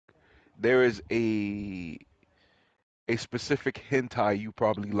there is a specific hentai you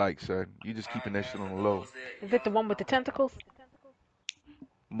probably like, son. You just keeping that shit on the low. Is it the one with the tentacles?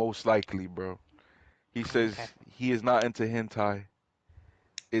 Most likely, bro. He says Okay. he is not into hentai.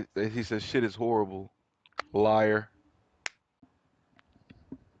 He says shit is horrible. Liar.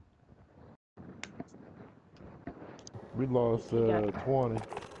 We lost He got. 20.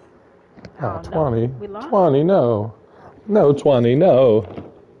 Oh, Oh no, 20. we lost. 20, no. No, 20, no.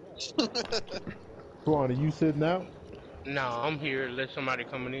 20, you sitting out? No, I'm here. Let somebody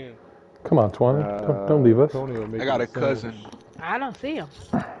coming in. Come on, 20. Don't leave us. Tony will I make got a a sandwich. cousin. I don't see him.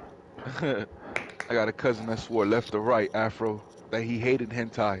 I got a cousin that swore left or right, Afro, that he hated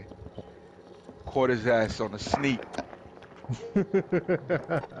hentai. Caught his ass on a sneak.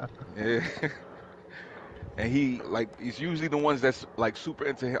 Yeah. And he like he's usually the ones that's like super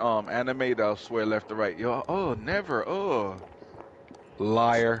into anime that'll swear left or right. Yo, oh never, oh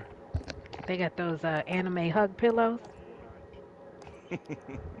liar. They got those anime hug pillows.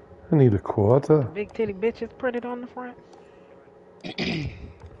 I need a quarter. Big titty bitches printed on the front.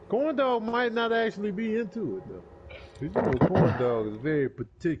 Corn dog might not actually be into it though. 'Cause you know corn dog is very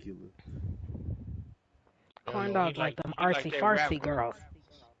particular. Corn He dogs like like them he like artsy that rap fartsy group. girls.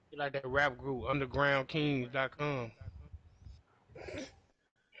 He like that rap group UndergroundKings.com.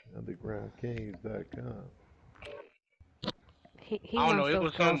 Undergroundkings.com. He I don't know.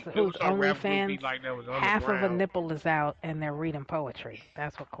 wants those girls It whose was some rap group he OnlyFans like that was half of a underground. nipple is out and they're reading poetry.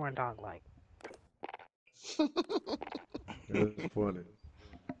 That's what corn dog like. That's funny.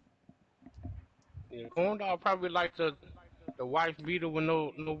 Yeah, Corn Dog probably like the wife beater with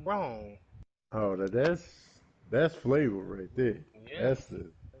no wrong. Oh, that's flavor right there. Yeah. That's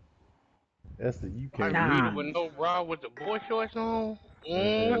the you Wife can't beater Nah. with lose. no bra with the boy shorts on.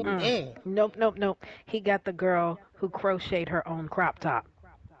 Mm-mm. Mm-mm. Nope, nope, nope. He got the girl who crocheted her own crop top.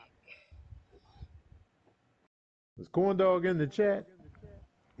 Is corn dog in the chat?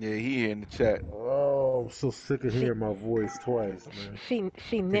 Yeah, he here in the chat. Oh, I'm so sick of She hearing my voice twice, man.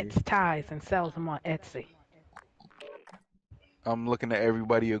 she knits ties and sells them on Etsy. I'm looking at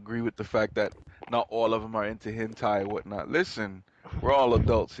everybody agree with the fact that not all of them are into hentai and whatnot. Listen, we're all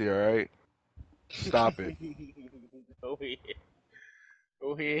adults here, all right? Stop it. Go ahead.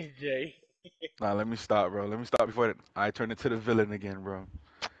 Go ahead, Jay. Nah, let me stop, bro. Let me stop before I turn into the villain again, bro.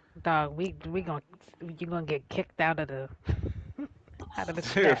 Dog, we gonna you gonna get kicked out of the out of the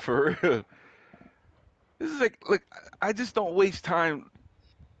Yeah, chat. for real. This is like, look, I just don't waste time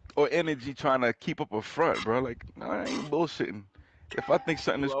or energy trying to keep up a front, bro. Like, no, I ain't bullshitting. If I think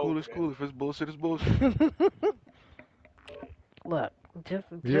something is You cool, old it's man. cool. If it's bullshit, it's bullshit. Look, just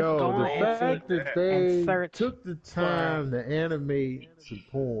go Yo, You the on old Etsy fact like that that. and they search took the for. time to animate some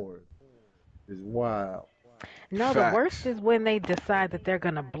porn is wild. No, the worst Facts. is when they decide that they're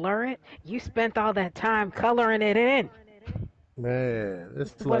gonna blur it. You spent all that time coloring it in. Man,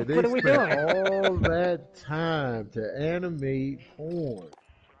 it's like What they are we spent doing? all that time to animate porn.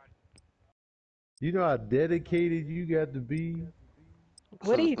 You know how dedicated you got to be?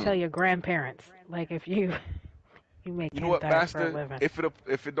 What do you tell your grandparents? Like if you make You know what, hentais for a Master? living.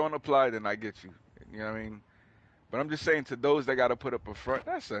 If it don't apply, then I get you. You know what I mean? But I'm just saying to those that got to put up a front,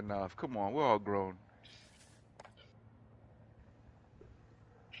 that's enough. Come on, we're all grown.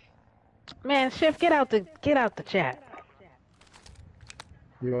 Man, Shift, get out the chat.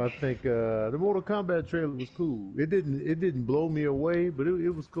 You know, I think the Mortal Kombat trailer was cool. It didn't blow me away, but it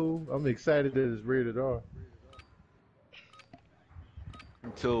was cool. I'm excited that it's rated R.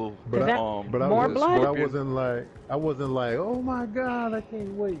 Until Is But I that but I more was the blood? but scorpion. I wasn't like, oh my god, I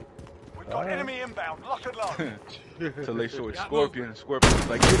can't wait. We've got enemy inbound. Lock and load. Until they show it Got scorpion. movement. Scorpion was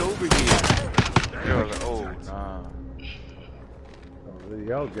like, get over here. Yo, I was like, oh nah. Oh,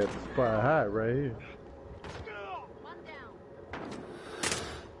 y'all got the spot hot right here. One down.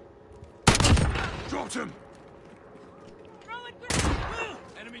 Dropped him. Throwing grenade.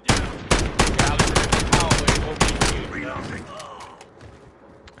 Enemy down. Reloading.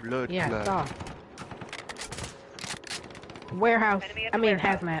 Blood Yeah, I clot. saw. Warehouse. I mean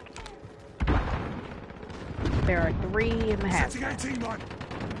hazmat. There are 3 in the Setting hazmat. 18 line.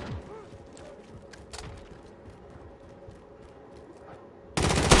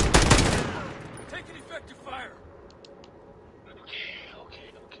 Taking effective fire. Okay.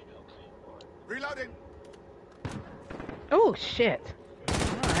 Reloading. Oh shit.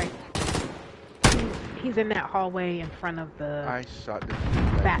 Alright. He's in that hallway in front of the I shot this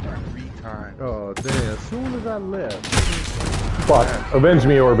dude like bathroom. 3 times. Oh damn! As soon as I left, Fuck. Avenge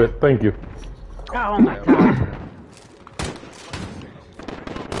me, Orbit. Thank you. Oh my god.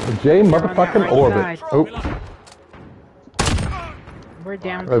 J You're on that motherfucking right Orbit. side. Oh. We're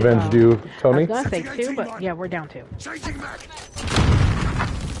down I to. avenged you, I Tony. was gonna say 2, but yeah, we're down 2. Changing mag.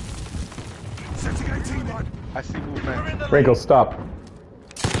 Setting 18 line. I see We're movement. in the Wrinkle, lead. stop.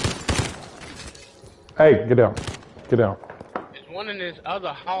 Hey, get down. Get down. There's one in this other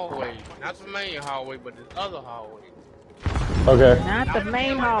hallway. Not the main hallway, but this other hallway. Okay. Not the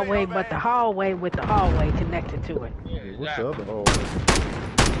main hallway, but the hallway with the hallway connected to it. Yeah, Hey, what's the exactly. other hole?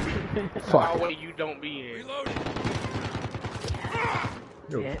 The Fuck. hallway you don't be in. Reloading.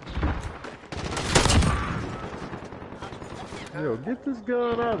 Yo, Bitch. yo, get this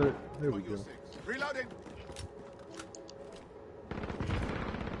gun out of it. There we go. Reloading.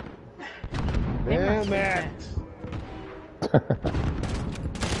 They must Damn be it.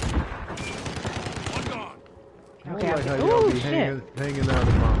 One gone. I Okay, like how Ooh, y'all be shit. hanging out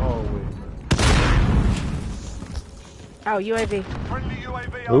in my hallway, man. Oh, UAV. Friendly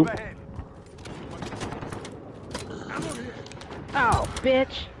UAV Oop. overhead. Oh,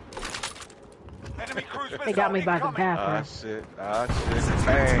 bitch. Enemy cruise missile They got me by the incoming. bathroom. Shit.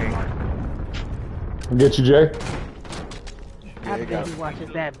 Bang. Get you, Jay. I they bet got he me. watches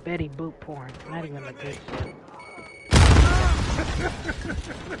that Betty Boop porn. Not even the good shit.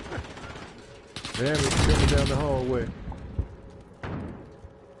 Damn it, coming down the hallway.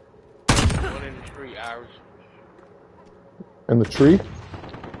 One in the street, Irish. In the tree?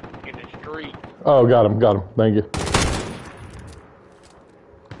 In the street. Oh, got him. Got him. Thank you.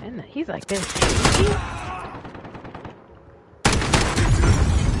 And he's like this.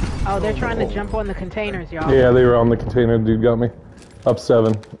 Oh, they're trying to jump on the containers, y'all. Yeah, they were on the container. Dude got me. Up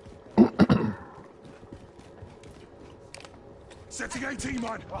 7. Setting 18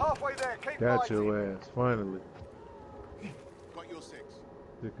 line. We're halfway there. Keep Got fighting. your ass, finally. Got your 6.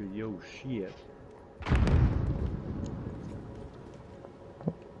 Look at your shit.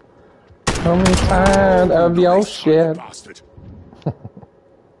 I'm tired of your shit. Bastard.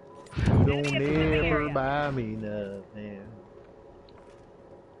 Don't ever buy me nothing.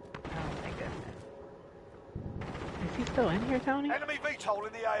 Oh my goodness. Is he still in here, Tony? Enemy VTOL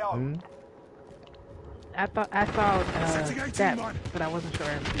in the AO. Hmm? I thought I saw Setting 18 steps, line. but I wasn't sure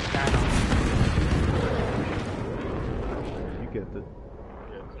if he died on. You get the...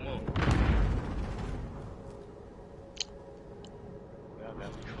 Yeah, come on. Y'all got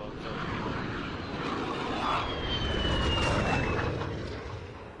me fucked up.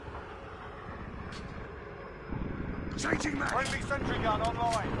 Changing mag. Friendly sentry gun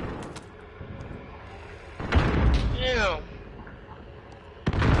online. Damn.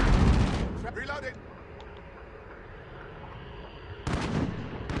 Reloading.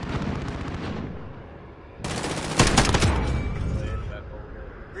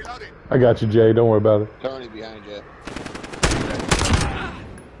 Reloading. I got you, Jay. Don't worry about it. Tony behind you.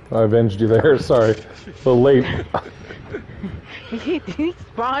 I avenged you there. Sorry. A little late. He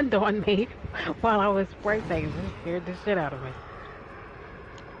spawned on me while I was spray painting. It scared the shit out of me.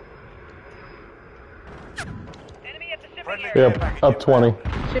 Enemy at the shipping Friendly area. Yep, up 20.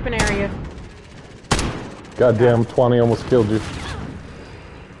 Shipping area. Goddamn, 20 almost killed you.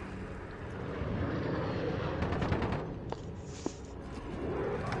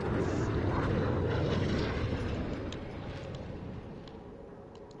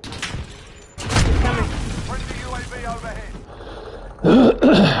 Friendly UAV overhead.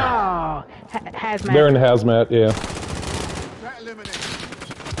 Oh, hazmat. They're in hazmat, yeah. That eliminated.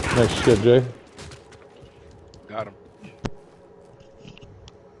 Nice shit, Jay. Got him.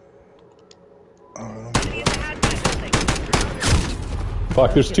 Enemy in the hazmat building.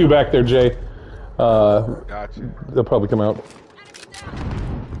 Fuck, there's 2 back there, Jay. Gotcha. They'll probably come out.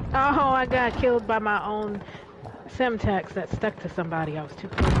 Oh, I got killed by my own Semtex that stuck to somebody. I was too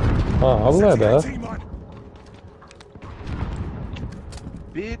close. Oh, I'm glad that. 18 line.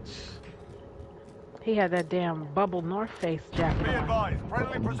 Bitch. He had that damn bubble North Face jacket Be on. advised.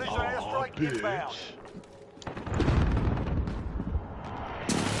 Friendly precision airstrike inbound.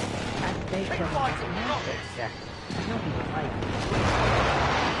 I stayed Keep killing fighting. that Got North this. Face jacket. I know he was like,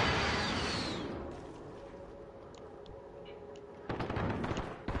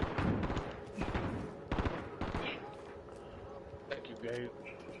 Thank you, Gabe.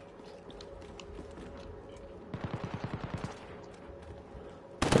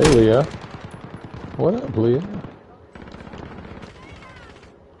 Hey, Leah. What up, Leah?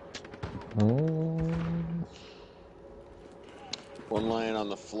 One lying on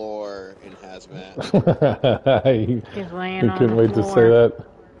the floor in hazmat. you he's laying on couldn't the wait to floor. say that.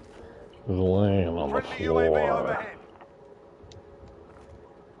 He was laying on the Friendly UAV floor. overhead.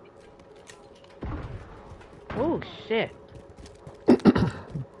 Oh shit.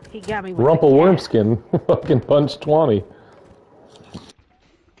 He got me with Rumple the cat. Wormskin fucking punched 20.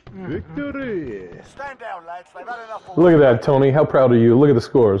 Victory! Stand down, lads. They've had enough Look already. at that, Tony. How proud are you? Look at the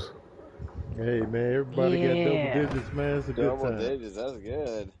scores. Hey man, everybody got double Yeah. digits, man. It's a good Double time. digits. That's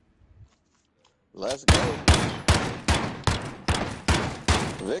good. Let's go.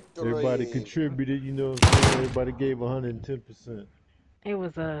 Victory. Everybody contributed, you know what I'm saying? Everybody gave 110%. It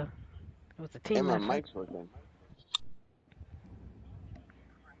was a team And my effort. mic's working.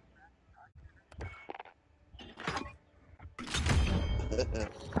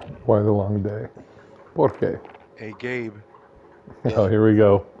 Why the long day? ¿Por qué? Hey, Gabe, Oh, here we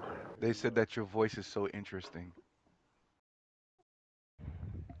go. they said that your voice is so interesting.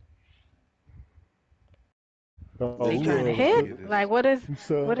 Oh, They This trying to guy hit? is- Like what is who's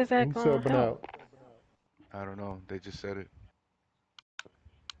that who's going to subbing help? out? I don't know. They just said it.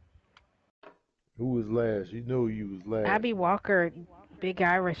 Who was last? You know you was last. Abby Walker, Big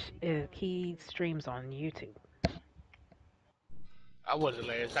Irish, he streams on YouTube. I wasn't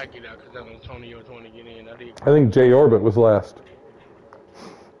last. I get out because I know Tony was trying to get in. I did. I think J Orbit was last.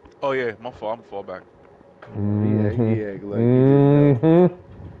 Oh yeah, my fault. I'm fall back. He act like he didn't know. Mm-hmm.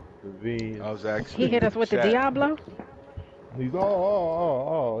 Convenience. I was actually. He hit us with the chat. Diablo. He's yeah.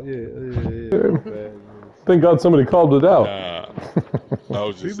 Bad. Thank God somebody called it out. Nah, I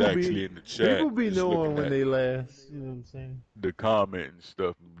was just People actually be- in the chat. People be just knowing looking when at they last. You know what I'm saying? the comment and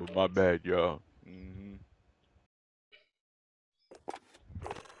stuff, but my bad, y'all.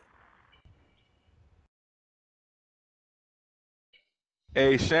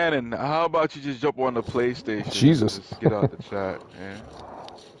 Hey Shannon, how about you just jump on the PlayStation? Jesus. Just get out the chat, man.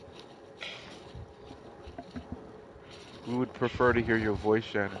 We would prefer to hear your voice,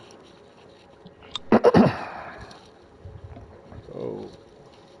 Shannon. Oh.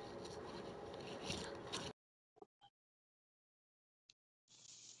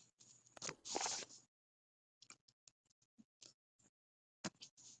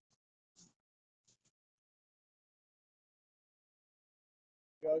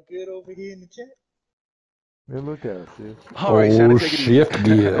 Y'all good over here in the chat? Man, look out, sis. All right, Shannon, Oh, take it easy. Shift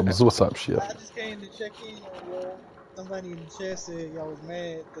Gibbs. What's up, Shift? I just came to check in on y'all. Somebody in the chat said y'all was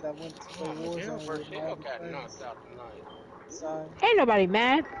mad that I went to play Miguel Warzone with my Burchell other got friends. knocked out tonight. Sorry. Ain't nobody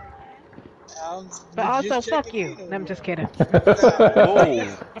mad. I'm But also, just fuck checking you. in on I'm just y'all. kidding.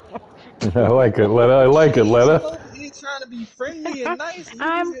 Whoa. I like it, Letta. I like it, Jeez, Letta. I'm over here trying to be friendly and nice. And you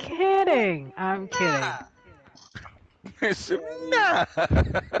I'm just kidding. I'm kidding. nah. It's- Yeah,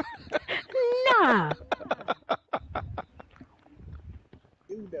 Nah.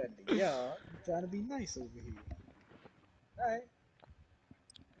 do nothing to y'all. I'm trying to be nice over here. Alright.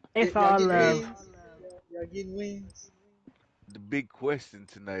 It's Y'all all getting love. wins? Y'all getting wins? The big question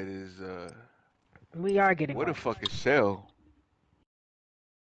tonight is, We are getting what the wins. fuck is Shell?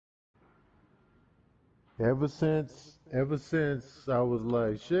 Ever since I was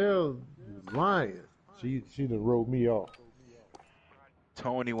like, Shell was lying. She done wrote me off.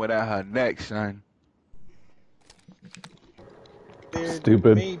 Tony went at her neck, son. There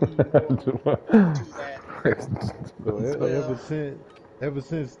Stupid. may be more to that So as well. ever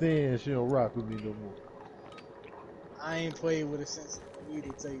since then, she don't rock with me no more. I ain't played with her since either,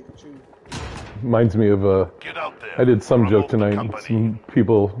 to tell you the truth. Reminds me of Get out there. I did some joke Promote the tonight. company. Some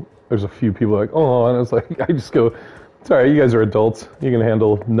people, there's a few people like, oh, and I was like, I just go, it's all right. You guys are adults. You can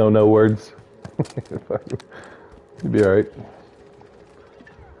handle no words. You'd be all right.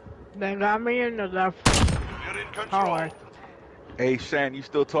 They got me in the left. You're in control. Hard. Hey, Shan, you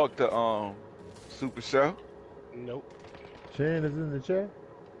still talk to Super Shell? Nope. Shan is in the chat.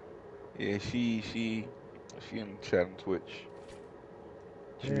 Yeah, she in the chat on Twitch.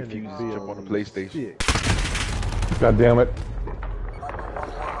 She Shan need refuses to to be jump on the on PlayStation. stick. God damn it.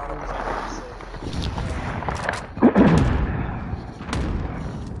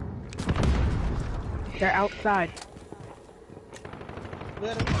 They're outside.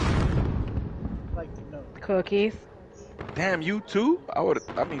 Let her like to know. Cookies. Damn, you too?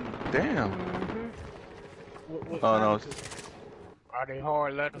 Damn. What Oh kind no. of cookies? Are they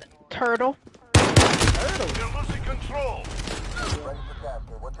hard letters? Turtle. You're losing control.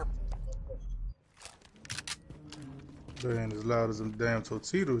 They ain't as loud as them damn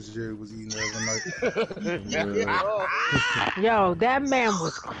Totitos Jerry was eating the other night. Yo, that man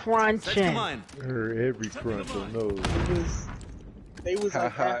was crunching. Her every crunch on those. They was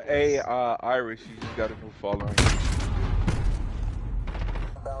like Haha. Hey, Irish, you just got a new following.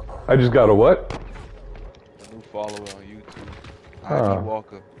 I just got a what? A new follower on YouTube. Ah. Ivy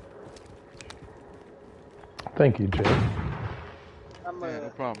Walker. Thank you, Jay. Yeah, no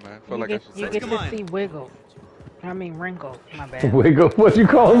problem, man. Felt like I should You say get it. to see Wiggles. I mean Wrinkles. My bad. Wiggle? What you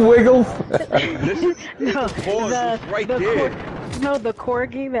call him, Wiggles? Hey, listen. No, The pause was right there. No, the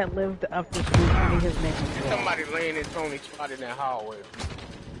corgi that lived up the street from me, his name was Jack. Somebody laying in Tony's spot in that hallway.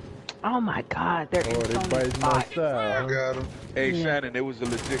 Oh my God, they're in they Tony's biting my spot. style. I got him. Hey, Yeah. Shannon, it was a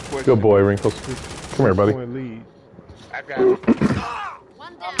legit question. Good boy, Wrinkles. Come here, buddy. Point lead. I got him.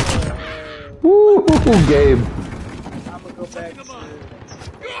 One down. Woo, Gabe. I'm gonna go back to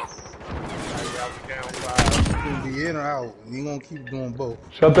Be in or out. You ain't gonna keep doing both.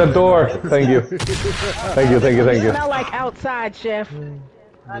 Shut that door. Thank you. Thank you, thank you, thank You you. smell like outside, Chef.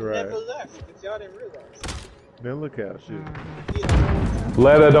 I Right. never left because y'all didn't realize. Then look out, shit.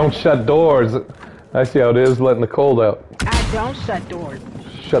 Letta, don't shut doors. I see how it is, letting the cold out. I don't shut doors.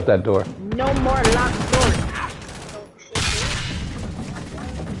 Shut that door. No more locked doors.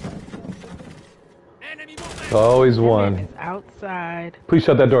 Always That man one. is outside. Please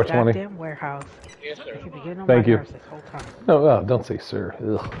shut that door, 20. Goddamn warehouse. Yes, sir. He's been getting on Thank my you. nerves this whole time. No, don't say sir.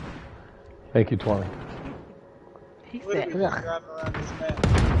 Ugh. Thank you, 20. He What said, if we just ugh. driving around this map?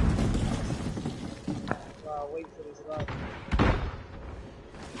 While I wait for this lobby.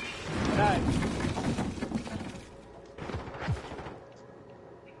 Alright.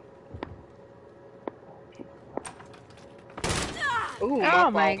 Ooh, Oh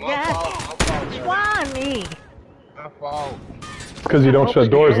my God. Swanee. My fault. Because you don't Open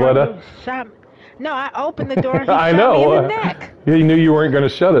shut doors, the door, Letta. he shot me. No, I opened the door and he I shot know. me in the neck. He knew you weren't going to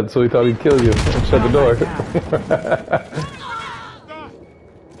shut it, so he thought he'd kill you and shut the Oh door.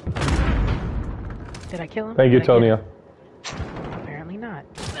 Did I kill him? Thank you, Did I get him? Tonya. Apparently not.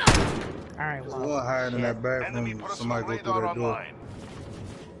 Alright, There's well. one hiding in that Enemy bathroom. Somebody go through radar that door. online.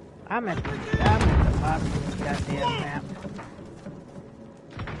 I'm at the bottom of this goddamn map.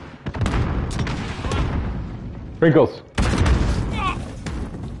 Wrinkles.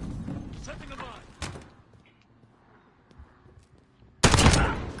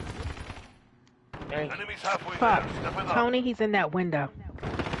 Enemies halfway Fuck. there. Step it up. Tony, he's in that window.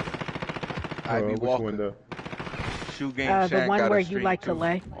 I be Which walking. window? Shoe game. The Shan one got a where you stream like to too,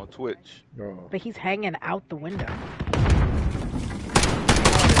 lay. on Twitch. Oh. But he's hanging out the window. I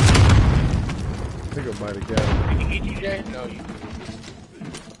think I might have got him. Did he get you, Jay? No, you.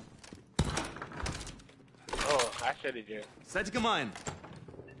 Oh, I said it, Jay.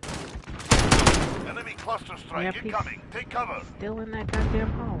 Enemy cluster strike Yep, he's- incoming. Take cover. Still in that goddamn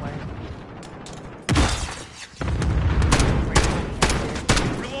hallway.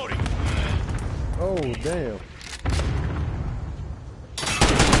 Reloading. Oh, damn.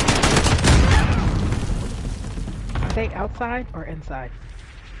 Are they outside or inside?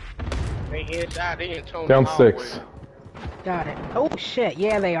 They inside, they in Tony's Down hallway. 6. Got it. Oh shit,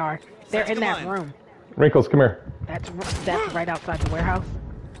 yeah they are. They're in that room. Wrinkles, come here. That's right outside the warehouse.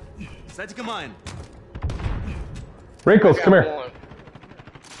 Wrinkles, I come got here. one.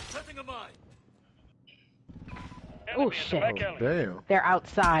 Oh shit. Oh, damn. They're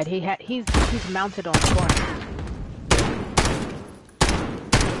outside. He's mounted on the corner.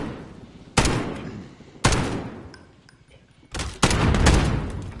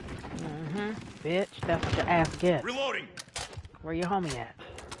 Bitch, that's what your ass gets. Reloading. Where your homie at?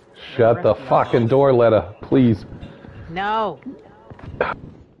 Shut the fucking door, Letta, please. No.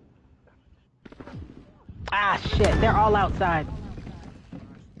 Ah shit, they're all outside.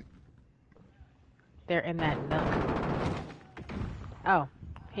 They're in that nook. Oh,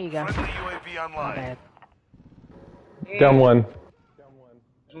 here you go. Friendly UAV My online. bad. Down 1.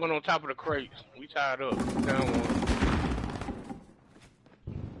 There's one on top of the crates. We tied up. Down one.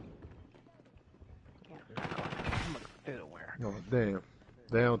 Oh, damn.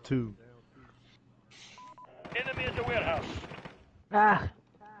 Down 2. Enemy at the warehouse. Ah,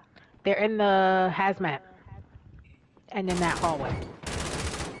 they're in the hazmat. And in that hallway.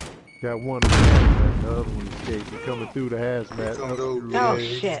 Got one in the hazmat. The other one escaped. They're coming through the hazmat. Come through. Oh, Yeah,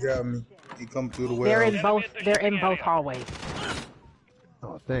 he shit. just got me. He come through the They're warehouse. in both hallways.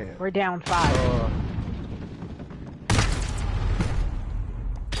 Oh, damn. We're down 5.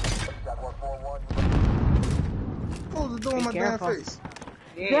 Close the door in Be my careful. damn face.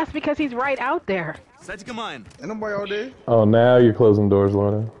 That's because he's right out there. Ain't nobody out there. Oh, now you're closing doors,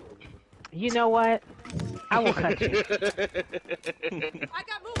 Letta. You know what? I will cut you. I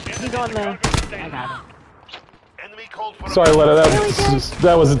got moved. He's on the... I got him. Enemy called for Sorry, Letta,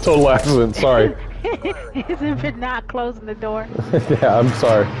 that was a total accident. Sorry. Isn't for not closing the door? Yeah, I'm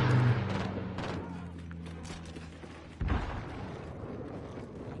sorry.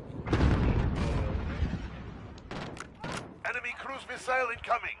 enemy cruise missile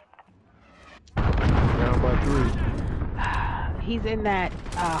incoming. Down by 3. He's in that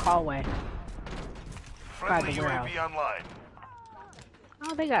hallway. Friendly the warehouse. UAV online.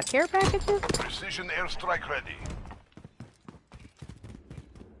 Oh, they got care packages? Precision airstrike ready.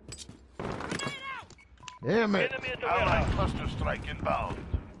 Damn it. Enemy at the Allied cluster strike inbound.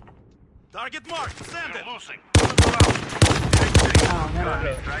 Target marked. Send it. You're losing. Move around. Oh, never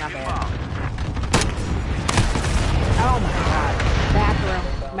mind. Strike My bad. inbound. Oh my god.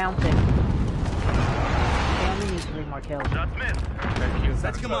 Bathroom. Mountain. I only need 3 more kills. Not missed.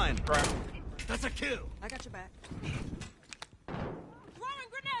 That's mine. That's a kill. I got your back. Throwing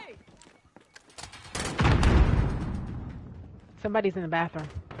grenade. Somebody's in the bathroom.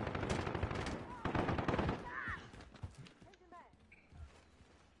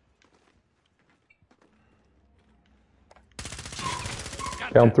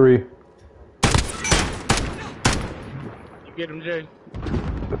 Down 3. You get him, Jay?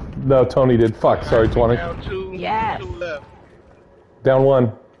 No, Tony did. Fuck, sorry, 20. Down 2. Yes. 2 left. Down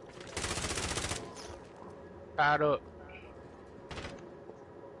 1. Tied up.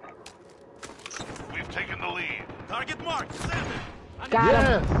 We've taken the lead. Target marked. Send it.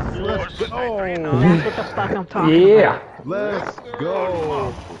 Got him. Let's go. That's what the fuck I'm talking Yeah. about. Let's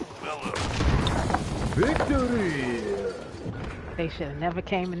go. Well, Victory. They should have never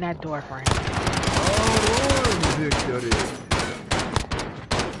came in that door frame. All on victory.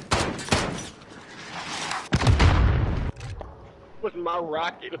 What's my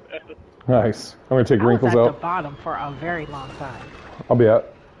rocket? Nice. I'm gonna take I was wrinkles at the out. bottom for a very long time. I'll be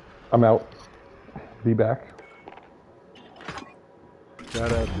out. I'm out. Be back.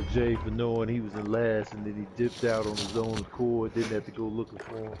 Shout out to Jay for knowing he was in last and then he dipped out on his own accord. Didn't have to go looking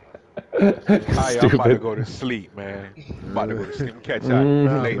for him. I'm about to Stupid. go to sleep, man. I'm about to go to sleep and catch out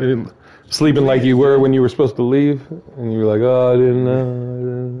later. Mhm. Sleeping like you were when you were supposed to leave, and you were like, "Oh, I didn't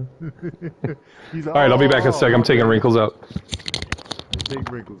know." He's All right, I'll be back in a sec. I'm taking wrinkles out. Take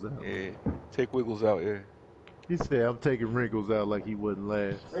wrinkles out. Yeah, take wiggles out, yeah. He said, I'm taking wrinkles out like he wasn't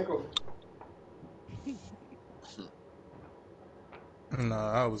last.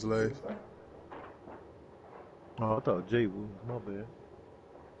 Nah, I was late. Oh, I thought Jay was. My bad.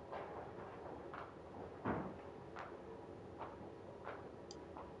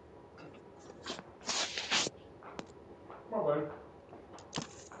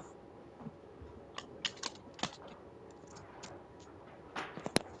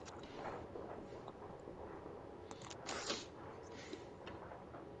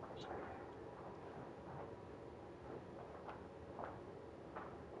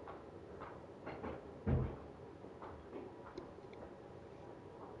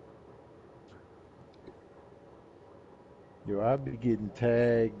 Yo, I be getting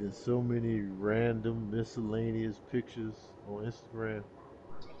tagged in so many random miscellaneous pictures on Instagram.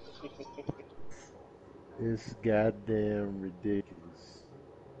 It's goddamn ridiculous.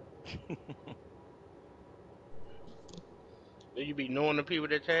 Do you be knowing the people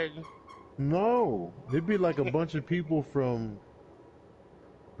that tag you? No, it'd be like a bunch of people from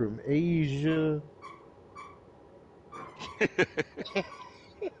Asia.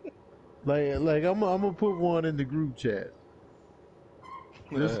 like I'm gonna put one in the group chat.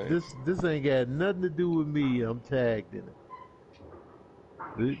 This ain't got nothing to do with me. I'm tagged in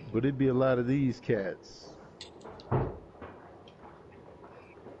it. But it'd be a lot of these cats.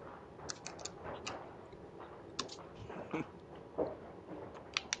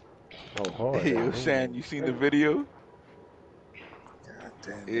 Oh, hard. Yo, Shan, you seen the video? God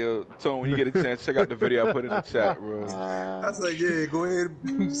damn it. Yo, Tone, when you get a chance, check out the video I put in the chat, bro. I was like, yeah, go ahead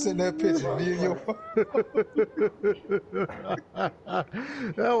and send that picture. Me and your phone.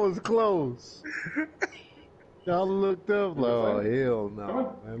 That was close. Y'all looked up like, oh, hell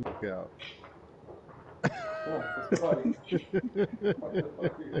no. Man, look out.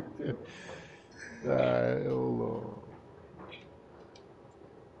 Alright, hold on.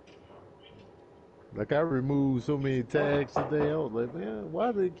 Like, I removed so many tags today, I was like, man,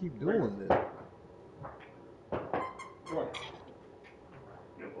 why do they keep doing this?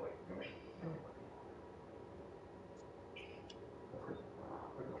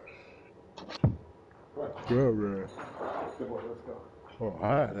 Right. Oh,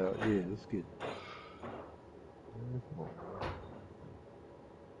 hot out. Yeah, let's get.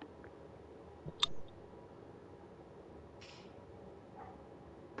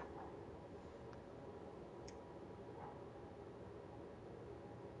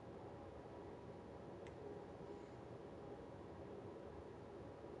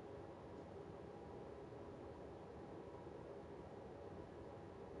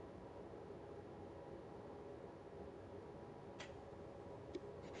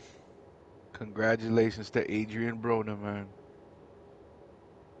 Congratulations to Adrian Broner, man.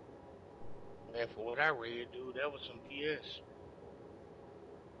 Man, for what I read, dude, that was some BS.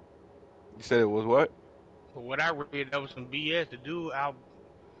 You said it was what? For what I read, that was some BS. The dude, I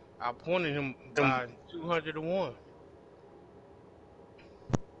I pointed him by 200 to 1.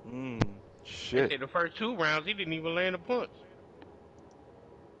 They Shit. said the first 2 rounds he didn't even land a punch.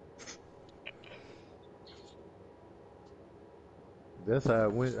 That's how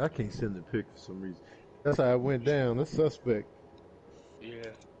it went. I can't send the pic for some reason. That's how it went down. The suspect. Yeah.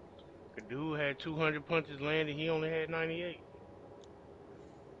 The dude had 200 punches landed. He only had 98.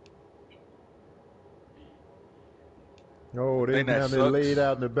 Oh, they Thing that now they laid sucks.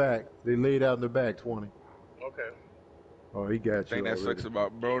 out in the back. They laid out in the back 20. Okay. Oh, he got Thing you that already. sucks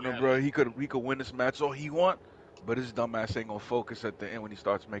about He Broner, got bro. He could win this match all he want, but his dumb ass ain't gonna focus at the end when he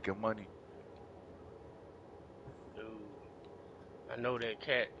starts making money. dude. I know that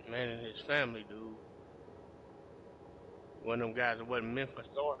cat man and his family, dude. One of them guys that wasn't meant for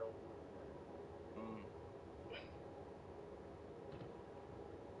stardom. Mm.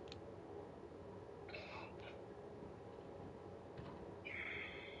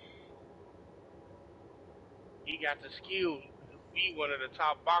 He got the skills to be one of the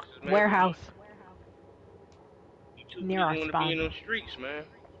top boxers, man. But Warehouse he too near our busy want to be spawn. in them streets, man.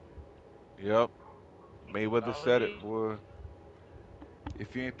 Yep. That's Mayweather all it said it, is. boy.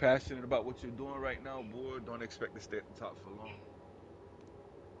 If you ain't passionate about what you're doing right now, boy, don't expect to stay at the top for long.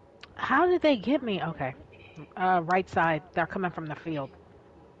 How did they get me? Okay. Right side. They're coming from the field.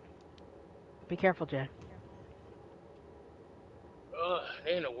 Be careful, Jay.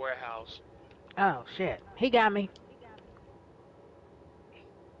 They in a warehouse. Oh, shit. He got me.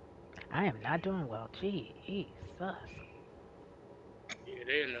 I am not doing well. Jesus. Yeah,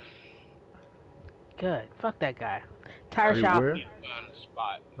 they in the Good. Fuck that guy. Tire They shop. where? need to find a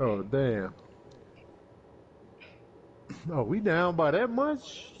spot. Oh, damn. Oh, we down by that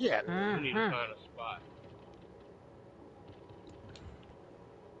much? Yeah. We need to Mm-hmm. find a spot.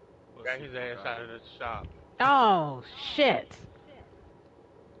 Let's Got see his what I ass got out of here. the shop. Oh, shit.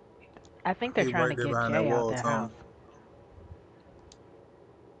 I think they're He trying to right there get behind that Jay out wall, that Tony. house.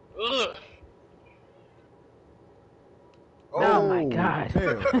 Ugh. Oh, my Oh, God.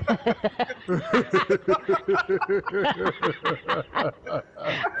 damn.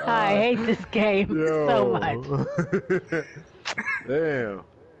 I hate this game so much. Yo. Damn.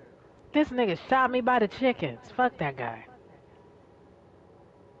 This nigga shot me by the chickens. Fuck that guy.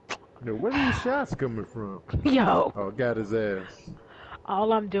 Yo, where these shots coming from? Yo. Oh, got his ass.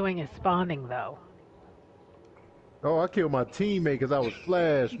 All I'm doing is spawning, though. Oh, I killed my teammate because I was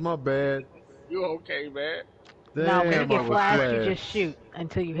flashed. My bad. You okay, man? No, when you Damn, I get was flashed, you just flashed. shoot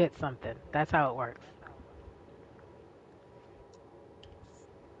until you hit something. That's how it works.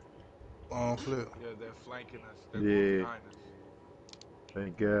 Flip. Yeah, they're flanking us. They're going Yeah, behind us.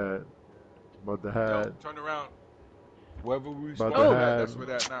 thank God. About to Yo, hide. turn around. Wherever we About to spawned Oh, at, hide. that's where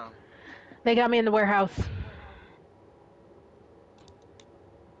that now. they got me in the warehouse.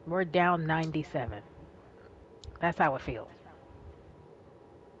 We're down 97. That's how it feels.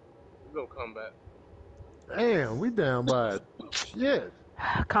 We gonna come back. Damn, we down by shit.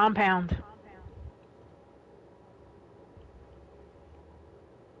 Compound.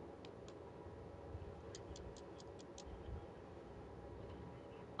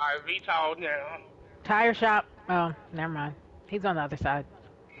 Alright, VTOL now. Tire shop. Oh, never mind. He's on the other side.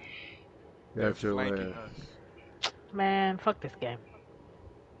 They're Got your flanking ass. us. Man, fuck this game.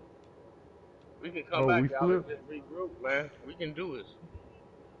 We can come Oh, we back, y'all, and flip? just regroup, man. We can do this.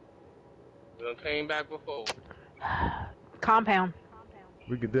 We done came back before. Compound.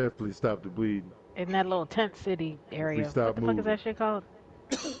 We could definitely stop the bleeding In that little tent city if we area. What stop the fuck is moving. that shit called?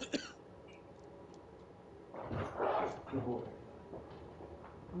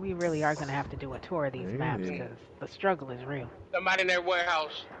 We really are going to have to do a tour of these maps Man. because the struggle is real. Somebody in that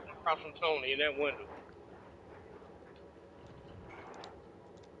warehouse across from Tony in that window.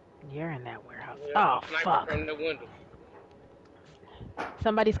 You're in that warehouse. Yeah, Oh, sniper fuck. from the window.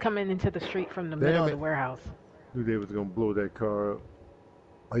 Somebody's coming into the street from the middle Damn of the it. warehouse. Knew they was gonna blow that car up.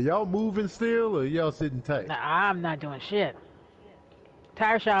 Are y'all moving still or y'all sitting tight? Nah, I'm not doing shit.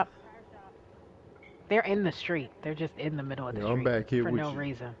 Tire shop. They're in the street. They're just in the middle of the Yeah, I'm street back here for with no you.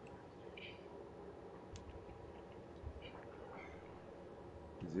 reason.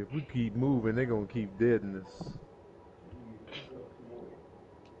 'Cause if we keep moving, they're gonna keep deading us.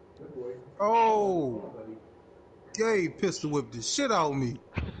 Oh, Gay pistol whipped the shit out of me.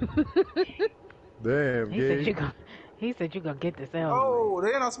 Damn, He said Gabe. you gonna. He said you gonna get this L. Oh,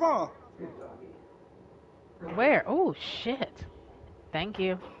 they in our spawn. Where? Oh shit. Thank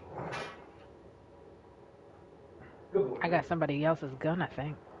you. I got somebody else's gun, I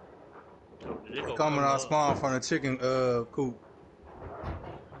think. Coming our spawn from the chicken coop.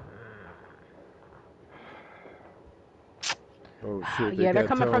 Oh Oh shit, they Yeah, they're got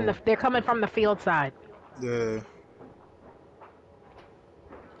coming from Tone. the field side. Yeah.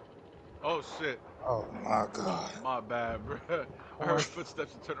 Oh shit. Oh my god. My bad, bro. I heard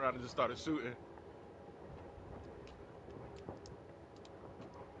footsteps and turned around and just started shooting.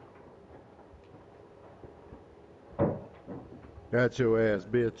 Got your ass,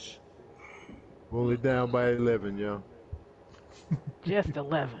 bitch. Only down by 11, yo. Just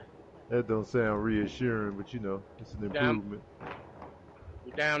 11. That don't sound reassuring, but you know, it's an improvement.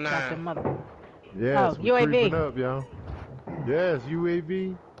 We down Got them 9. mother. Yes, Oh, we creeping UAV. up, y'all. Yes,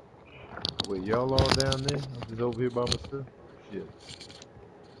 UAV. Wait, y'all all down there? I'm just over here by myself. Shit.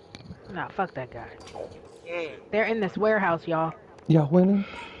 Nah, fuck that guy. Mm. They're in this warehouse, y'all. Y'all winning?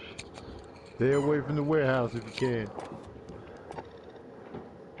 Stay away from the warehouse if you can.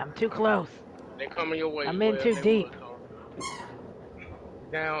 I'm too close. They coming your way, I'm in wherever too they deep. was.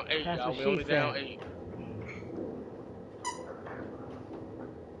 We down 8, That's y'all. what We she only down said. 8.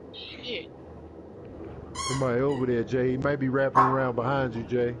 Shit. Somebody over there, Jay. He might be wrapping around behind you,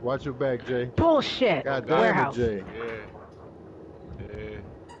 Jay. Watch your back, Jay. Bullshit. God God. damn it, Warehouse. Jay. Yeah. Yeah.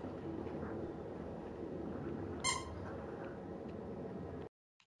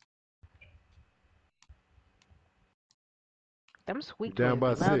 Them You're squeak down toys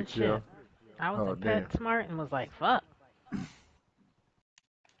by be loud as 6, shit. yo. I was Oh, in damn. PetSmart and was like, fuck.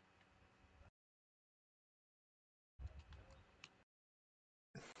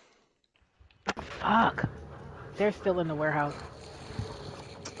 Fuck. They're still in the warehouse.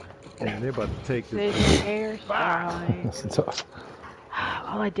 Man, they're about to take this Precision place. airstrike. That's tough.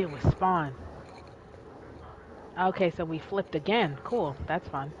 All I did was spawn. Okay, so we flipped again. Cool. That's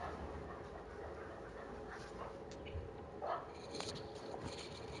fun.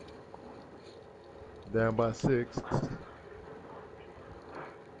 Down by 6.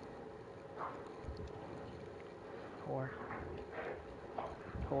 4.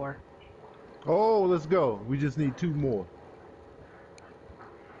 4. Oh, let's go. We just need 2 more.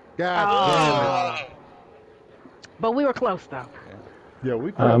 God damn it. Oh. But we were close, though. Yeah, we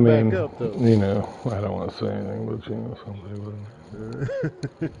I crept mean, back up, though. you know, I don't want to say anything, but you know, somebody would.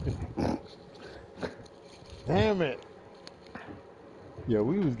 Damn it. Yeah,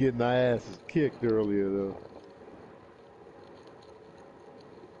 we was getting our asses kicked earlier, though.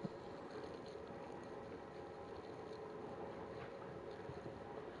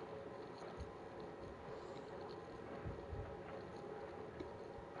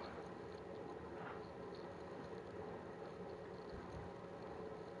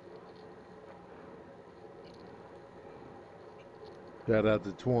 Shout out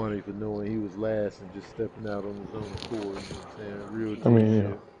to 20 for knowing he was last and just stepping out on his own accord. You know what I'm saying? Real I J mean, you know.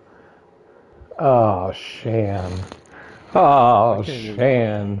 shit. Oh, Shan. I Oh, can't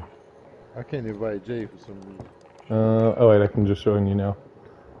Shan. I can't invite Jay for some reason. Oh, wait, I can just join you now.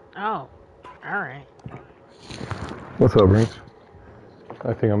 Oh. Alright. What's up, Rings?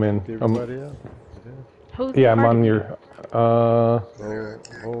 I think I'm in. Everybody else? Who's Yeah, I'm on inviting you? your. Oh,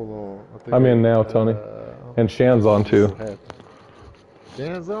 hold on. I think I'm in now, Tony. And Shan's on too.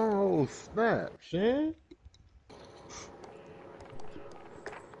 Shan's on? Oh, snap. Shan?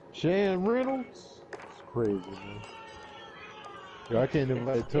 Shan Reynolds? It's crazy, man. Yo, I can't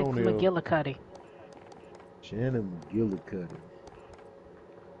invite Tony. It's McGillicuddy. Shannon McGillicuddy.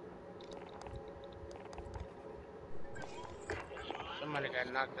 Somebody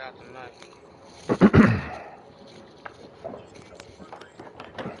got knocked out tonight.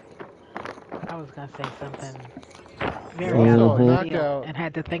 I was gonna say something Yo, very I out of saw a left field knockout. and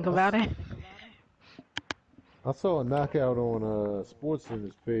had to think about it. I saw a knockout on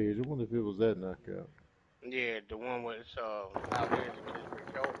SportsCenter's page. I wonder if it was that knockout. Yeah, the one where it's out there at the Kismet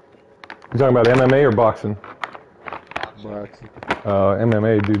show. You talking about MMA or boxing? Boxing.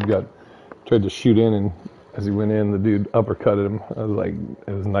 MMA dude tried to shoot in, and as he went in, the dude uppercutted him. I was like,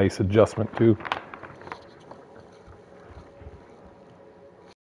 it was a nice adjustment too.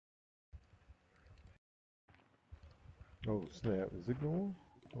 Oh, snap. Is it going?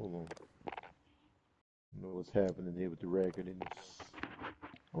 Hold on. I don't know what's happening here with the recording. I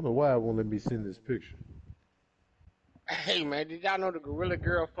don't know why it won't let me send this picture. Hey, man, did y'all know the Gorilla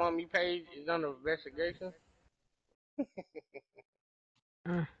Girl Fund Me page is under investigation?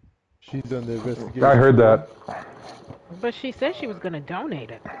 She's under investigation. I heard that. But she said she was gonna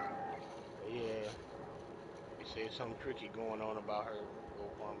donate it. Yeah. They said something tricky going on about her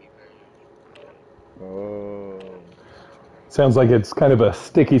GoFundMe page. Oh. Sounds like it's kind of a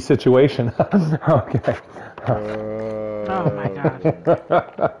sticky situation. Okay. Oh my god.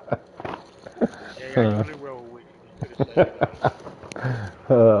 Yeah, I usually roll with you. You could have said it.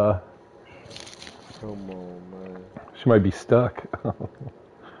 Come on, man. She might be stuck.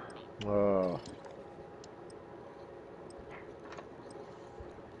 So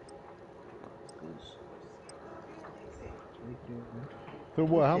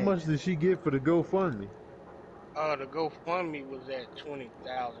what? How much did she get for the GoFundMe? The GoFundMe was at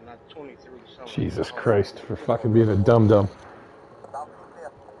 20,000, not 23 something. Jesus Christ, for fucking being a dum-dum.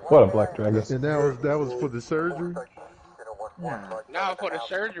 What a Black Dragon. And that was for the surgery? Now for the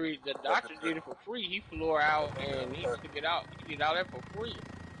surgery, the doctor did it for free. He flew her out and he took it out. He did all that for free.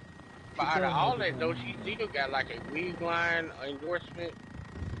 But out of all that though, she still got like a wig line endorsement,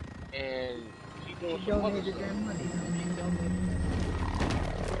 and she's doing some other stuff.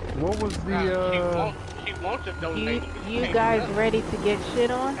 What was the she wants to donate. You guys ready to get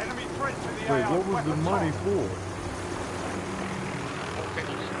shit on? Wait, what was the money for?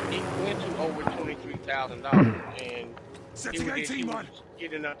 It went to over $23,000, and it was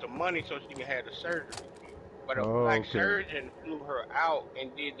getting up the money so she can have the surgery. But a black surgeon flew her out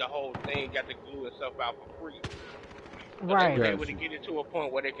and did the whole thing, got the glue and stuff out for free. So right. They were able to get it to a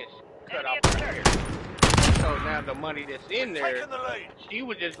point where they can cut off her hair. So now the money that's in there, she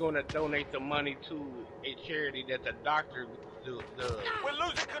was just going to donate the money to a charity that the doctor does. We're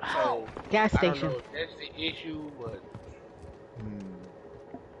losing control. Gas I station. don't know if that's the issue, but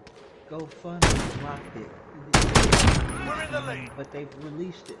GoFundMe blocked it. We're in the lead. But they've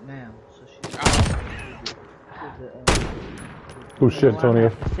released it now, so she. Oh shit, Tony.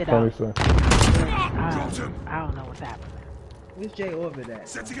 Tony said. I don't know what's happening. Where's J Orbit at?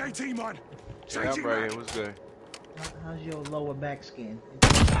 Setting AT mine. Yeah, I'm right here. What's good? How's your lower back skin?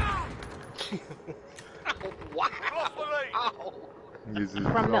 Wow.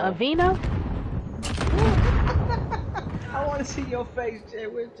 From the Avena? I want to see your face, Jay.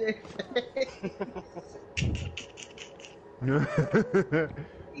 Where's Jay's face?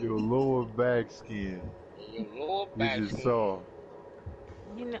 Your lower back skin. Your lower back You just skin. saw.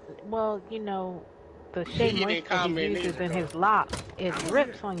 The shea moisture he uses in his locks, it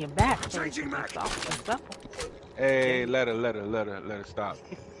drips on your back, so it's soft and supple. Hey, let her stop.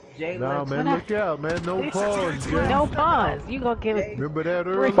 Nah, man, look out, man. No pause, Jay. No pause. You gonna give it. Remember that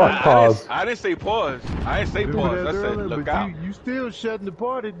earlier? Fuck pause. I didn't say pause. I didn't say Remember pause. that I said earlier, look but out. You still shutting the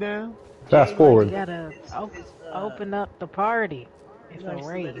party down. Fast forward. You gotta open up the party. It's a Let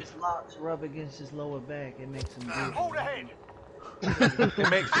raid. his locks rub against his lower back. It makes him good. Hold ahead. It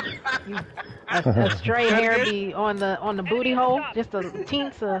makes A stray hair be on the booty hole, just a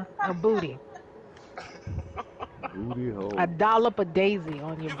teens of booty. Booty hole. A dollop of daisy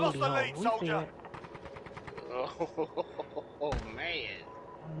on your You've lost booty the hole. lead, We see soldier. it. Oh man.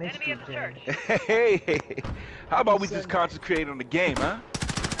 Enemy at the church. hey, how about we just concentrate on the game, huh?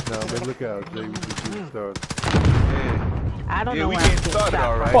 Nah, man, look out, Jay. We just getting started. Yeah, I don't know we where I'm getting getting started, shot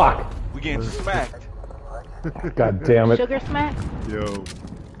all right. Fuck. We getting smacked. God damn it. Sugar smack? Yo.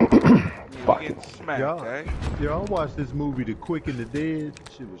 We getting smacked, Y'all, eh? yo, I watched this movie, The Quick and the Dead.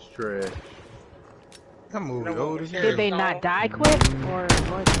 Shit was trash. That movie old as hell. Did they not die quick, or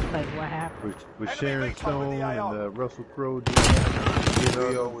what? Like what happened? With Sharon Stone and Russell Crowe.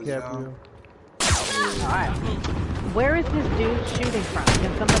 Leo was DiCaprio. Alright. Where is this dude shooting from?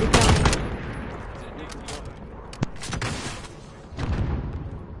 Can somebody tell me?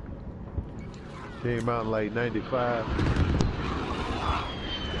 Came out in like 95.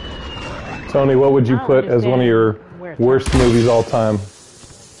 Tony, what would you put as one of your worst movies all time?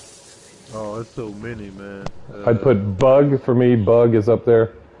 Oh, there's so many, man. I'd put Bug for me. Bug is up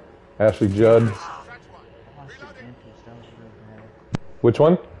there. Ashley Judd. Which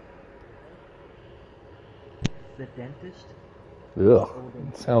one? The Dentist? Ugh.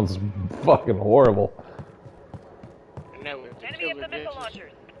 Sounds fucking horrible. Enemy of the missile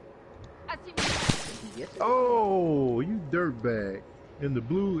launchers. Oh, you dirtbag. In the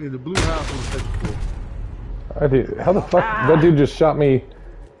blue house on second floor. How the fuck? That dude just shot me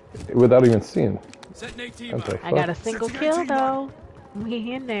without even seeing. I got a single kill though.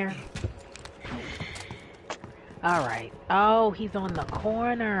 We in there. Alright. Oh, he's on the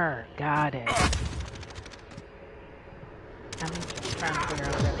corner. Got it. I'm just trying to figure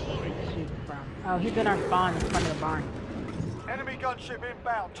out where he's shooting from. Oh, he's in our spawn in front of the barn. Enemy gunship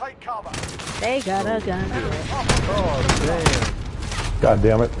inbound. Take cover. They got a gun. Oh, damn. God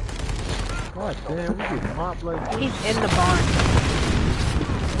damn it. God damn, we get mopped like this. He's in the barn.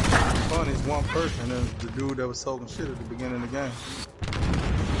 Fun is one person, and the dude that was talking shit at the beginning of the game.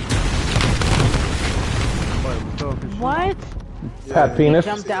 What? Pat penis.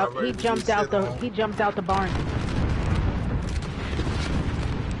 He jumped out the barn.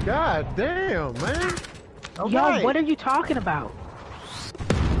 God damn, man. Yo, what are you talking about?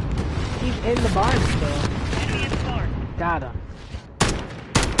 He's in the barn still. Enemy in the barn. Got him.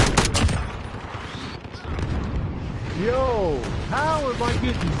 Yo, how am I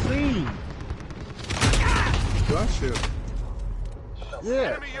getting seen? Gunship.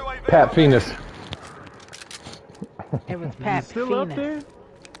 Yeah. Pat Phoenix. It was Is he Pat still Phoenix. up there?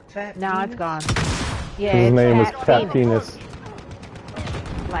 Fat No, it's penis? gone. Yeah, His it's name is Pat Pat Phoenix.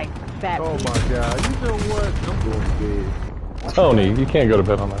 Penis. Like Fat Oh Phoenix. my God! You know what? I'm going to bed. Tony, you can't go to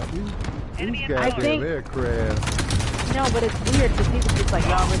bed on that. These I goddamn think- aircraft. No, but it's weird because he was just like,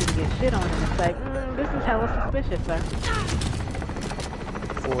 y'all ready to get shit on, and it's like, this is hella suspicious, sir.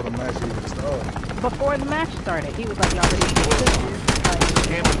 Before the match even started. Before the match started, he was like, y'all ready to get shit on. Like,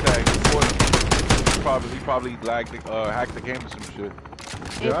 Game attack. He probably lagged, hacked the game or some shit.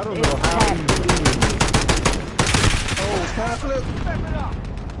 Yeah, I don't it's know how Pat he's Phoenix. doing it. Oh, spine flip.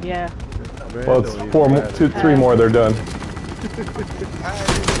 Yeah. Man, Well, don't it's even four, matter. 3 more. They're done.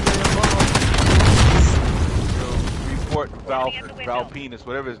 Report Val Penis,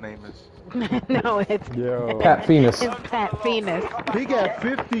 whatever his name is. No, it's Yo. Pat Phoenix. It's Pat Phoenix. He got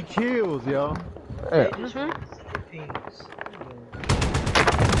 50 kills, y'all. Yeah.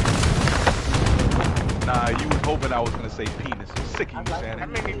 Nah, you was hoping I was gonna say penis. I'm sick of you saying How it.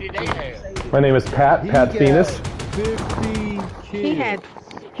 many did they have? My name is Pat. Pat He Phoenix. got 50 kills.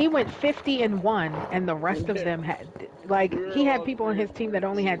 He went 50-1, and the rest of them had, like, he had people on his team that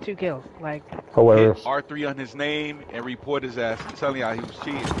only had 2 kills. Like, Hilarious. Hit R3 on his name and report his ass. I'm telling y'all, he was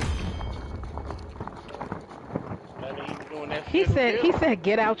cheating. he said,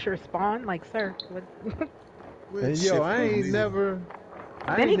 get out your spawn. Like, sir, what? And yo, I ain't never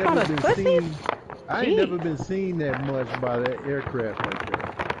he called us been pussies? seen. I ain't Jeez. never been seen that much by that aircraft like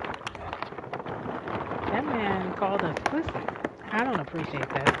that. That man called us pussy. I don't appreciate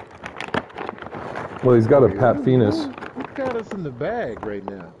that. Well, he's got a Pat Phoenix. Who got us in the bag right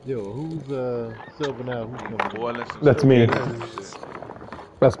now? Yo, who's subbing out? Who's coming? Boiling some That's me. spaghetti.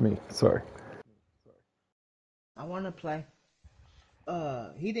 That's me. Sorry. I want to play.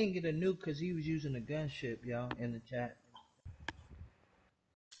 He didn't get a nuke because he was using a gunship, y'all, in the chat.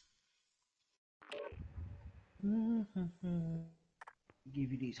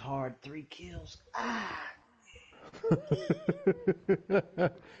 Give you these hard 3 kills.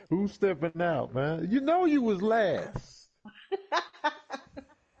 Who's stepping out, man? You know you was last.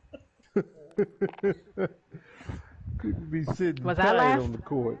 People be sitting Was I tight last? on the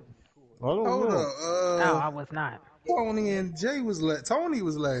court. I don't Hold know. up. No, I was not. Tony and Jay was last. Tony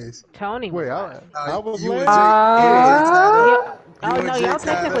was last. Tony was Wait, last. I was you and last. Jay, Oh, and no, Jay y'all tied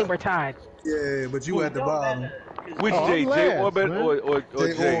technically up. were tied. Yeah, but you at the bottom. Which Oh, Jay? I'm Jay last, Orbit man. or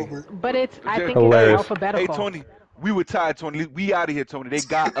Jay Jay? Orbit. But it's, I Jay- think it's Hilarious. Hey, alphabetical. Tony, we were tied, Tony. We out of here, Tony. They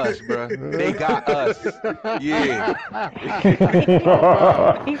got us, bruh. They got us. Yeah.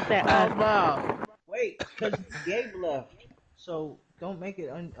 He said, Wait, because Gabe left. So don't make it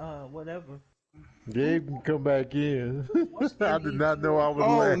whatever. Gabe can come back in. I did not know I was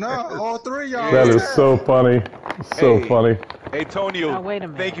Oh, last. no, all 3 of y'all. That was is so tied. funny. So Hey. funny. Hey, Tonio. Oh, wait a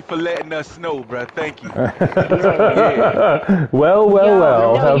minute. Thank you for letting us know, bruh. Thank you. Well,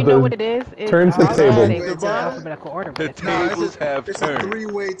 no, have you know the what it is? It's turns the all table. saved into alphabetical order. The But it's not. tables have It's a turned.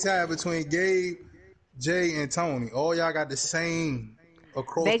 3-way tie between Gabe, Jay, and Tony. All y'all got the same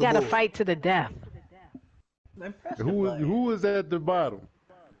across They the got to board. fight to the death. Who is at the bottom?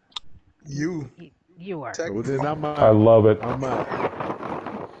 You. You are. Well, then I'm out. I love it. I'm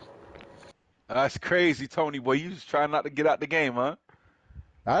out. That's crazy, Tony. Boy, you just trying not to get out the game, huh?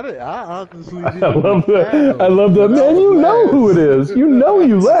 I honestly I didn't love even that. fathom I love that. that I Man, was you know last. who it is. You know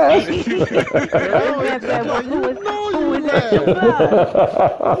you last. This man said, well, who is at your last.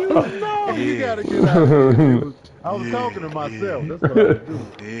 bottom? You know you gotta get out here. I was talking to myself. That's what I was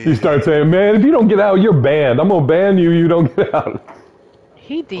doing. You start saying, man, if you don't get out, you're banned. I'm going to ban you. You don't get out.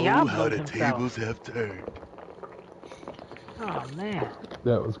 He Diablo'd himself. have turned. Oh, man.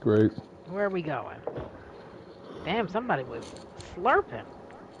 That was great. Where are we going? Damn, somebody was slurping.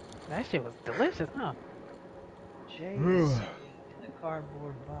 That shit was delicious, huh? Jay is sitting in a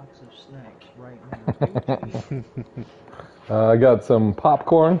cardboard box of snacks right now. I got some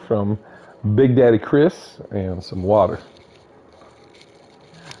popcorn from Big Daddy Chris and some water.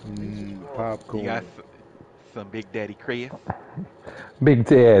 Popcorn. You got some Big Daddy Chris. Big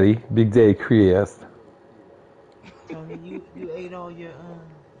Daddy Chris. Tony, you ate all your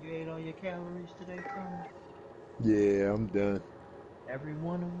calories today, Tony? Yeah, I'm done. Every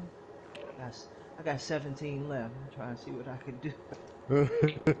one of them? I got 17 left. I'm trying to see what I can do.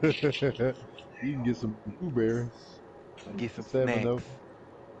 You can get some blueberries. Get some 7 snacks. of them.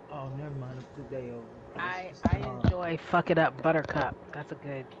 Oh, never mind. The day over. I enjoy Fuck It Up Buttercup. That's a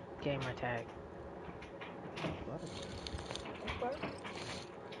good gamer tag.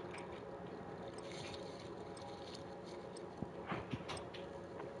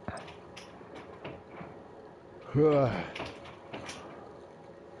 We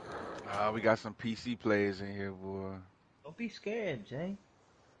got some PC players in here, boy. Don't be scared, Jay.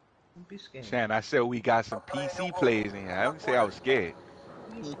 Don't be scared. Shan, I said we got some PC players in here. I didn't say I was scared.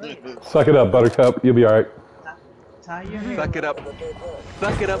 Be afraid. Suck it up, Buttercup. You'll be all right. Tie your hair. Suck it up.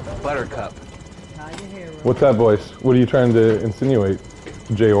 Suck it up, Buttercup. Tie your hair. What's that voice? What are you trying to insinuate,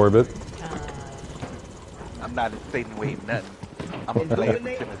 J Orbit? I'm not insinuating nothing. I'm a player from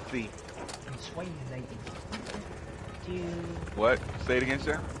Tennessee. What? Say it again,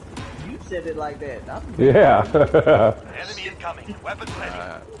 Shan. You said it like that. Yeah. Enemy incoming. Weapons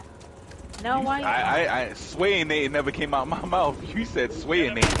ready. No, why? I swaying name never came out my mouth. You said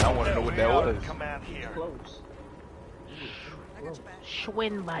swaying name. I want to know what that was. Command here. Close.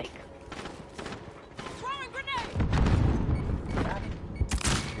 Schwinn like. Throwing grenade.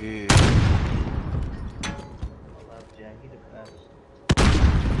 Yeah. I love Jack. He the best.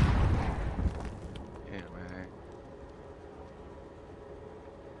 Yeah, man.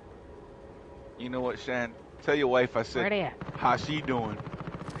 You know what, Shan? Tell your wife I said, Where they at? how she doing?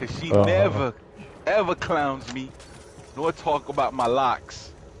 Because she never, ever clowns me, nor talk about my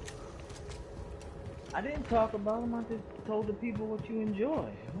locks. I didn't talk about him. I just told the people what you enjoy.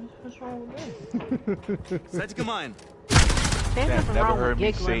 What's wrong with that? Set mine. There's Shan nothing never wrong with heard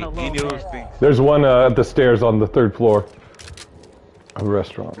me say giggling a any of little those bit. things. There's one at the stairs on the 3rd floor of the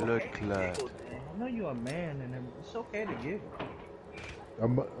restaurant. Blood clot. I know you're a man, and it's okay to giggle.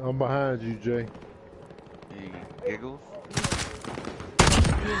 I'm behind you, Jay. He giggles.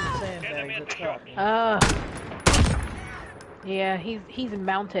 You in the sandbags up top, man. Yeah, he's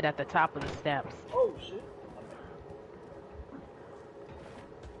mounted at the top of the steps. Oh shit.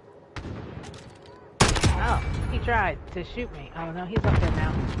 Oh, he tried to shoot me. Oh no, he's up there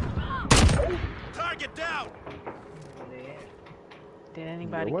now. Target down. Did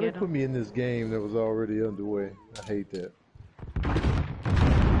anybody Why get they put him? me in this game that was already underway? I hate that.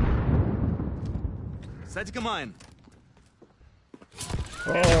 Set mine.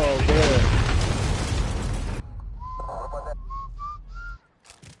 Oh man.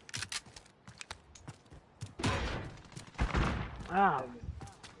 Oh,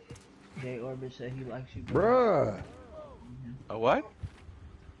 Jay Orbit said he likes you. Bruh. A what?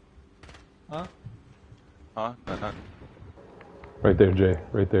 Huh? Huh? Nothing. Right there, Jay.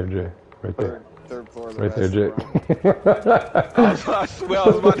 Right there, Jay. Right there. Third floor of the Right there, Jay. I swear I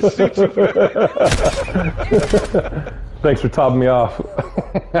was about to shoot you. Thanks for topping me off.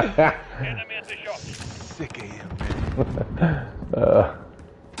 Sick of him, man.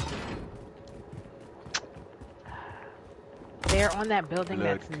 they're on that building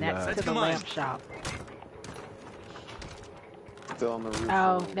Blood that's next clot. to the lamp shop. Still on the roof.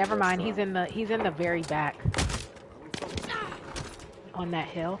 Oh, never mind. He's in the very back. On that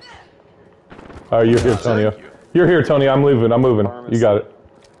hill. Oh, you're here, Tonio. You're here, Tony. I'm moving. I'm moving. You got it.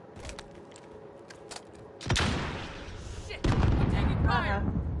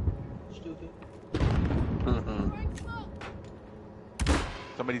 Stupid.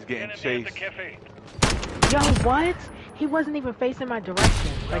 Somebody's getting chased. Yo, what? He wasn't even facing my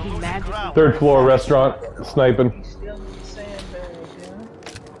direction, but he magically. 3rd floor restaurant, sniping. He's still in the sandbags,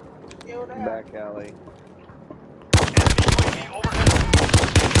 yeah. Yo, that. Back alley. He's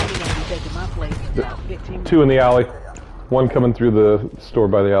gonna be taking my place in about 15 minutes. 2 in the alley. 1 coming through the store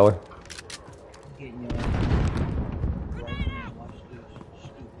by the alley. Getting your ass. Watch this.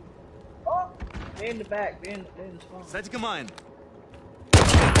 Stupid. Oh! They're in the back. They're in the spawn. Set mine.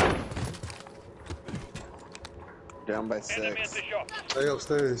 Down by 6. Stay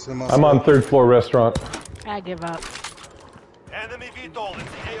upstairs. In my I'm on 3rd floor restaurant. I give up. Enemy VTOL in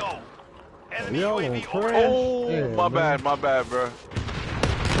the AO. Enemy Y'all UAV on overhead. crash? Oh, Damn, my man. bad, bro.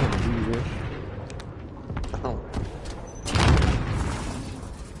 Oh.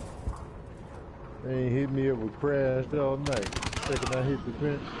 They ain't hit me up with crashed all night. Second I hit the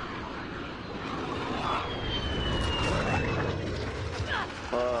fence.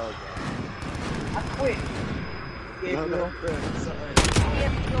 Fuck. I quit. Yeah, No, girl. sorry.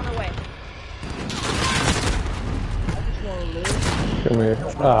 Yes, going away. I just want to live. Come here.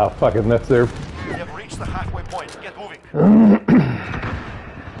 Ah, fucking, that's there. You have reached the halfway point. Get moving.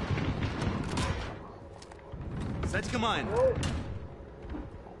 Set mine.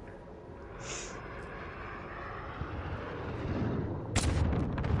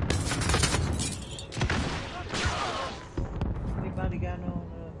 Anybody got no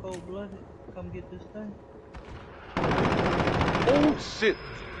cold-blooded? Come get this thing. Oh, shit.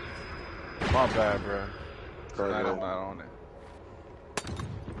 My bad, bro. Tonight I'm not on it.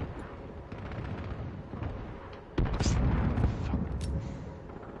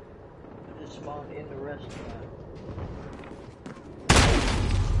 I just spawned in the restaurant.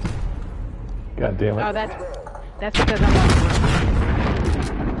 God damn it. Oh, that's because I'm on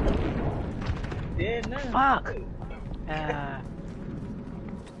Dead now. Fuck.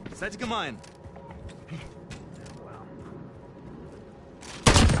 Садика mine.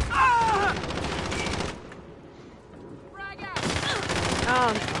 Oh,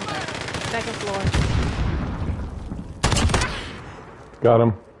 okay. Second floor. Got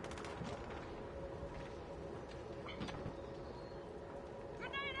him.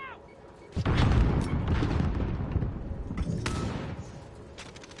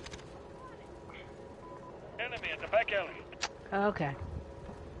 Enemy at the back alley. Okay.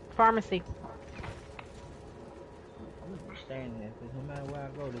 Pharmacy. I'm gonna be standing there because no matter where I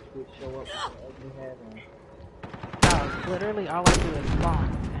go, this bitch show up with an ugly hat on. Oh, literally all I do is spawn,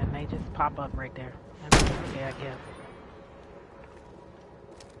 and they just pop up right there. I mean, okay, I guess.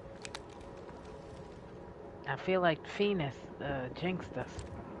 I feel like Phoenix jinxed us.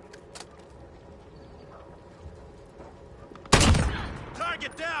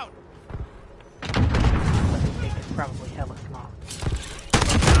 Target down. I think it's probably hella small.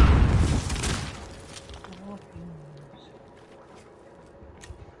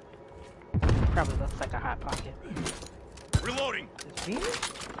 Probably looks like a hot pocket. Reloading. Phoenix?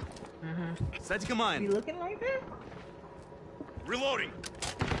 Садика Be mine. looking like that? Reloading.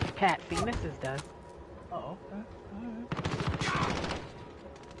 Pat Phoenix's does. Oh, okay. Alright.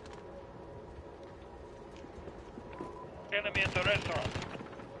 Enemy at the restaurant.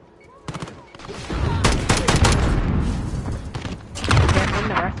 They're in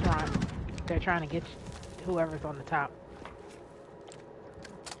the restaurant. They're trying to get whoever's on the top.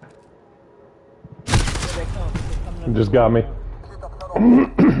 Here they come. They're coming up Just the got me.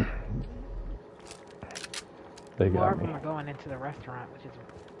 They More got of me. them are going into the restaurant, which is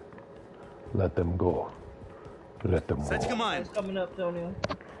Let them go. Let them Садика go. mine. It's coming up, Tony.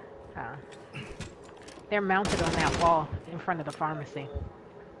 they're mounted on that wall in front of the pharmacy.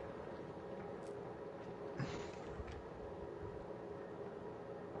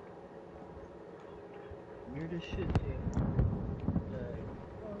 Weird as shit,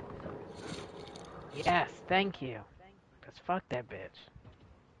 Yes, thank you. Cause fuck that bitch.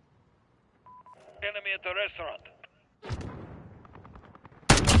 Enemy at the restaurant.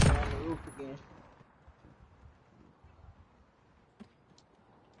 on the roof again.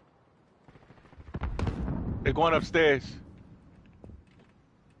 They're going upstairs.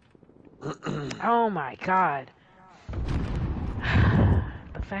 Oh my god.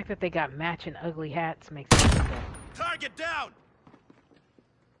 The fact that they got matching ugly hats makes me upset. Target down.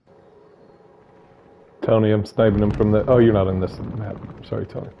 Tony, I'm sniping him from the... Oh, you're not in this map. Sorry,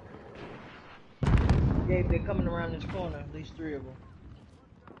 Tony. Gabe, they're coming around this corner. At least 3 of them.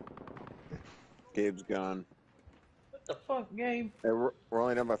 Gabe's gone. What the fuck, Gabe? Hey, we're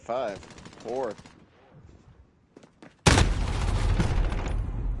only down by 5. 4.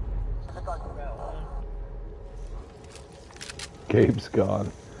 Gabe's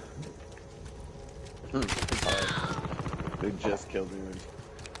gone. They just killed me.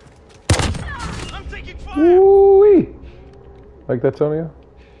 I'm taking fire. Woo-wee! Like that, Tony?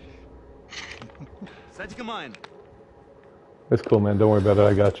 Садика mine. It's cool, man. Don't worry about it.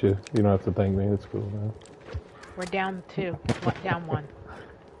 I got you. You don't have to thank me. It's cool, man. We're down 2. Down 1.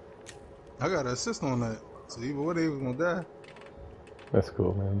 I got an assist on that. So either way, they was gonna die. That's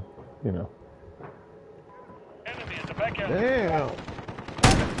cool, man. You know. Enemy at the back alley. Damn.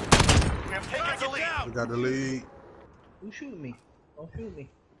 We have taken the lead. We got the lead. Who shooting me? Don't shoot me.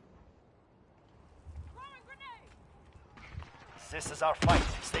 This is our fight.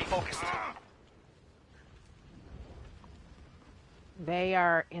 Stay focused. They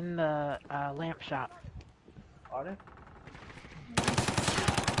are in the lamp shop. Are they?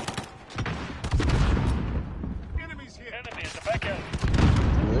 Enemies here. Enemy at the back alley.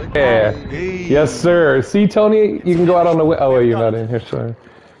 Yeah. Hey. Yes, sir. See, Tony, you can go out on the... Oh, wait, you're not in here. Sorry.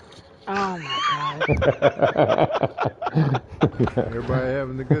 Oh my god. Everybody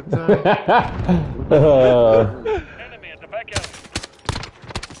having a good time? Enemy at the back alley.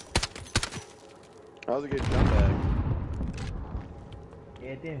 That was a good jump back.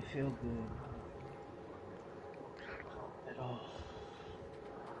 Yeah, it didn't feel good. At all.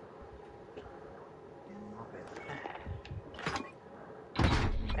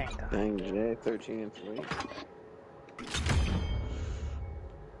 Thank god. Dang, Jay, 13 and 3.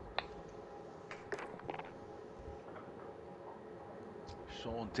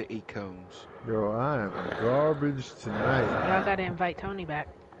 Sean to Acombs. Yo, I am garbage tonight. Y'all gotta invite Tony back.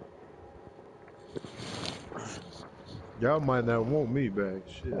 Y'all might not want me back.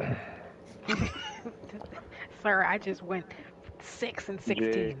 Shit. Sir, I just went 6 and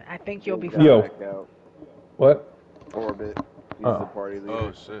Jay, 16. I think you'll Jay's be got fine. Yo, back out. what? Orbit. He's the Oh, party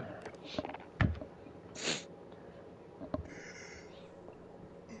Oh leader. shit.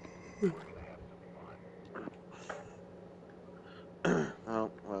 Oh,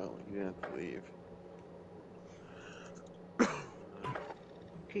 well, you didn't have to leave.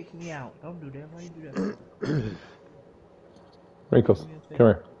 Kick me out. Don't do that. Why you do that for? Do Wrinkles, me a come favor.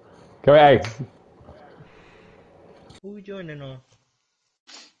 here. Come here. Hey. Who we joining on?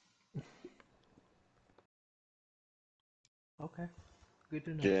 Okay. Good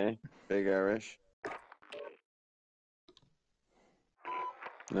to know. Jay, Big Irish.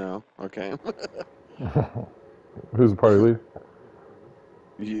 No, okay. Who's the party leader?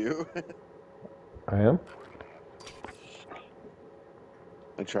 You? I am.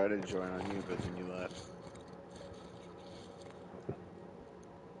 I tried to join on you, but then you left.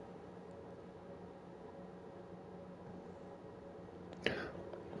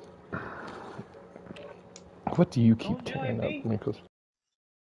 What do you keep Don't join tearing up, me. Wrinkles?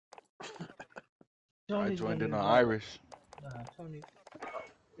 I Tony's joined gonna in on invite. Irish. Nah, Tony.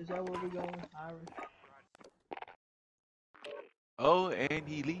 Is that where we going? Irish. Oh, and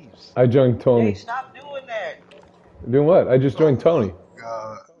he leaves. I joined Jay, Tony. stop doing that. Doing what? I just joined Oh Tony. my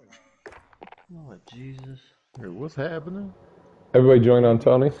god. Oh Jesus. Hey, what's happening? Everybody join on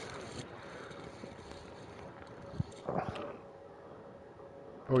Tony.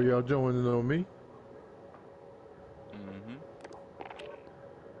 Oh, y'all joining on me? Mm-hmm.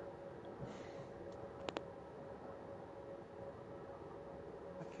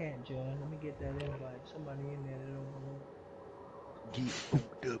 I can't join. Let me get that invite. Somebody in there that don't belong. Get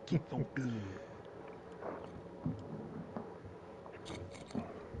funked up. Get funked up.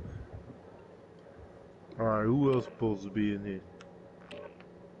 All right, who else supposed to be in here?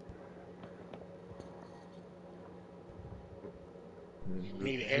 This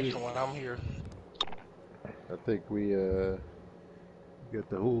Need an is extra it. one. I'm here. I think we got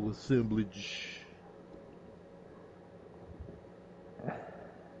the whole assemblage.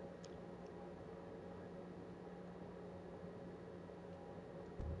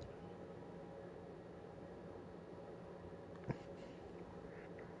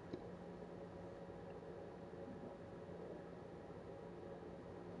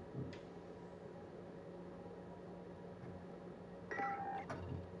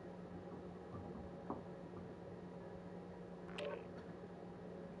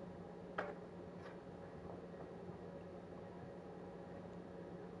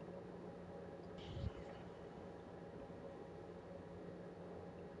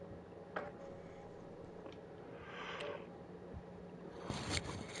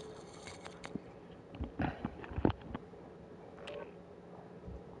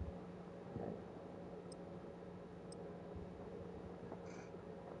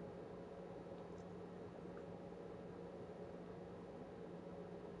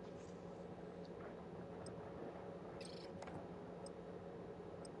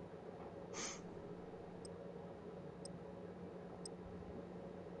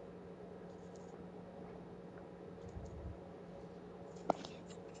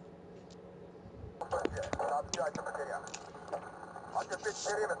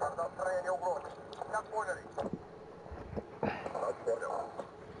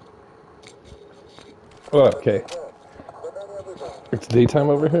 Okay. It's daytime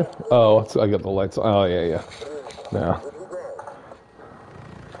over here? Oh, I got the lights. Oh, yeah, yeah. Now.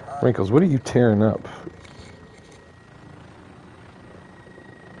 Wrinkles, what are you tearing up?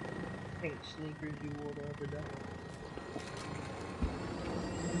 Pink sneakers you wore the other day.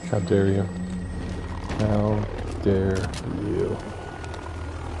 How dare you? How dare you?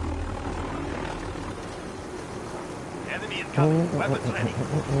 Enemy incoming. Weapons ready.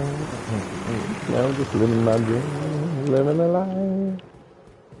 Now I'm just living my dream, living a lie.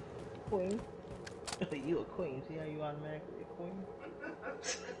 Queen. You a queen. See how you automatically a queen?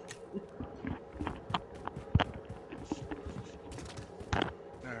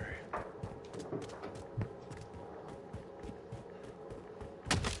 All right.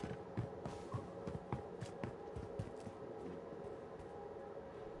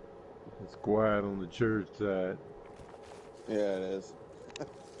 It's quiet on the church side. Yeah, it is.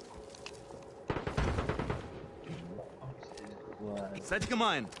 Setting a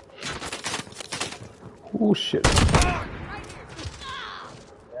mine. Oh, shit.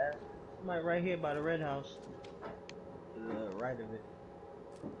 Somebody right here by the red house. To the right of it.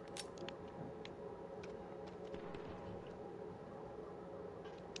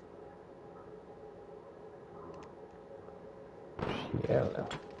 Yeah.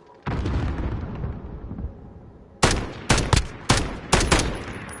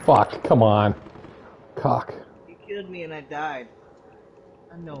 fuck, come on. Cock. You killed me and I died.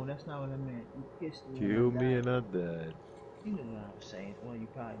 I know, that's not what I meant. You kissed me and I Kill me died. and I died. You knew what I was saying. Well, you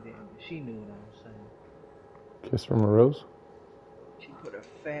probably didn't, but she knew what I was saying. Kiss from a rose? She put her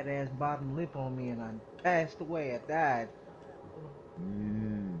fat ass bottom lip on me and I passed away. I died.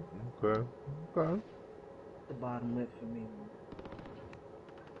 Okay. Okay. The bottom lip for me.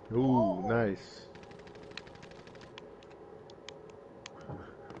 Ooh, nice.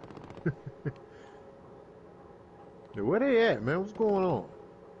 Hey, where they at, man? What's going on?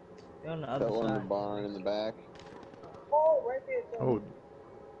 They're on the other That one in the side. barn in the back. Oh, right there, Tony. Oh,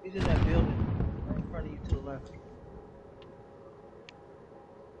 He's in that building. Right in front of you to the left.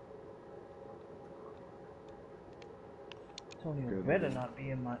 Tony better not be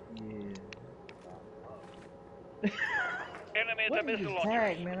in my... Yeah. Enemy at What the is this missile launcher.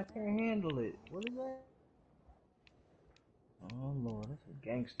 tag, man? I can't handle it. What is that? Oh, Lord. That's some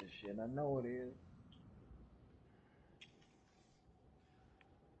gangster shit. I know it is.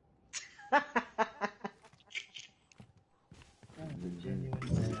 That's a genuine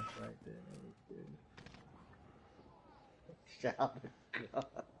laugh right there. That was good. Shout to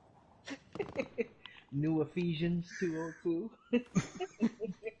God. New Ephesians 2:02.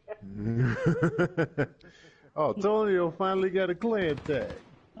 Oh, Tonio finally got a clan tag.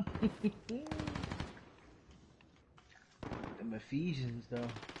 Them Ephesians, though.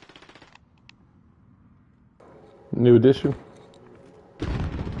 New edition?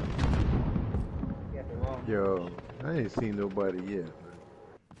 Yeah, the wrong Yo, I ain't seen nobody yet, man.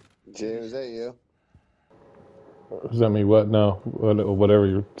 Jay, was that you? Does that mean what? No. Whatever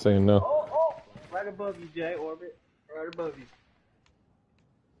you're saying, no. Oh! Right above you, Jay, Orbit. Right above you.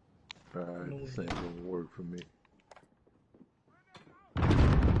 Alright, this ain't gonna work for me.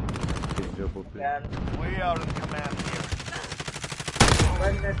 Can't jump up there. Got him. Way out of command here.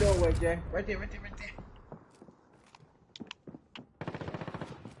 Right in that doorway, Jay. Right there.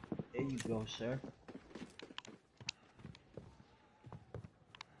 There you go, sir.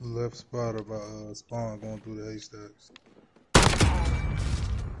 Left spot of spawn going through the haystacks.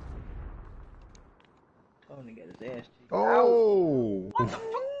 Tony got his ass cheeked. Oh!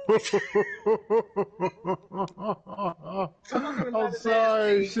 I'm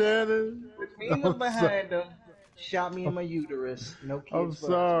sorry, Shannon. With me look behind him, shot me in my uterus. No kids I'm for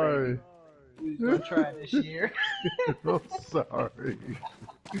sorry. us, baby. We was gonna try this year. I'm sorry.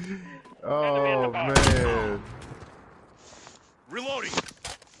 Oh, man. Reloading.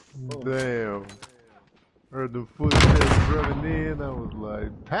 Damn. Heard the footsteps running in. I was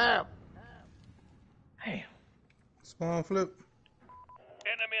like, PAP! Damn. Spawn flip.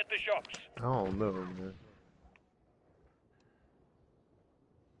 Enemy at the shops. I don't know, man.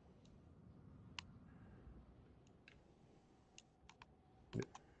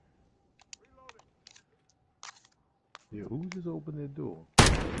 Yeah, who just opened that door?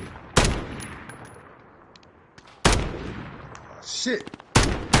 Shit.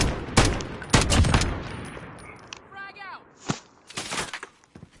 Frag out.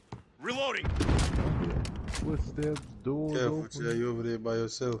 Reloading. Footsteps, doors Careful, open. Jay. You over there by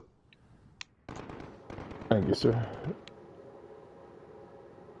yourself. Thank you, sir.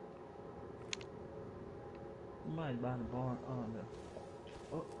 Somebody's by the barn. Oh, no.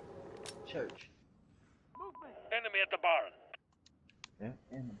 Oh, church. Enemy at the barn. Yeah,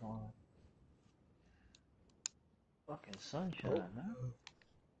 in the barn. Fucking sunshine, huh?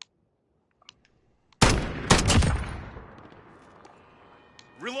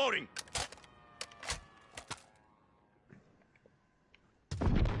 Reloading.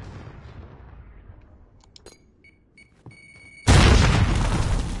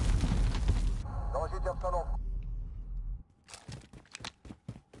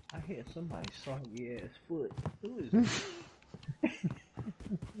 I hear somebody soggy ass foot. Who is this?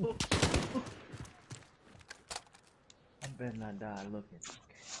 I better not die looking.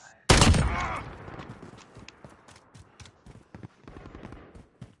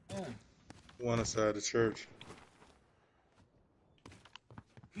 Okay. One inside the church.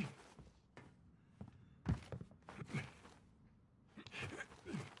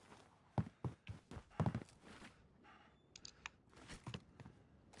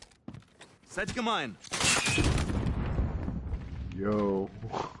 Setting a mine. Yo,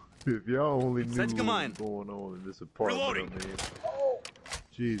 if y'all only knew Setting a what was mine. going on in this apartment, Reloading. I mean,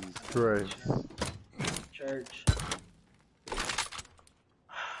 Jesus Christ. Church.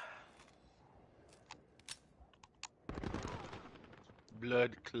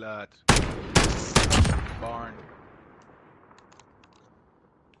 Blood clot. Barn.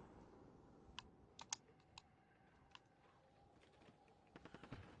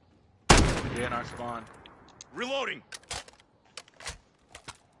 Yeah, in our spawn. Reloading.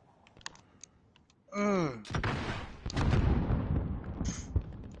 Come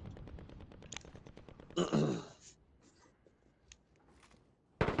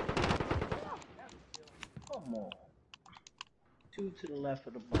on. 2 to the left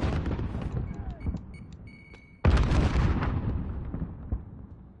of the bomb.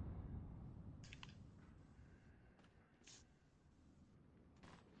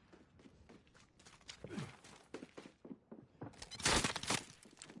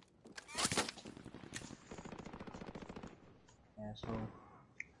 Asshole.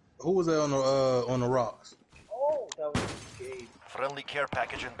 Who was that on the rocks? Oh, that was Gabe. Friendly care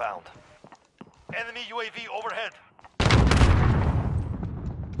package inbound. Enemy UAV overhead.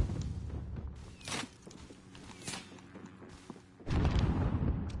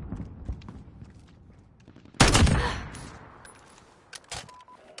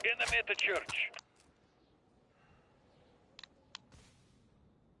 Enemy at the church.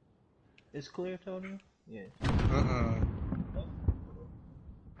 It's clear, Tony? Yes.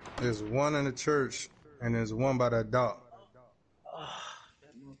 There's one in the church, and there's one by that dock.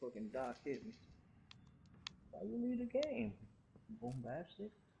 That motherfucking doc hit me. Why you leave the game?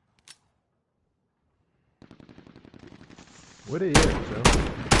 Bombastic. Where they at, Joe?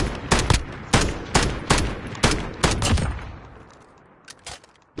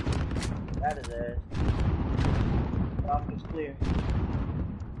 That is ass. Doc is clear.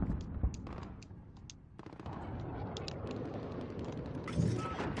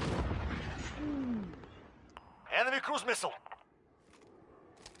 Enemy cruise missile.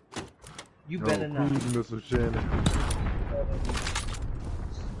 You better not. Cruise missile, Shannon.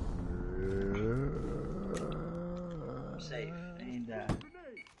 I'm safe. I ain't died.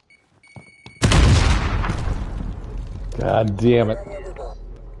 God damn it.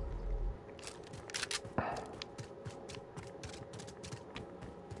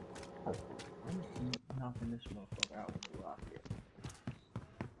 I'm knocking this motherfucker out with a rocket.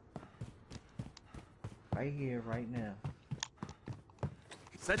 Right here, right now.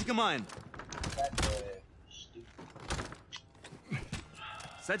 Setting a mine.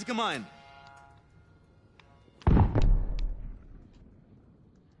 Setting a mine.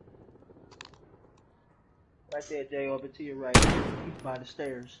 Right there, Jay, over to your right. He's by the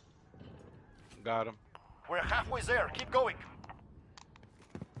stairs. Got him. We're halfway there. Keep going.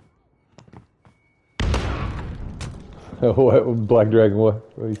 What? Black Dragon,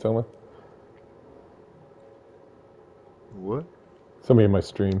 what? What are you talking about? What? Somebody in my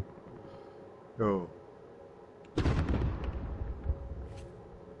stream. Oh.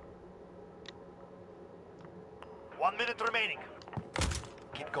 One minute remaining.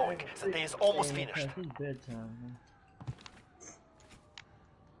 Keep going. The day is almost finished. It's bedtime, man.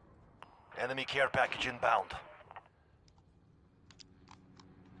 Enemy care package inbound.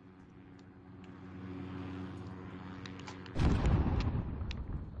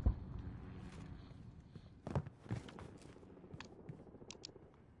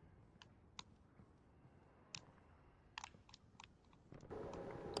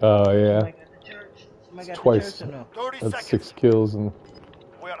 Oh, yeah. Somebody got the church? Somebody got Twice. the church or no? 30 That's seconds. 6 kills and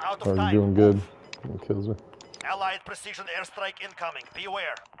We are out of are time. doing good. It kills me. Allied precision airstrike incoming.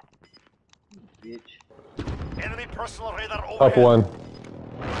 Beware. Bitch. Enemy personal radar Up overhead. one.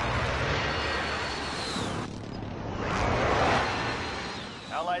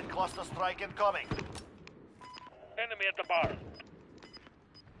 Allied cluster strike incoming. Enemy at the bar.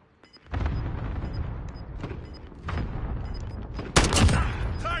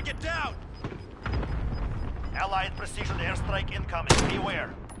 Target down. Allied precision airstrike incoming.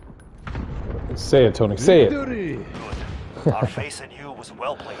 Beware. Say it, Tony. Say it. Victory! Good. Our face in you was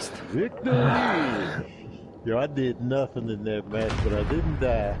well placed. Victory! Yo, I did nothing in that match, but I didn't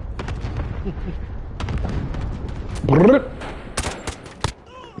die. Brrrt.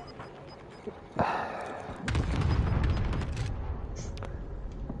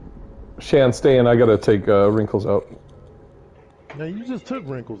 Shan, stay in. I gotta take wrinkles out. Now, you just took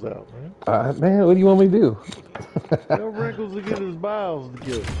wrinkles out, man. Man, what do you want me to do? Tell wrinkles to get his bowels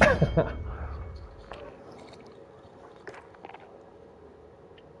together.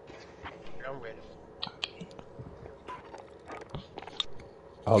 I'm ready.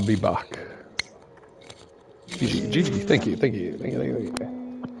 I'll be back. GG, thank you, thank you, thank you, thank you, thank you.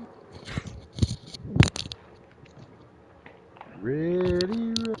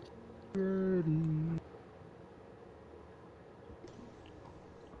 Ready, ready.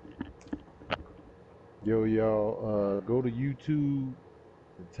 Yo, y'all, go to YouTube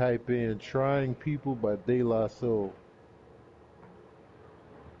and type in Trying People by De La Soul.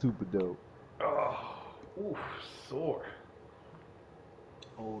 Super dope. Oof, sore.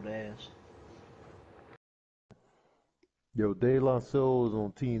 Old ass. Yo, De La Soul is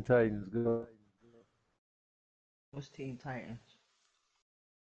on Teen Titans Go. What's Teen Titans?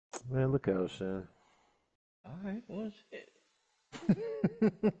 Man, look out, Shan. Alright, well shit.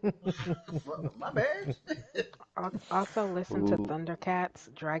 My bad. Also, listen to Ooh,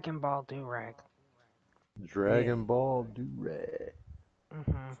 Thundercats, Dragon Ball Durag. Yeah, Dragon Ball Durag.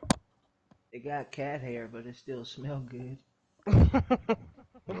 Mhm. it got cat hair, but it still smell good. I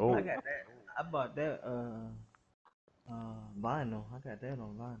Oh, got that. I bought that vinyl. I got that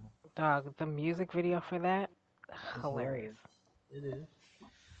on vinyl. Dog, the music video for that, It's hilarious. hilarious. It is.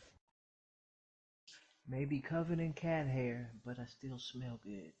 Maybe covered in cat hair, but I still smell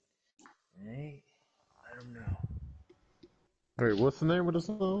good. Hey, let them know. wait, what's the name of the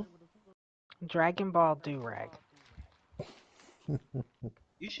song? Dragon Ball Durag.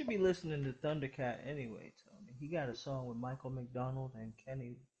 You should be listening to Thundercat anyway, Tony. He got a song with Michael McDonald and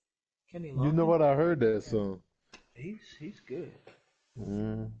Kenny You know Loggins. what? I heard that song. He's good.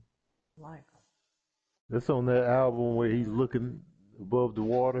 Mm. I like him. It's on that album where he's looking above the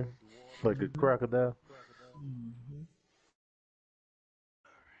water like a Mhm. crocodile. Mhm.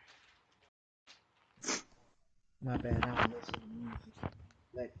 My bad. I don't listen to music.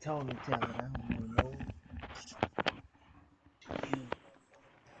 Let Tony tell it. I don't know no music.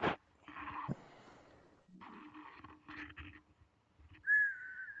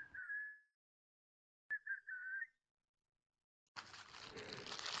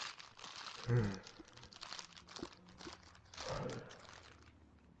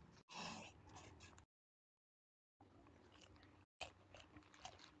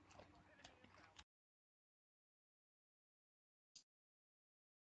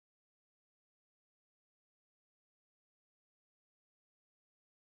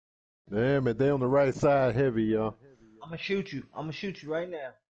 Damn it, they on the right side heavy, y'all. I'm gonna shoot you. I'm gonna shoot you right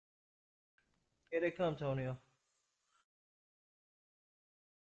now. Here they come, Tonio.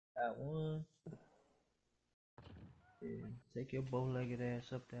 Got one. Yeah. Take your bow-legged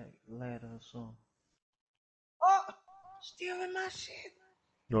ass up that ladder or something. Oh, stealing my shit.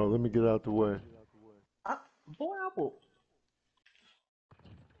 No, let me get out the way. Boy, I will.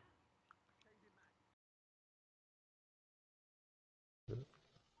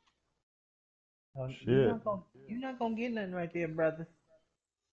 Shit. You're not gonna get nothing right there, brother.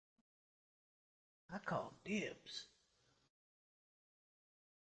 I call dibs.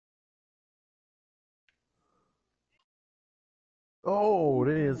 Oh,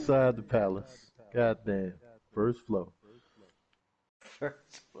 they inside the palace. Goddamn. First floor.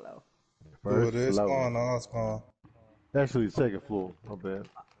 First blow. Who it First is? floor. Spawn or spawn? Actually, second floor. My bad.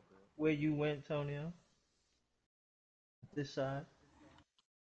 Where you went, Tonio? This side.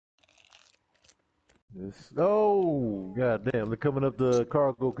 This. Oh, goddamn. They're coming up the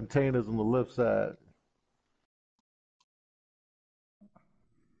cargo containers on the left side.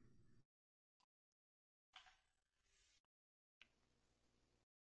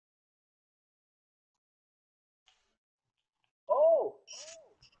 Oh,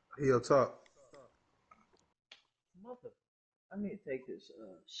 He up top. mother. I need to take this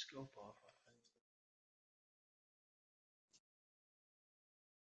scope off.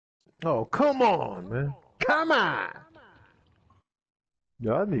 Oh, come on, man. Come on.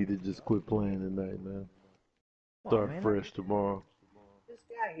 Yeah, I need to just quit playing tonight, man. Come on, Start man. fresh tomorrow. This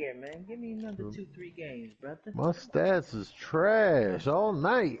guy here, man. Give me another 2, 3 games, brother. My stats is trash all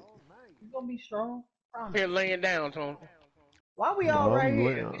night. You gonna be strong? Promise. Here laying down, Tony. Why we all No, right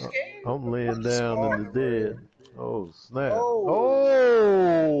here? You scared? I'm laying down in Spawn. the dead. Oh, snap. Oh,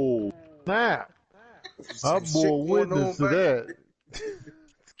 Oh, snap. I Some shit bore going witness on to back that.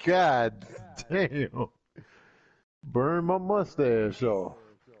 God damn. Burn my mustache off.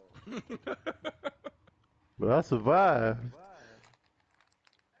 But I survived.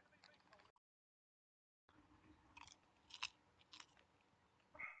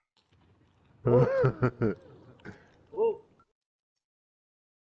 oh,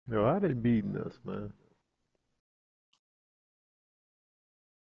 Yo, oh. how they beating us, man?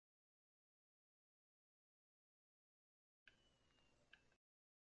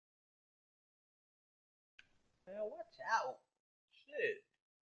 Man, watch out. Shit.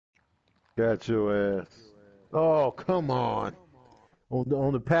 Got your ass. Oh, come on.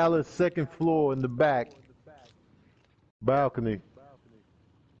 On the palace, second floor in the back balcony.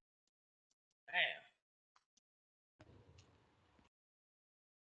 Damn.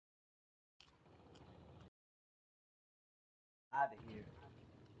 Out of here.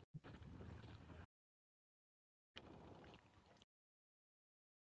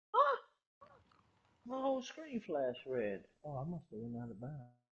 Huh? My whole screen flash red. Oh, I must have went out of bounds.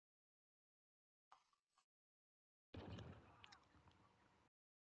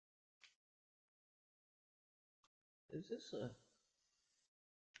 Is this a...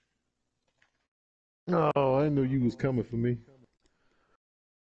 Oh, I didn't know you was coming for me.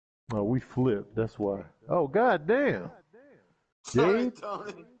 Oh, we flipped. That's why. Oh, goddamn. Sorry, Gabe?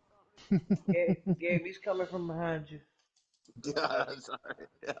 Tony. Gabe, he's coming from behind you. Yeah, sorry.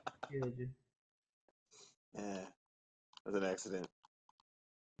 Yeah. Killed you. Yeah. That was an accident.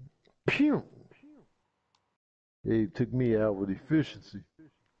 Pew! Gabe took me out with efficiency.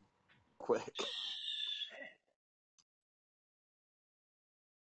 Quick.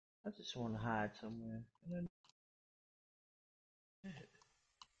 I just want to hide somewhere.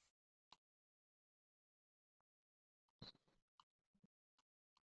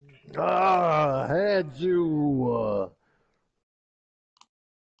 Ah, had you.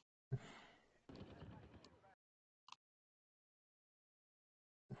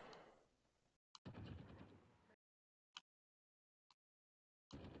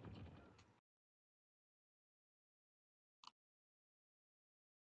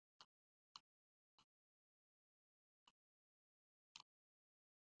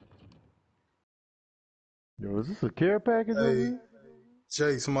 Yo, is this a care package over Hey, here?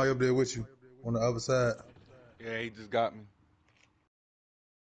 Jay, somebody up there with you on the other side. Yeah, he just got me.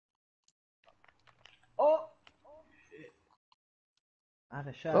 Oh! Shit. I'd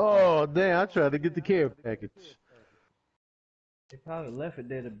have shot you. Oh, damn, I tried to get the care package. They probably left it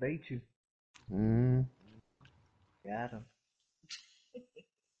there to bait you. Mm. Got him.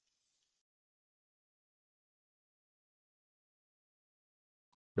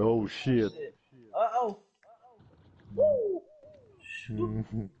 Oh, shit. Uh-oh. Woo!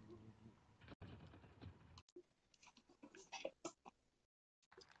 Mhm.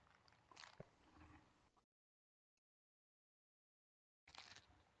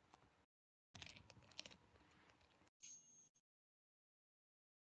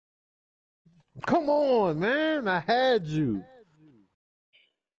 Come on, man. I had you.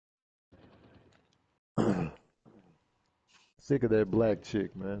 Sick of that black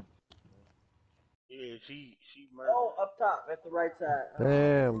chick, man. Yeah, she murdered. Oh, up top, at the right side.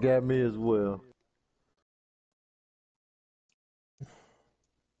 Damn, got me as well.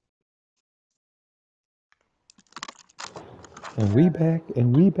 And we back,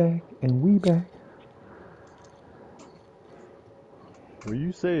 and we back, and we back. When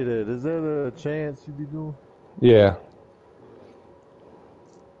you say that, is that a chance you be doing? Yeah.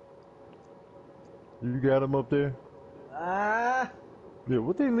 You got them up there? Ah! Yeah,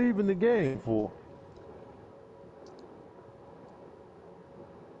 what they leaving the game for?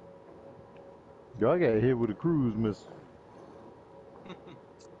 Yo, I got hit with a cruise missile.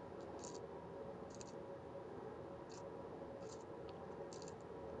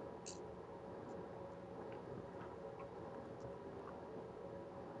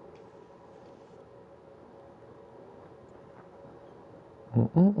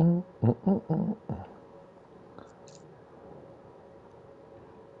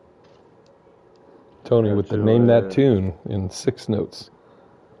 Tony with Got the name that your ass. tune in 6 notes.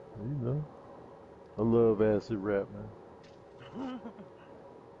 You know, I love acid rap, man.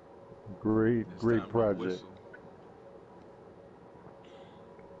 Great, This great time I'll project. whistle.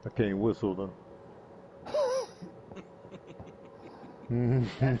 I can't whistle though.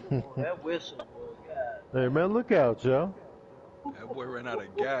 That whistle, boy. God. Hey man, look out, y'all. That boy ran out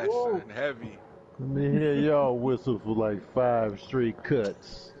of gas, Whoa. son. Heavy. Let me hear y'all whistle for like 5 straight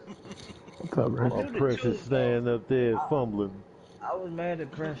cuts. What's up, I Rick? While knew the Precious truth, though. staying up there fumbling. I was mad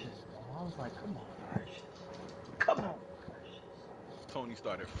at Precious, though. I was like, come on, Precious. Come on, Precious. Tony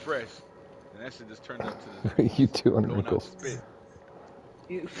started fresh. And that shit just turned up to the You too and blowing out wrinkles. spit.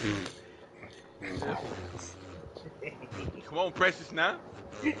 You. Yeah. Come on, Precious, now.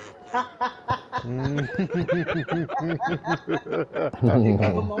 Mm.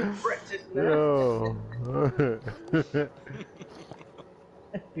 Come on, Precious, now. Yo.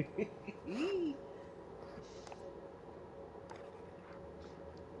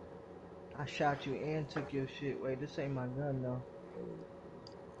 I shot you and took your shit. Wait, this ain't my gun, though.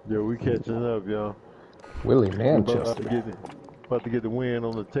 Yo, we catching up, y'all. Willie We about to Manchester. get the win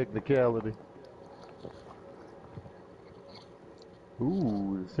on the technicality.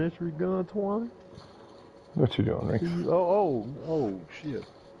 Ooh, the century gun 20? What you doing, Rick? Oh, shit.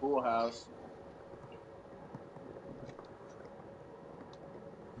 Pool house.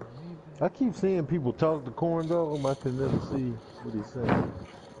 I keep seeing people talk to Corn Dog. I can never see what he's saying.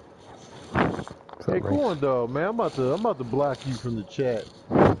 What's Hey, up, Rinks? Corn Dog, man, I'm about to block you from the chat.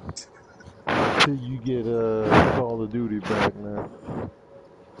 till you get Call of Duty back, man.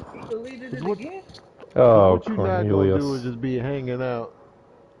 He deleted 'Cause it again? Oh, what you not gonna do is Cornelius. just be hanging out,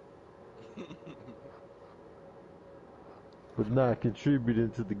 but not contributing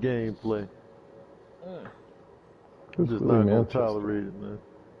to the gameplay. I'm Who's just Willie not gonna Manchester? tolerate it, man.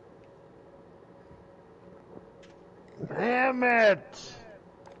 Damn it!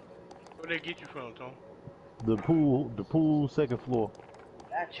 Where they get you from, Tom? The pool, second floor.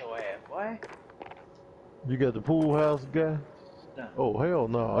 Got your ass, boy. You got the pool house guy? No. Oh hell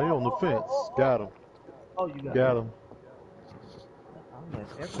no, he on the fence. Got him. Oh, you got Got him. him. I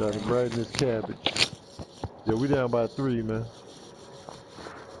left Got everything. him right in his cabbage. Yeah, we down by 3, man.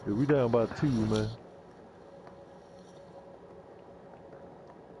 Yeah, we down by 2, man.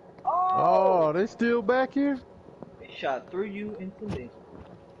 Oh, they still back here? He shot through you into me.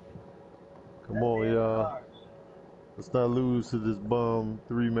 Come on, y'all. Let's not lose to this bum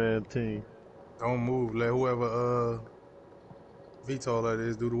 3-man team. Don't move. Let whoever VTOL that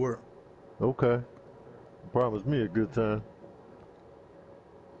is do the work. Okay. Promise me a good time.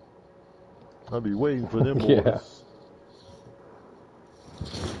 I'll be waiting for them Yeah. orders.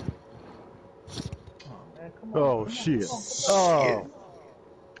 Oh man, come on. Oh shit. Oh.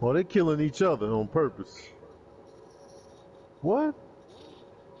 Well, they're killing each other on purpose. What?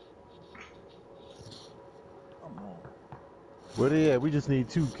 Come on. Where they at? We just need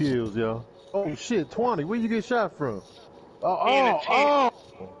 2 kills, y'all. Oh shit, 20. Where you get shot from? In a tent.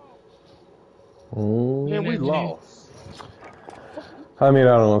 Man, In we a tent. lost. I mean,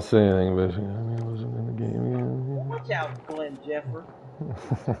 I don't want to say anything, but I mean, I wasn't in the game. Watch out, Glenn Jeffer.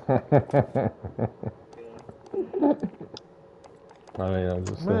 I mean, I'm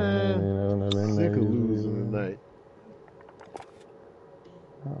just saying, Man, you know, I've been sick there. of losing tonight.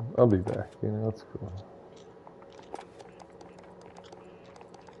 I'll be back, you know, it's cool.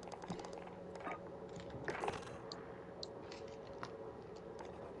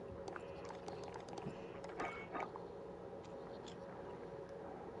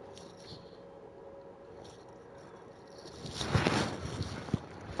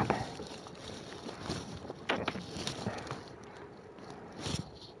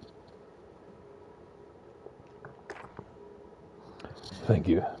 Thank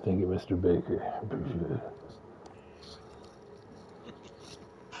you, Mr. Baker. Appreciate it.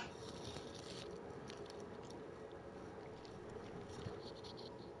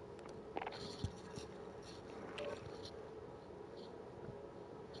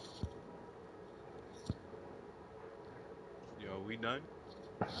 Yo, we done?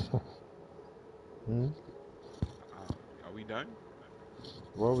 Are we done?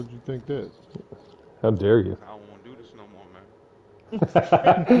 Why would you think that? How dare you? 'Cause I don't want to do this no more, man.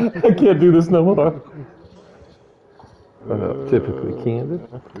 I can't do this no more. Typically candid.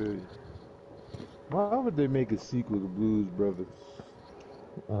 I feel you. Why would they make a sequel to Blues Brothers?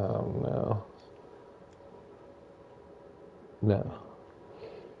 Oh, no. No.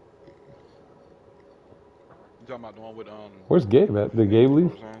 You talking about the one with Where's Gabe at? Did Gabe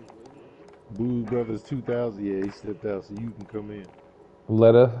leave? Roseanne? Blues Brothers 2000, yeah, he stepped out so you can come in.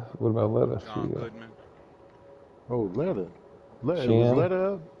 Letta? What about Letta? John Goodman. Oh, Letta. Was Shan?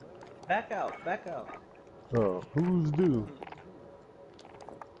 Letta up? Back out, back out. Oh, who's due?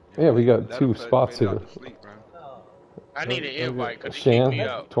 Yeah, we got Let 2 him spots fade out here. to sleep, bro. I need an invite because he kicked Shan, me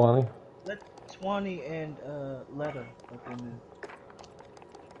out. 20. Let 20 and Letta up in there.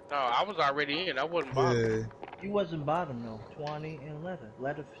 No, I was already in. I wasn't bottom. Yeah. You wasn't bottom though. 20 and Letta.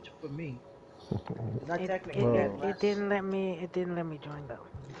 Letta for me. Cause I It, technically it, had it, less. it didn't let me. It didn't let me join though.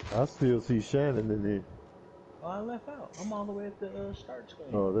 I still see Shannon in here. Oh, I left out. I'm all the way at the start screen.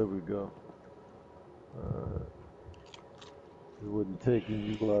 Oh, there we go. It wasn't taking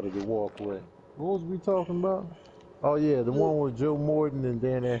you out of the walkway. What was we talking about? Oh yeah, the one with Joe Morton and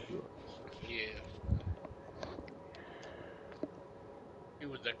Dan Aykroyd. Yeah. He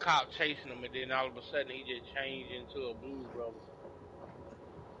was the cop chasing him, and then all of a sudden he just changed into a blues brother.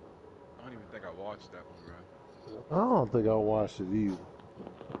 I don't even think I watched that one, bro. I don't think I watched it either.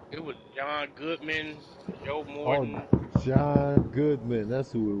 It was John Goodman, Joe Oh, Morton. John Goodman,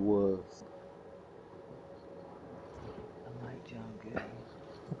 that's who it was. I like John Goodman.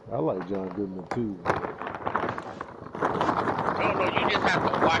 I like John Goodman too. No, you just have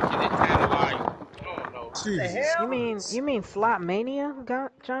to watch it. It's kind of like, I don't know. What the Jesus hell? You mean Slot Mania?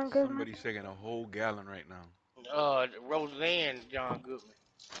 Got John Goodman? Somebody's taking a whole gallon right now. Roseanne John Goodman.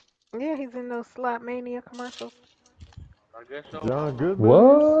 Yeah, he's in those Slot Mania commercials. I guess so. I John don't know. Goodman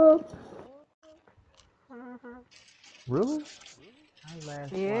is? What? Hmm. Really? I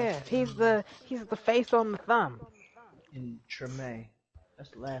last Yeah, watched he's the face on the thumb. in Treme.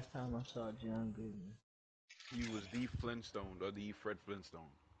 That's the last time I saw John Goodman. He was the Flintstone or the Fred Flintstone.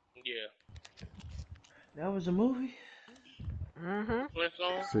 Yeah. That was a movie? Mm-hmm.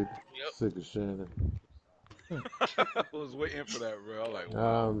 Flintstone? Sick, Yep. sick of Shannon. I was waiting for that, bro. I'm like,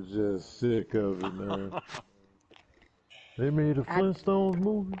 wow. I'm just sick of it, man. They made a I, Flintstones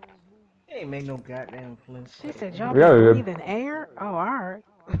movie. They ain't make no goddamn she Flintstone said, y'all movie. Yeah, be they did. breathing air? Oh, all right.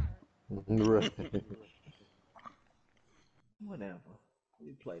 Right. Whatever.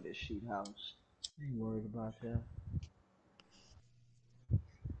 We play this shit house. Ain't worried about that.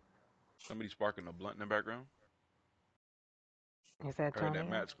 Somebody sparking a blunt in the background. Is that I heard that Tony?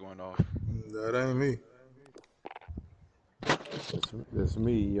 match going off. That ain't me. That's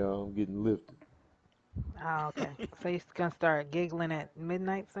me, y'all. I'm getting lifted. Oh, okay. So you're gonna start giggling at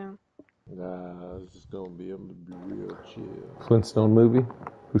midnight soon? Nah, it's just gonna be. I'm gonna be real chill. Flintstone movie.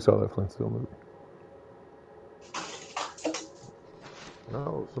 Who saw that Flintstone movie?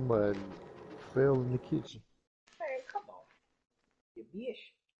 No, somebody fell in the kitchen. Hey, come on. You bitch.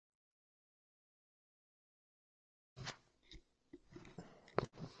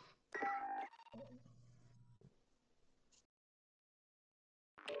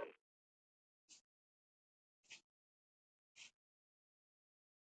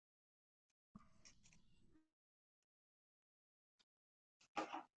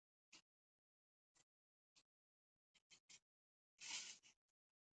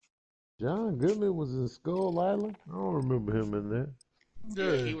 John Goodman was in Skull Island. I don't remember him in there.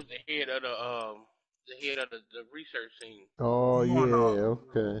 Yeah, Yeah. he was the head of the research team. Oh Oh, no. yeah,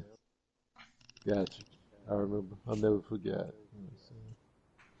 okay, gotcha. I remember. I'll never forget. Let me see.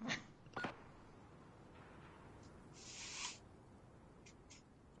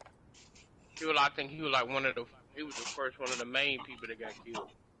 I think he was like he was the first one of the main people that got killed.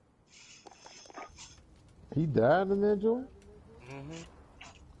 He died in that joint. Mm-hmm.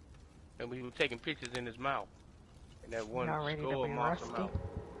 And he was taking pictures in his mouth, and that one Y'all ready to skull be monster rusty? mouth.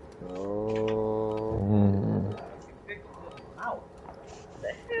 Oh, Pictures in his mouth. What the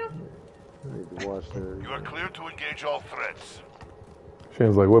hell? I need to watch that You are again. clear to engage all threats.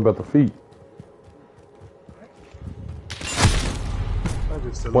 Shane's like, what about the feet? I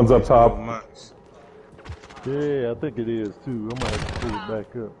just tell him One's up wait for your top. match. Yeah, I think it is too. I might have to pull it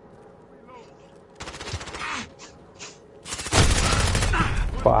back up.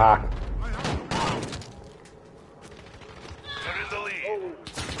 Fuck. You're in the lead.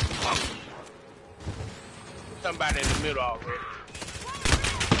 Somebody in the middle already.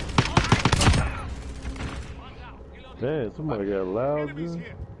 Man, somebody got a loud gun.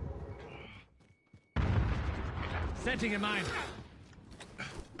 Setting a mine.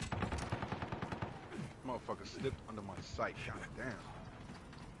 Motherfucker slipped under my sight. God damn.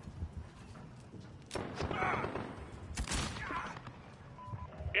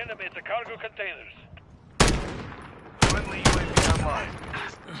 Enemy at the cargo containers. Friendly UAV online.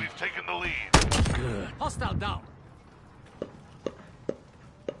 We've taken the lead. Hostile down.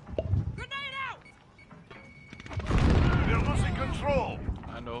 Grenade out! We're losing control.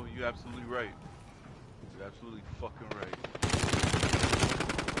 I know, you're absolutely right. You're absolutely fucking right.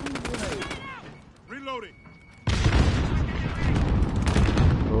 Reloading.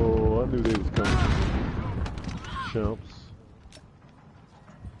 Oh, I knew they was coming. Chumps.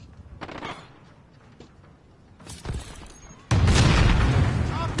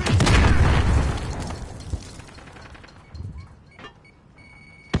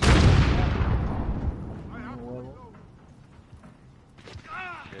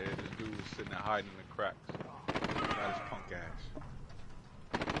 Yeah, this dude was sitting there hiding in the cracks. Got his punk ass.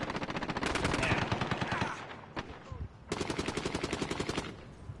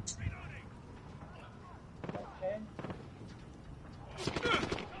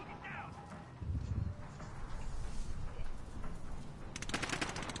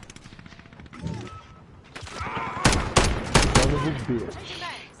 Son of a bitch.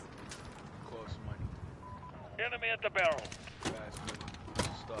 Cost money. Enemy at the barrel. Fast money.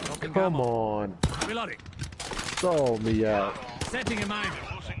 Stuff. Come on. Reloading. Stall me out. Setting a mine.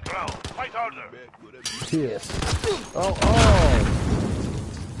 You're losing ground. Fight harder. Piss. Oh, oh.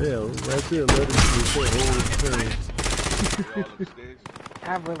 Hell, right there, let him get that whole thing. We're all upstairs.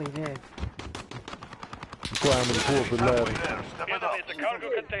 I really did. Climbing the corporate ladder. There. Step it up. Enemy at the cargo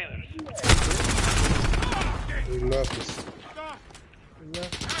containers. He left us.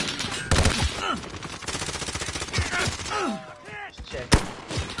 Just check.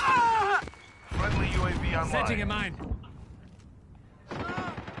 Friendly UAV online. Setting a mine.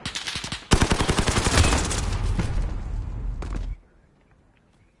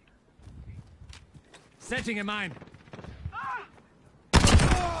 Setting a mine.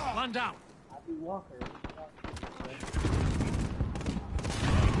 One down. I be Walker.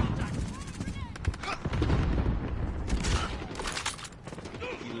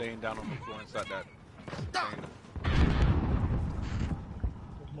 He laying down on the floor inside that container.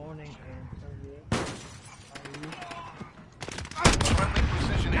 Good morning, Antonio. Friendly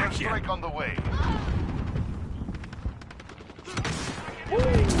precision airstrike on the way.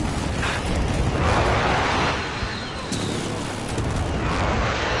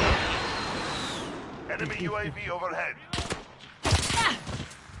 Enemy UAV overhead.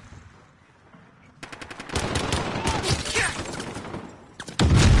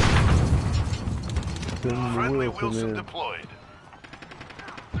 Friendly Wilson deployed.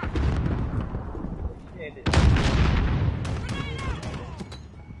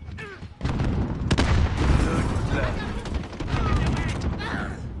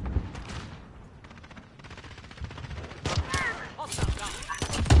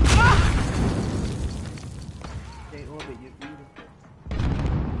 Stay orbit, you beautiful.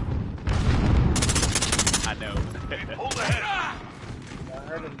 I know. Hold ahead. I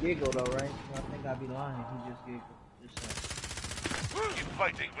heard him giggle though, right? I think I'd be lying if he just giggled. Just saying. Keep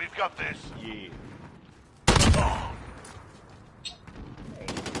fighting. We've got this. Yeah.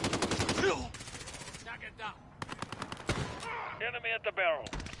 Knock it down. Enemy at the barrel.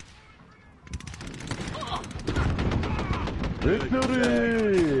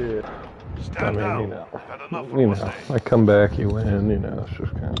 Victory! I mean, I come back, you win, it's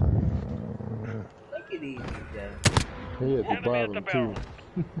just kind of. Take it easy, Jay. He at the bottom, too.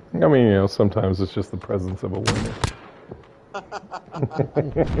 I mean, sometimes it's just the presence of a winner.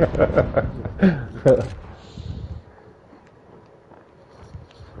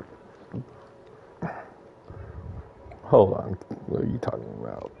 Hold on. What are you talking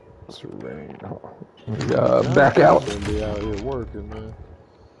about? Serene. Back out. Gonna be out here working, man.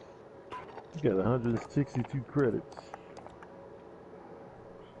 You got 162 credits.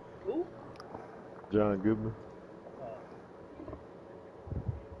 Who? John Goodman.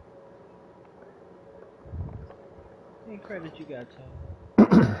 How many credits you got,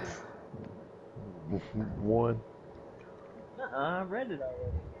 Tom? 1. I read it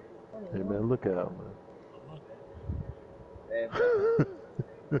already. Hey, man, look out, Bad.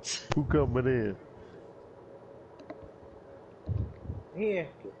 man. Who coming in? Here.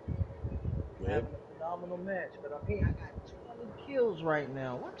 Having a phenomenal match, but I'm here. I got 20 kills right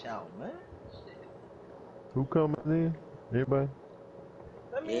now. Watch out, man. Shit. Who coming in? Anybody?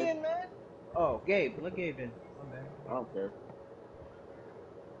 Let me in, man. Oh, Gabe. Let Gabe in. Oh, man. I don't care.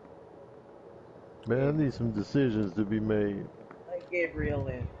 Man, I need some decisions to be made. Let Gabriel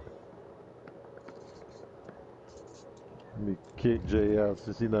in. Let me kick Jay out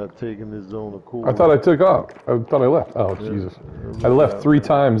since he's not taking his own accord. I thought I took off. I thought I left. Oh, Yeah, Jesus. look I left out, 3 man.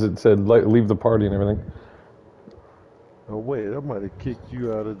 times. It said leave the party and everything. Oh, wait, I might have kicked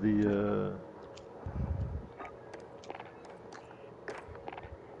you out of the,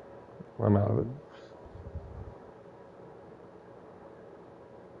 I'm out of it.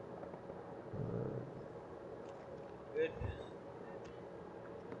 Goodness.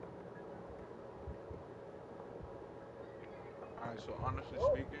 Alright, so honestly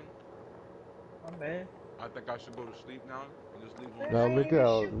speaking, My man. I think I should go to sleep now and just leave on. Now look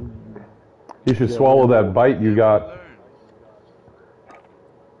out. You should Yeah, swallow we that bite you got.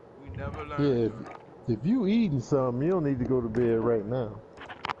 We never learn. Yeah, if you eating something, you don't need to go to bed right now.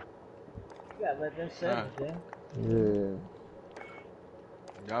 You gotta let that settle, Jay. Yeah.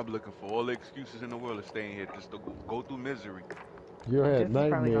 Y'all be looking for all the excuses in the world to stay in here just to go through misery. You'll This have is probably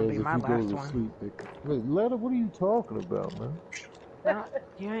gonna nightmares be if my you go last to one. sleep. Wait, Letta, what are you talking about, man? No,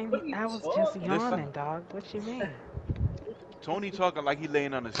 you ain't. What are you I was just talking yawning, Listen. dog. What you mean? Tony talking like he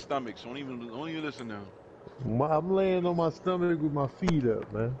laying on his stomach, so don't even listen to him. I'm laying on my stomach with my feet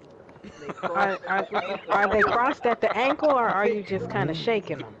up, man. They crossed Are at the ankle. are they crossed at the ankle, or are you just kind of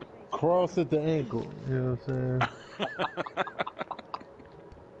shaking them? Cross at the ankle. You know what I'm saying?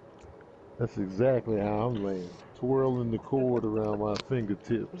 That's exactly how I'm laying. Twirling the cord around my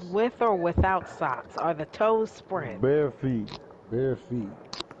fingertips. With or without socks? Are the toes spread? Bare feet. Bare feet.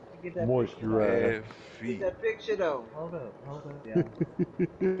 Get that Moisturized. Bare Get feet. that picture though. Hold up. Yeah.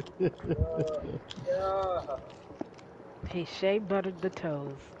 Yeah. He shea buttered the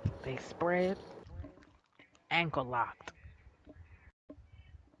toes. They spread, ankle locked.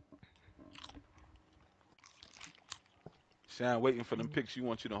 Sam waiting for them pics you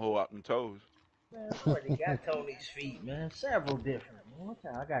want you to hold out them toes. Man, I already got Tony's feet, man. Several different. Man. What's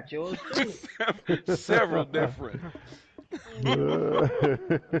that? I got yours too. Several different.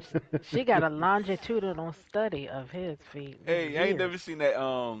 She got a longitudinal study of his feet. These Hey, I ain't never years. seen that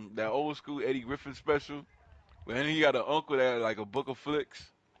old school Eddie Griffin special. But then he got an uncle that had like a book of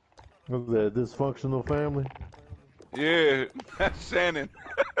flicks. Was that dysfunctional family? Yeah, that's Shannon.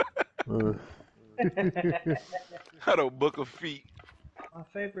 Uh, Had a book of feet. My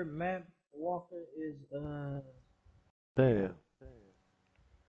favorite map Walker is Damn.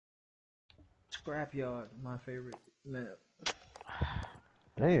 Scrapyard. My favorite map.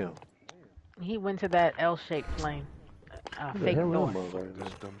 Damn. He went to that L-shaped flame. Who the Fake hell Thor. am I right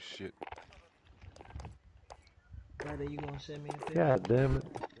This now? dumb shit. Brother, you gonna send me a picture? God damn it.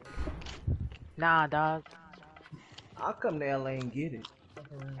 Nah, dog. I'll come to LA and get it.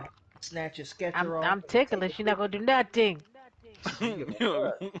 Fuck around. Snatch your sketcher off I'm and take a ticklish. You're not gonna do nothing. You give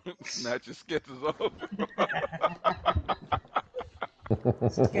a Snatch your sketches off. fuck.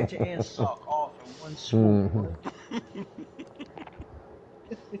 Sketcher and sock off in one swoop, Mhm. boy.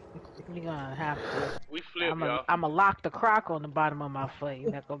 You're gonna have to. We flip, y'all. I'm a lock the crock on the bottom of my foot. You're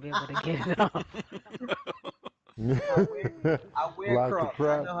not gonna be able to get it off. I wear Lock the Crocs.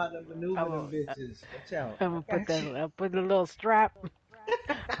 I crap. know how to maneuver them bitches. Watch out. I'm I gonna got you. put the little strap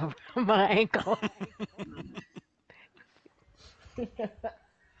around my ankle.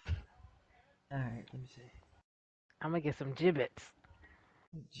 Alright, let me see. I'm gonna get some gibbets.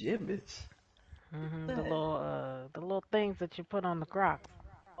 Gibbets? The little things that you put on the crocs.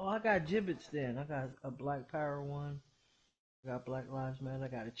 Oh, I got gibbets then. I got a Black Power one. I got Black Lives Matter. I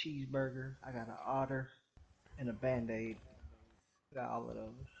got a cheeseburger. I got an otter and a Band-Aid. I got all of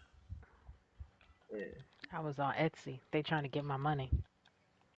those. Yeah. I was on Etsy. They trying to get my money.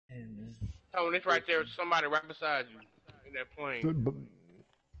 And Tony, it's right there. Somebody right beside you in that plane.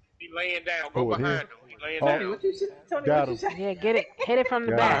 He laying down. Go Oh, it behind here? him. He laying Oh, Tony, down. what you say? Tony, got what you him. say? Yeah, get it. Hit it from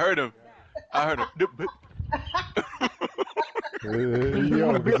the Got I him. back. heard him. I heard him.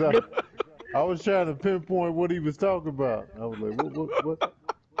 Yo, Blip, because blip. I was trying to pinpoint what he was talking about. I was like, what?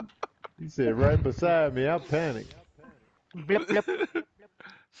 He said right beside me. I panicked. Blip, blip.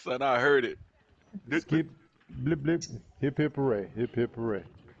 Son, I heard it. Skip, blip, blip. Hip, hip, hooray. Hip, hip, hooray.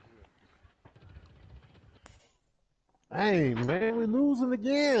 Hey, man, we're losing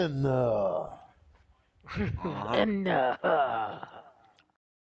again. And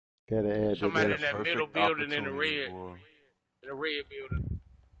Gotta add Somebody that in that extra. middle Perfect building in the opportunity, red. boy. In the red building.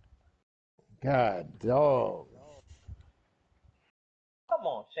 God, dog. Come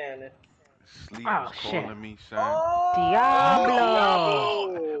on, Shannon. Sleep is oh shit. calling me, son. Oh, Diablo.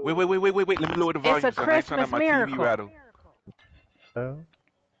 Diablo! Wait. Let me lower the It's a volume, son. I ain't trying to have Christmas my TV miracle. rattle.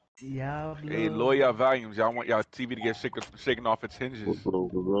 Hey, lower Diablo. y'all volumes. Y'all want y'all TV to get shaken off its hinges. What's up?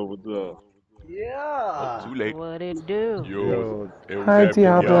 Oh, Yeah. too late. What it do? Yo, Yo, it was Hi, that Diablo.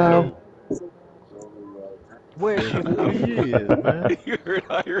 Diablo. Where's that's your what booty? he is, man. You heard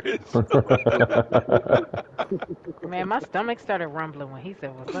Iris? Man, my stomach started rumbling when he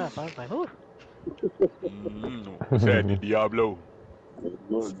said what's up. I was like, ooh. What's happening, Diablo?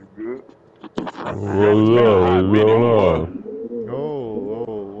 Good, you good? Man, it's been a hot minute, boy. Whoa.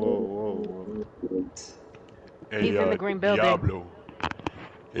 Hey, He's in the green building. Diablo.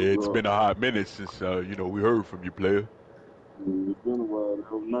 It's been a hot minute since we heard from you, player. It's been a while.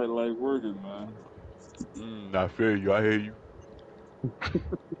 It was nightlife working, man. I feel you. I hear you.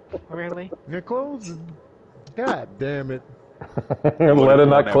 Really? They're closing. God damn it. You want to Let it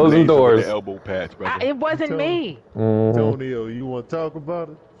put on not that closing blazer with the doors. elbow patch, brother. It wasn't me. Tony, you want to talk about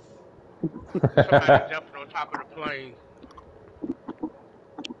it? Somebody jumping on top of the plane.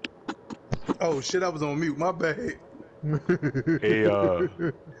 Oh shit, I was on mute. My bad. Hey,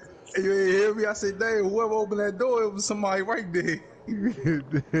 Hey, you ain't hear me? I said, dang, whoever opened that door, it was somebody right there.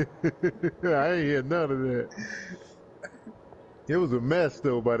 I ain't hear none of that. It was a mess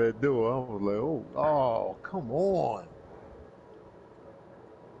though by that door. I was like, oh, come on.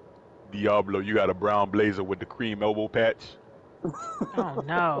 Diablo, you got a brown blazer with the cream elbow patch? Oh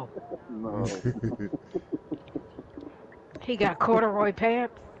no. No. He got corduroy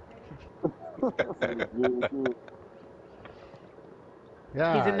pants.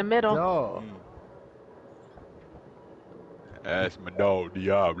 He's in the God, middle. dog. That's my dog,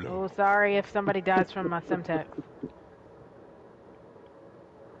 Diablo. Oh, sorry if somebody dies from my Semtex.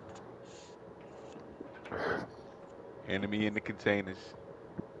 Enemy in the containers.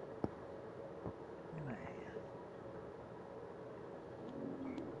 Man.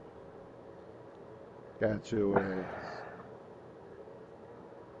 Got your ass.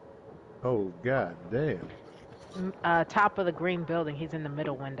 Oh, god damn. Top of the green building. He's in the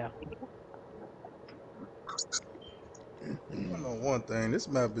middle window. I know one thing. This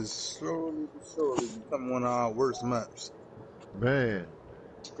map is slowly but surely becoming one of our worst maps. Man,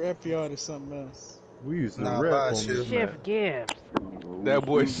 Scrapyard is something else. we used to Nah, rap bye, on this Shiv. map. Shift Gibbs. That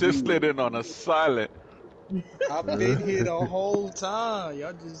boy shit slid in on a silent. I've been here the whole time.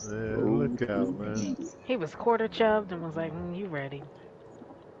 Y'all just Man, look out, man. He was quarter chubbed and was like, "You ready?"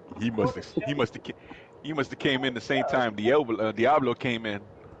 He must have came in the same time Diablo came in.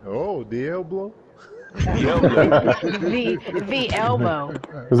 Oh, Diablo. Diablo. The elbow.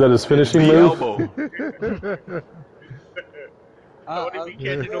 Was that his finishing The move? elbow. Don't be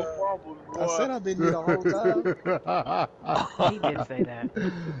catching no problems, I said boy. I've been here the whole time. He did say that.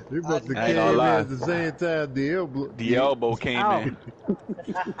 He must have I ain't gonna came in lie. at the same time Diablo The did. elbow came Oh, in.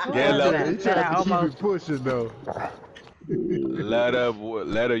 who Yeah, was love. He that? That tried I to keep almost. it pushing though.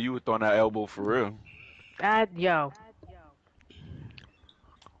 Letter, you was throwing that elbow for real. Yo,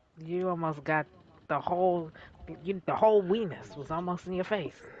 you almost got the whole. The whole weenus was almost in your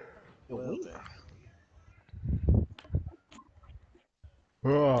face. Well then.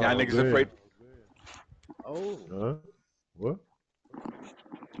 Y'all Oh niggas afraid. damn. Oh. Huh? What?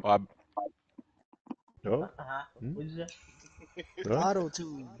 Oh, I, Oh? Hmm? What'd you say? Huh? Auto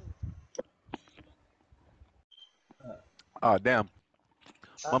tune. oh damn.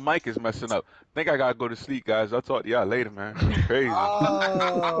 My mic is messing up. Think I gotta go to sleep, guys. I'll talk to y'all later, man. It's crazy.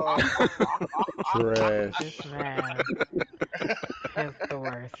 Oh, Trash. This man is the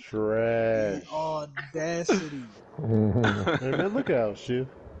worst. Trash. the audacity. Hey man, look out, Shiv.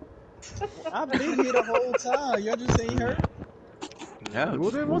 I've been here the whole time. Y'all just ain't heard. Yeah.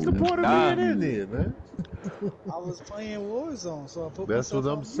 Well then what's the point of Nah. being in there, man? I was playing Warzone, so I put That's what myself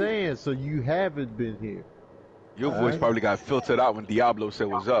I'm on mute. saying. So you haven't been here. Your voice Alright. probably got filtered out when Diablo said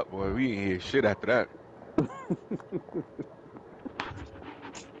what's up, boy. We ain't hear shit after that.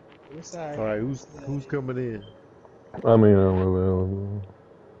 It's alright. Alright, who's coming in? I mean,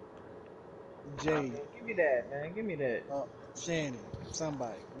 Jay, Give me that, man. Give me that. Shannon,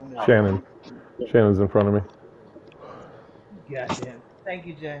 somebody. One of them. Shannon. Shannon's in front of me. Goddamn. Thank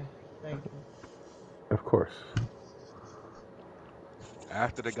you, Jay. Thank you. Of course.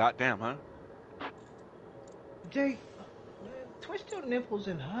 After the goddamn, huh? Jay, man, twist your nipples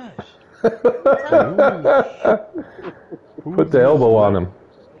and hush. Put the elbow on him.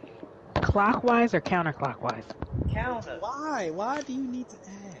 Clockwise or counterclockwise? Counter. Why? Why do you need to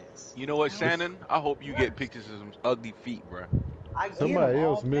ask? You know what, Counter. Shannon? I hope you get pictures of some ugly feet, bro. I get Somebody them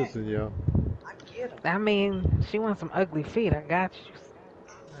else all day. missing, y'all. I get them. I mean, she wants some ugly feet. I got you.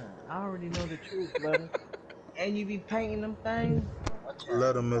 I already know the truth, Letter. And you be painting them things? Watch out.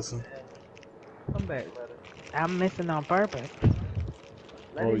 Let him missing. Come back, Letter. I'm missing on purpose.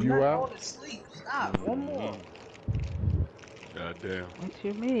 Letter, Oh, you're you not out? going to sleep. Stop. One more. Goddamn. What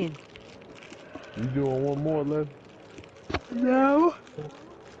you mean? You doing one more, left? No.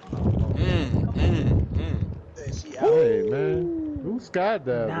 That she out. Hey man, who's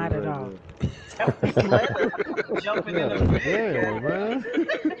skydiving Not at right all. now? That was Letter jumping in the God bed, damn, man.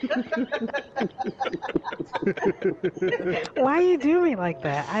 Why you do me like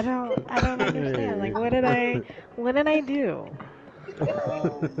that? I don't understand. Like what did I do?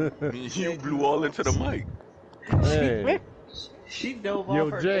 You blew all into the mic. Hey, She dove yo,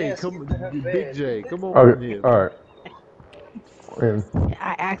 off her Jay, desk come, into her Big bed. J, come on in Okay, here, all man. right. And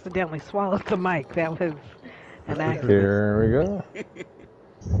I accidentally swallowed the mic. That was an accident. here we go.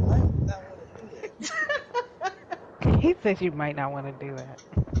 He said you might not want to do that.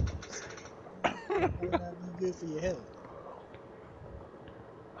 That would not be good for your health.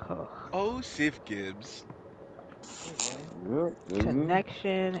 Oh, Sif Gibbs. Hey man. Yep, that's it.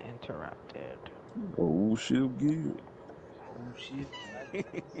 Connection interrupted. Oh, she'll give. Oh, shit.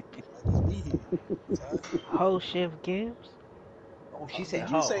 I just be here. Sorry. Ho Shiv Gibbs. Oh, she said Did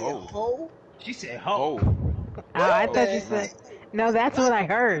you ho. say ho? She said ho. Oh. Oh, I What thought you the said. heck? No, that's what I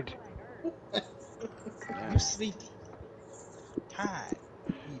heard. You sleepy. Tired.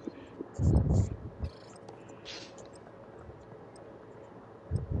 Even.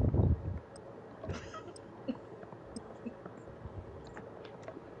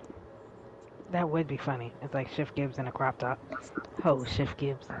 That would be funny. It's like Shiv Gibbs in a crop top. Ho Shiv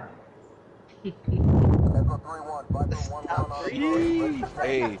Gibbs.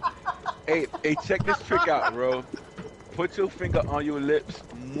 Hey, check this trick out, bro. Put your finger on your lips,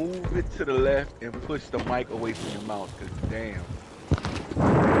 move it to the left, and push the mic away from your mouth. Cause damn.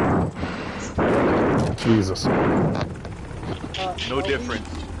 Jesus. No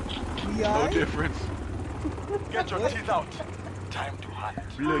difference. We No alright? difference. Get your teeth out. Time to hunt.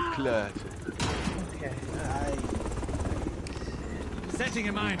 Blood clot. Okay. Setting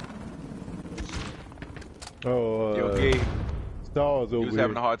in mine. Oh, Yo, Gabe, Stars you over was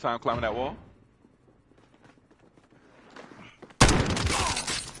here. having a hard time climbing that wall?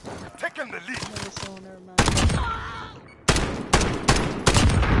 taken the lead.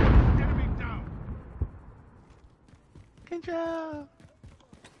 Enemy down. Control.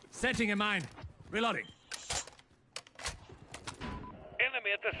 Setting a mine. Reloading.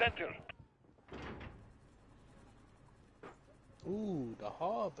 Enemy at the center. Ooh, the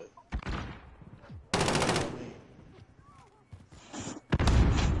harbor.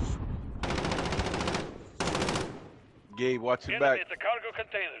 Gabe, watch your Enemy back. at the cargo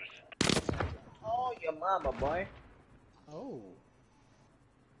containers. Oh, your mama, boy. Oh.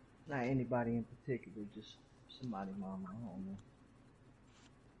 Not anybody in particular, just somebody mama. I don't know.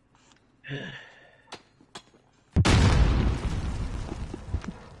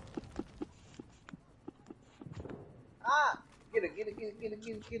 Ah! Get it, get it, get it, get it,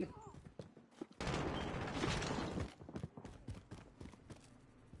 get it, get it.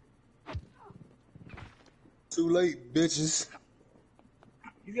 Too late, bitches.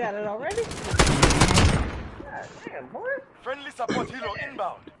 You got it already? God damn, boy. Friendly support helo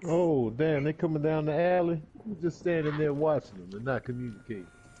inbound. Oh, damn, they coming down the alley? You just standing there watching them and not communicating.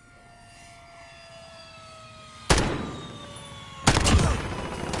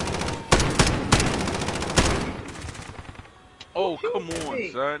 Oh, come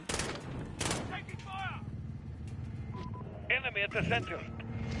on, son. Enemy at the center.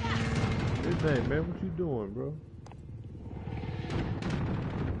 Good name, man. What you doing, bro?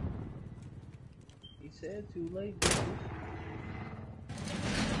 He said too late.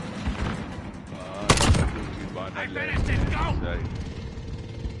 I finished it. Go.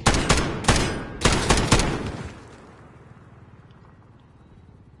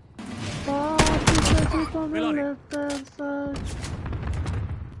 Reloading.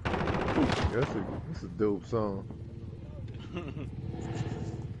 That's a dope song.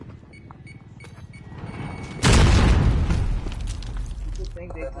 People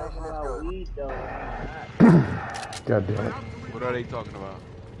think they talking about weed though. God damn it. What are they talking about?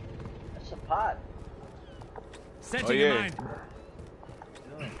 That's a pot. Setting a mine.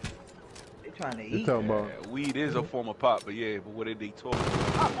 They trying to They eat. talking about Yeah, weed is a form of pot, but yeah, but what are they talking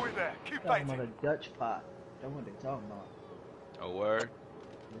about? Halfway there. Keep Talking fighting. about a Dutch pot. That's what they talking about. A word?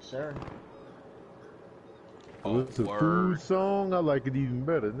 Yes, sir. Oh, it's a word. food song. I like it even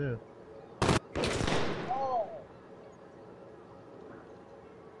better now. Oh.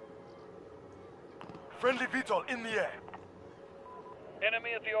 Friendly VTOL in the air.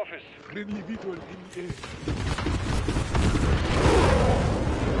 Enemy at the office. Friendly VTOL in the air.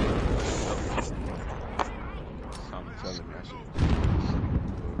 Someone telling me I should.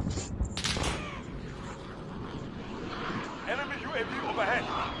 Enemy UAV overhead.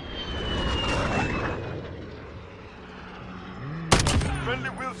 Friendly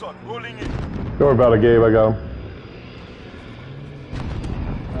Wilson rolling in. Don't worry about it, Gabe. I got him.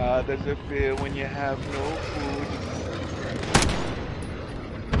 How does it feel when you have no food?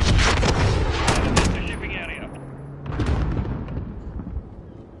 The shipping area.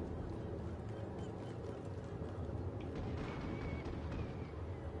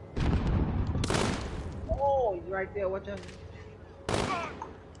 Oh, he's right there. Watch out.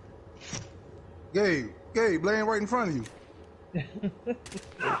 Gabe, laying right in front of you.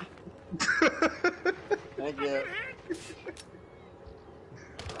 Thank you.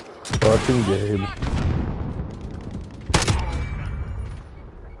 Fucking Gabe.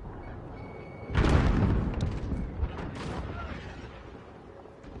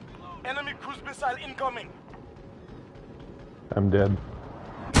 Enemy cruise missile incoming. I'm dead.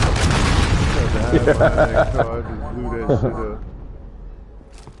 Behind that car, I just blew that shit up.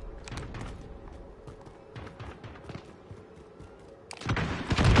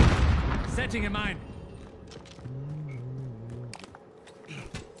 Setting a mine.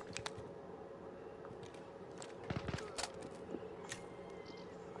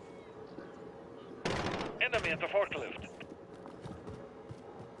 Enemy at the forklift.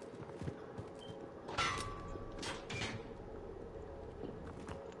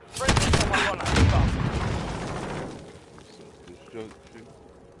 Friendly Samawana inbound.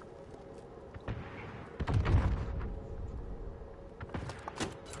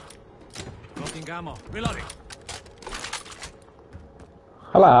 Blocking ammo. Reloading.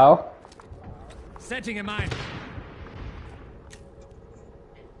 Hello. Setting a mine.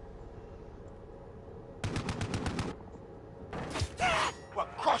 We're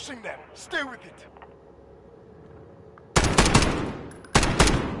crushing them. Stay with it.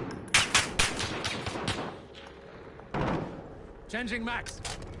 Changing max.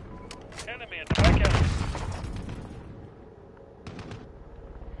 Enemy at the back end.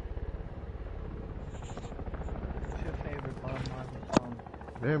 What's your favorite Bob Marley song?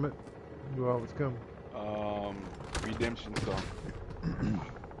 Damn it. Knew I was coming. Redemption stuff.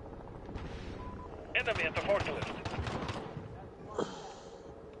 Enemy at the forklift.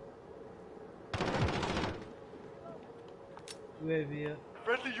 UAV up.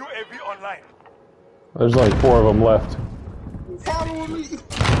 Friendly UAV online. There's only 4 of them left. Following me.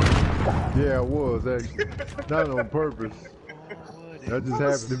 Yeah, I was actually. Not on purpose. I just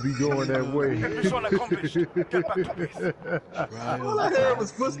happened to be going that way. Mission accomplished. Get back to base. All I heard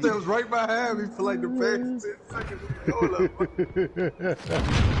was footsteps right behind me for like the past 10 seconds. Hold up.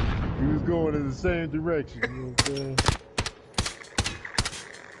 He was going in the same direction. You know what I'm saying?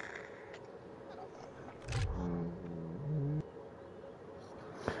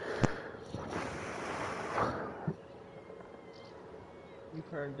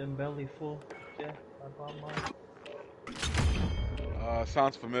 You've heard them belly full, Jeff, by Bob Marley?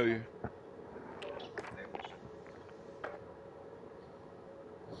 Sounds familiar.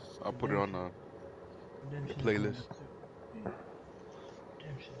 I'll put it on the playlist.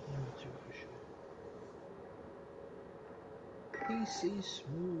 Redemption's number 2 for sure. PC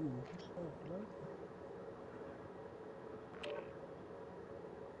Smooth. What's up, bro?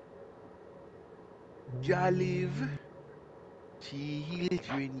 Jalive.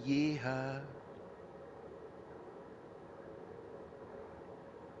 Children, yeah.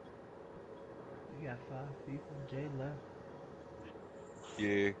 We got 5 people. Jay left.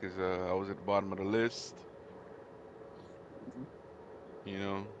 Yeah, because I was at the bottom of the list. You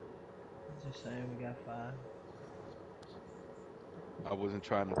know, Just saying we got 5. I wasn't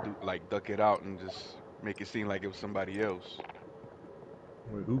trying to duck it out and just make it seem like it was somebody else.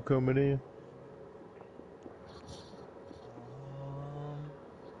 Wait, who coming in?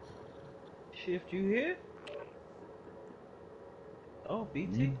 Shift, you here? Oh,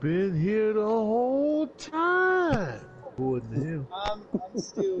 BT. You been here the whole time. According to him. I'm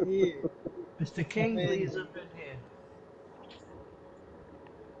still here. Mr. Kingsley is up in here.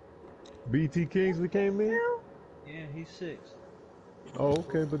 BT Kingsley came in? Yeah, he's 6. Oh,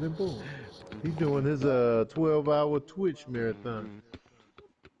 okay, but then boom. He's doing his 12-hour Twitch marathon.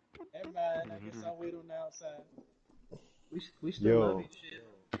 Never mind, I guess I'll wait on the outside. We still love you, shit.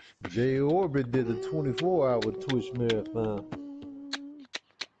 J Orbit did a 24-hour Twitch marathon.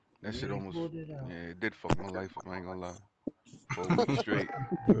 That shit almost, it did fuck my life up, I ain't gonna lie. 4 weeks straight.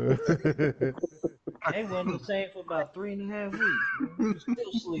 They wasn't the same for about 3.5 weeks. Man.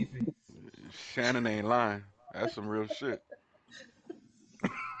 Still sleepy. Shannon ain't lying. That's some real shit. I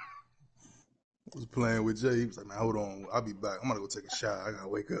was playing with Jay. He was like, man, hold on. I'll be back. I'm going to go take a shower. I got to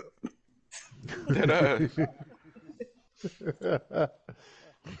wake up. Dead ass.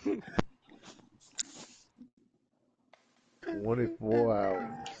 24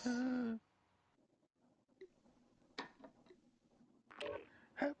 hours.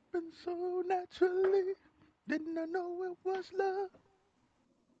 Happened so naturally. Didn't I know it was love?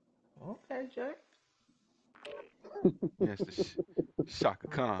 Okay, Jay. Yes, the Shaka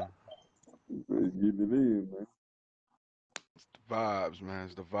Khan. Getting it in, man. It's the vibes, man.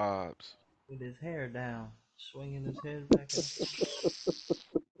 It's the vibes. With his hair down, swinging his head back and forth.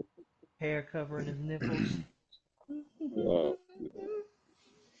 Hair covering his nipples. Wow.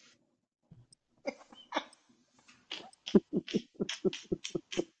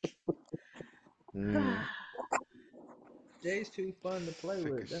 Jay's too fun to play Sick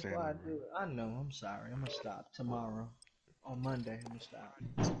with. as That's Shannon, why I man. do it. I know. I'm sorry. I'm gonna stop tomorrow. On Monday, I'm gonna stop.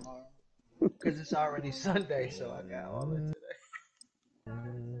 Tomorrow. Cause it's already Sunday, so I got all it today.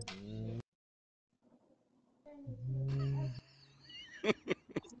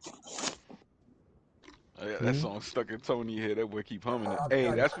 Oh, yeah, that song stuck in Tony's head. That boy keep humming it.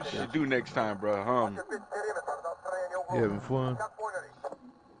 Hey, that's what you should do next time, bro. You having fun?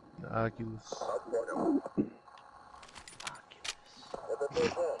 The Oculus.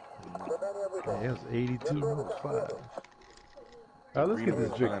 Man, it was 82. It was 5. All right, let's get this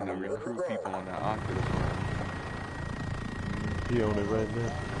Reno's trying to victory. recruit people on that Oculus. He on it right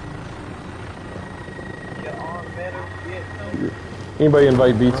now. Your arm better yet, Tony? Anybody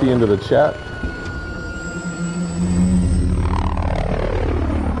invite BT into the chat?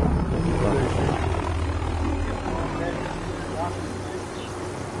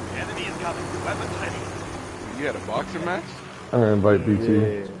 Enemy is coming. Weapons ready. You had a boxing match? I'm gonna invite BT.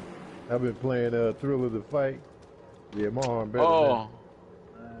 Yeah. I've been playing Thrill of the Fight. Yeah, my arm better Oh, now.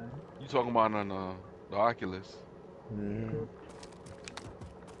 you talking about on the Oculus? Mm-hmm.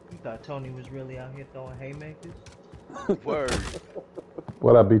 You thought Tony was really out here throwing haymakers? Word.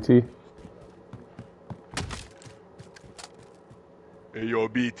 What up, BT? Hey, yo,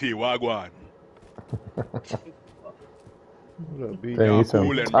 BT, wagwan. What up, B? Dang, you Y'all sound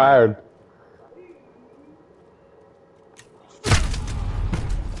coolin', tired.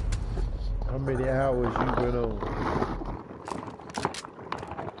 many hours you been on?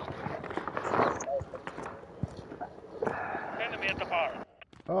 Enemy at the bar.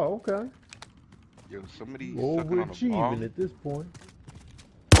 Oh, okay. Yo, somebody sucking on a Overachieving bomb. at this point.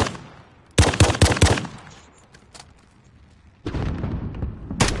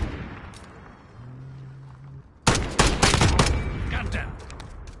 Gun down.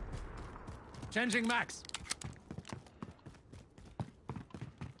 Changing max.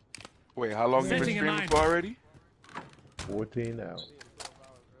 Wait, how long you been Setting in streaming mind. for already? 14 hours.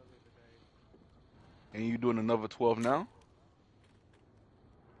 And you doing another 12 now?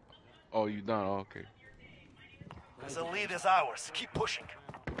 Oh, you done? Oh, okay. The lead is ours. Keep pushing.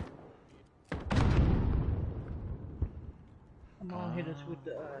 Come on, hit us with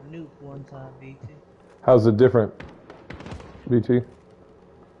the nuke one time, BT. How's it different, BT?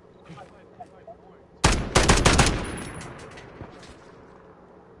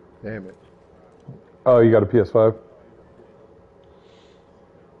 Damn it. Oh, you got a PS5?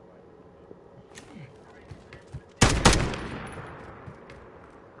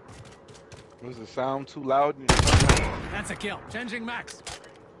 Was the sound too loud? That's a kill. Changing max.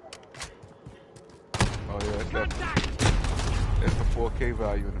 Oh yeah, that's the 4K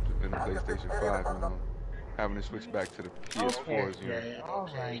value in the PlayStation 5. You know, having to switch back to the PS4s. You know.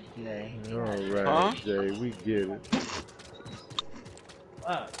 Alright, Jay. Alright, Huh? Jay, we get it.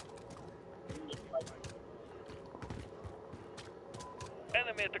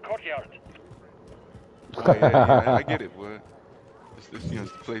 Enemy at the courtyard. Oh yeah, I get it, boy. It's you know,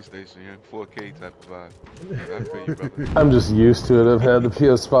 it's the PlayStation, yeah, 4K type of vibe. I feel you, brother. I'm just used to it. I've had the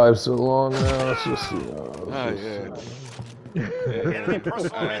PS5 so long now. It's just, you know. Enemy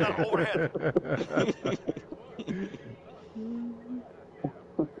personal radar overhead.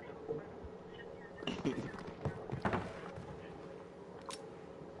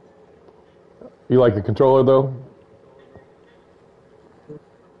 You like the controller though?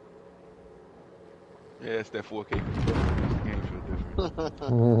 Yeah, it's that 4K controller. Makes the game feel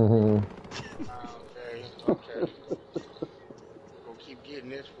different. Okay. Gonna keep getting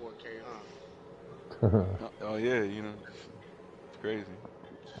this 4K, huh? Oh yeah, you know, it's crazy.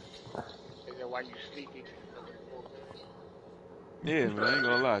 Is that why you sleepy? Because of the 4K? Yeah, man, I ain't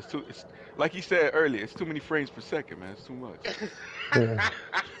gonna lie. It's like you said earlier. It's too many frames per second, man. It's too much. Yeah.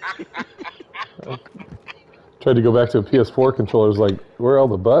 Tried to go back to a PS4 controller. It's like, where are all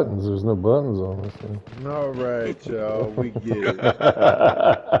the buttons? There's no buttons on this thing. Alright, y'all, we get it.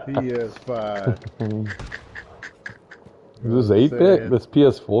 PS5. Is this 8-bit? This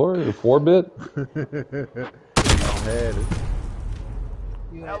PS4 or 4-bit? I've had it.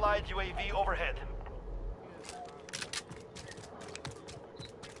 Allied UAV overhead.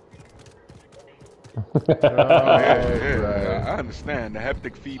 Yeah, I understand the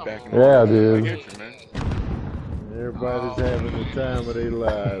haptic feedback. And all Yeah, that. dude. I get you, man. Everybody's having the time of their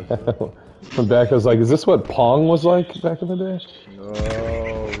lives. From back, I was like, is this what Pong was like back in the day?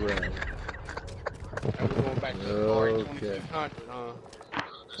 Alright. We're going back to the Atari 2600, huh?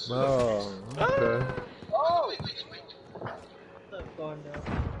 Oh, okay. Oh! What's up, Gardner?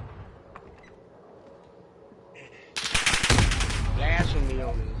 Blasphemy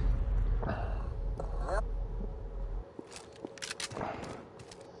on me.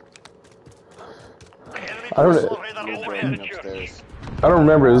 I don't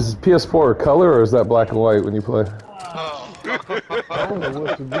remember. Is PS4 color or is that black and white when you play? I don't know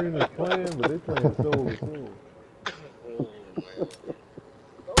what Sabrina's playing, but they playing Soul to Soul.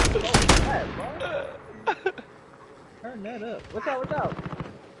 Turn that up. What's out?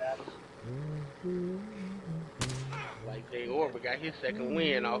 Like Jay Orba got his second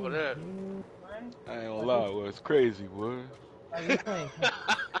win off of that. I ain't gonna lie, well, it's crazy, boy. Are you playing?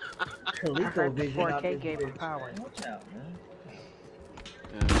 I heard the 4K gave him power. Watch out, man.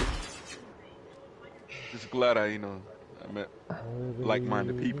 Yeah. Just glad I met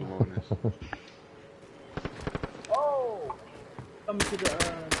like-minded people on this. Oh! Coming to the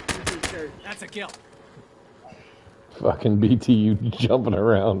church. That's a kill. Fucking BT, you jumping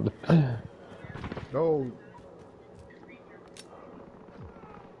around. No.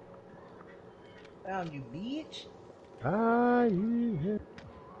 Found you, bitch.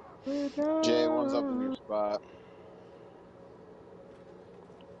 Jay, one's up in your spot.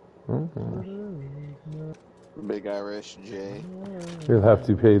 Big Irish Jay. You'll have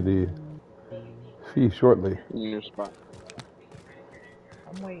to pay the fee shortly. In your spot.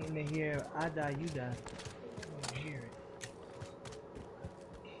 I'm waiting to hear I die, you die. I want to hear it.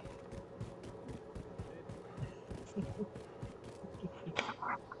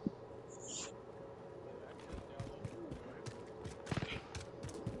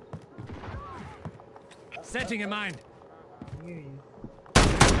 Setting a mine. I hear you.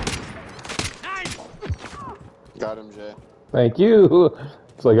 Nice. Got him, Jay. Thank you.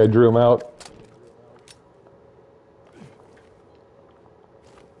 It's like I drew him out.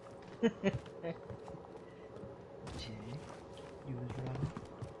 Jay, you was running.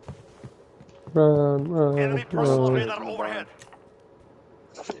 Run, run, Enemy personal run. radar overhead.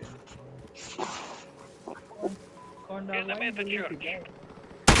 Corn dog, why you delete the game?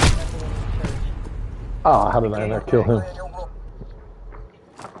 Ah, how did I not kill him?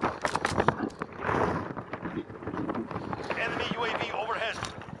 Enemy UAV overhead.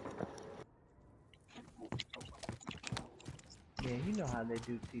 Yeah, you know how they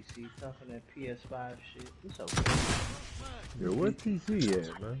do TC, talking that PS5 shit. It's okay. Yo, where TC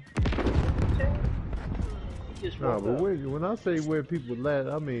at, man? You just Nah, woke but up. wait, when I say where people at,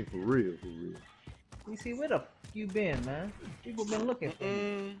 I mean for real, for real. TC, where the f you been, man? People been looking for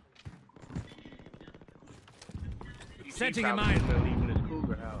you. Setting a mine. Leaving his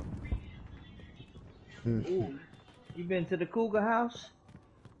cougar house. Ooh, you been to the Cougar house?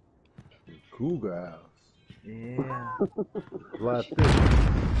 Cougar house. Yeah. Like this.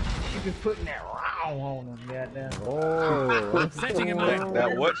 She been putting that round on him, goddamn. Oh. Setting a mine.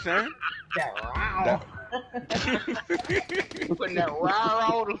 That what, Shane? That round. Putting that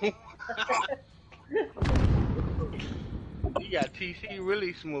round on him. You got TC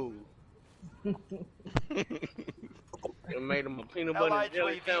really smooth. It made him a peanut butter and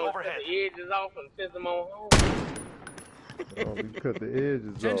jelly sandwich, cut the edges off, and sent them on home. Oh, we cut the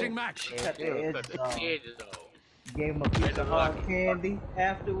edges Changing off. max. Cut the edges Cut the off. edges off. Gave him a piece of hard candy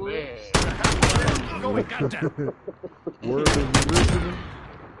afterwards. Man. Going down. Word is original.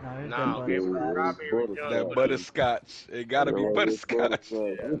 No, Nah, give him strawberry That butterscotch. It gotta be butterscotch.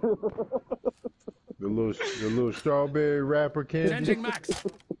 The little strawberry wrapper candy. Changing max.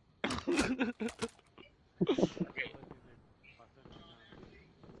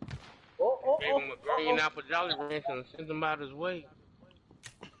 Gave him a green apple Jolly Rancher and sent him out his way.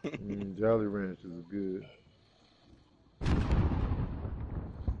 Jolly Ranchers are good.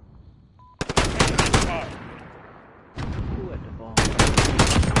 Who at the ball?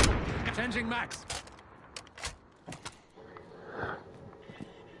 Changing max.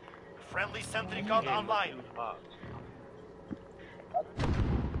 Friendly sentry gun online.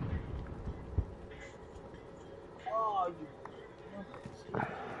 Oh, you.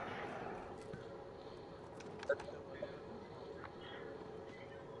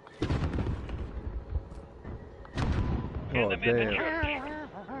 Oh, damn.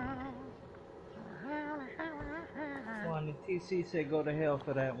 One, the TC said go to hell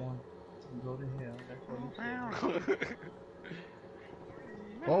for that one. Go to hell. That's what he said.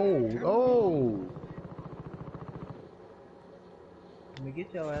 Oh. Let me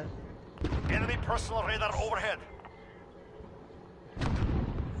get your ass. Enemy personal radar overhead.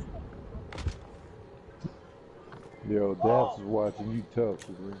 Yo, Daps is watching you tough,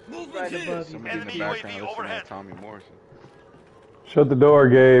 man. Right above you. Somebody in the background listening to Tommy Morrison. Shut the door,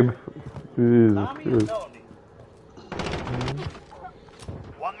 Gabe. Jesus Tommy Christ. Tony.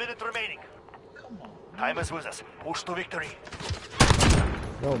 1 minute remaining. Time is with us. Push to victory.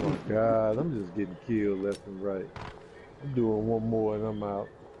 Oh my God, I'm just getting killed left and right. I'm doing one more and I'm out.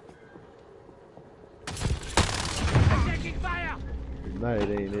 Taking fire. Tonight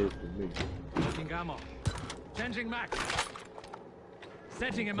ain't it for me. Looking ammo. Changing max.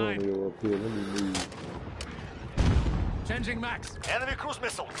 Setting a mine. Antonio up here, let me move. Changing max. Enemy cruise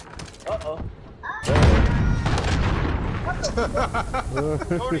missile. Uh-oh.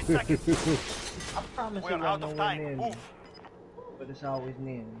 30 seconds. I promise We're it out wasn't of nowhere time. near me. Move. But it's always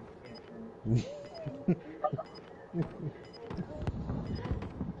near me.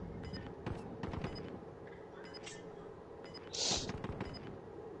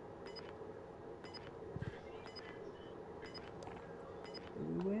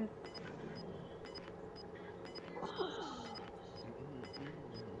 We went.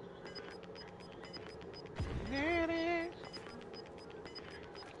 There it is.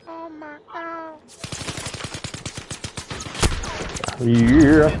 Oh my God.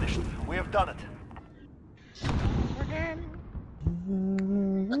 Yeah. Finished. We have done it. Again.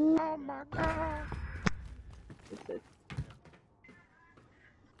 Oh my God.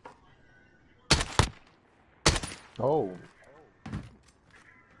 Oh.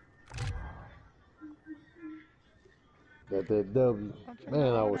 Got that W.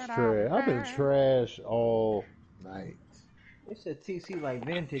 Man, I was trash. I've been trash all night. They said TC like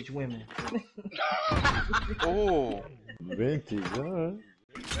vintage women. Oh. Vintage, huh?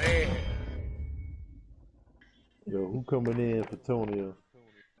 Man. Yo, who coming in for Tonio?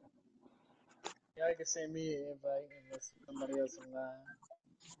 Y'all can send me an invite unless somebody else online.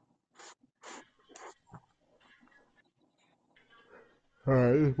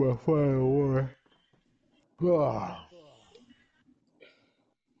 Alright, this is my final one. Ah.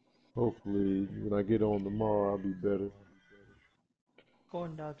 Hopefully, when I get on tomorrow, I'll be better.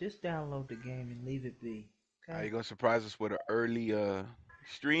 Corn dog, just download the game and leave it be. Are Okay? you gonna surprise us with an early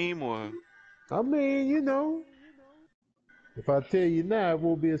stream or? I mean, you know, if I tell you now, it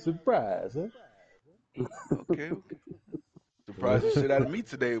won't be a surprise, huh? Okay, okay. Surprised the shit out of me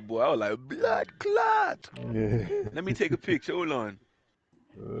today, boy. I was like, blood clot. Yeah. Let me take a picture. Hold on.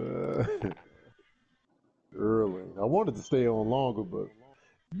 Early. I wanted to stay on longer, but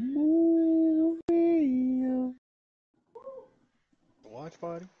movie. Watch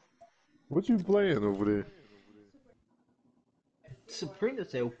party? What you playing over there? Sabrina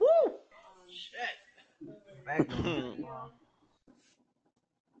said, "Woo, shit." Magnum.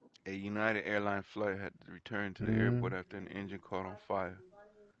 A United Airline flight had to return to the Mm-hmm. airport after an engine caught on fire.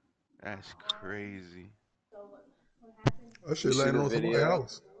 That's crazy. That You shit see landed the on somebody's video?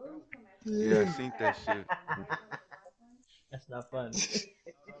 house. Yeah, I seen that shit. That's not funny.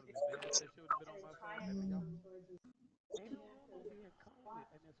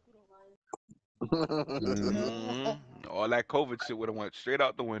 Mm. All that COVID shit would have went straight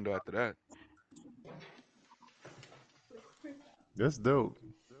out the window after that. That's dope.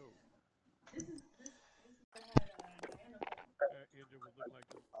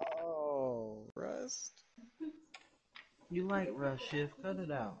 Oh, Rust. You like Rush Shift? Cut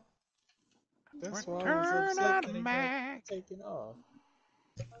it out. That's why I was Return upset of the that it got Mac. taken off.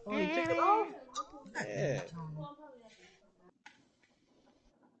 Oh, you took it off? God damn Yeah. it, Tony.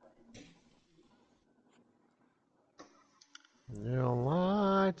 You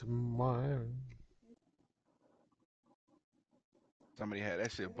light mine. Somebody had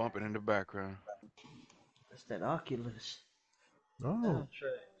that shit bumping in the background. That's that Oculus Oh.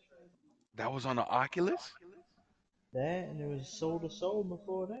 soundtrack. That was on the Oculus? That and there was Soul to Soul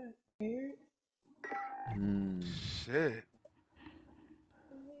before that. Hear it? Shit.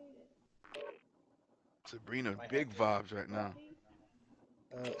 Sabrina, Might have big vibes right now.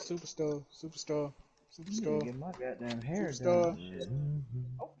 to. Superstar, superstar, I'm gonna superstar, get my goddamn hair done. superstar. Shit.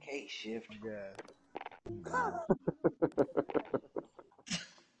 Okay, Shift. My God.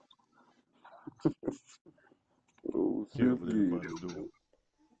 Oh, Careful shit, there yeah. by the door.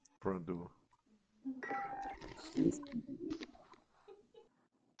 Front door.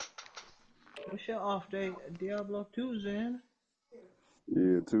 What's your off day? Diablo 2's in.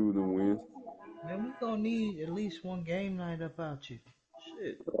 Yeah, two of them wins. Man, we gonna need at least one game night up out you.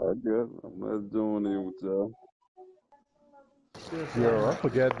 Shit. I guess I'm not doing it with y'all. Still Yo, I time.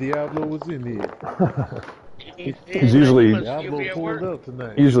 forgot Diablo was in here. He He's said like he must still Diablo be at pulled work. up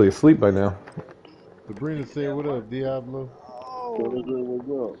tonight. usually asleep by now. Sabrina said, "What up, Diablo?" So they Oh, said, what's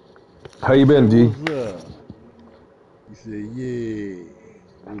up? How He you said, been, G? "What's up?" He said, "Yeah,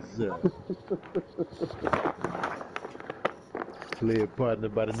 what's up?" Player partner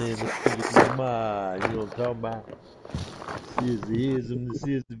by the name of Kendrick Lamar. You know what I'm talking about? This is the ism, this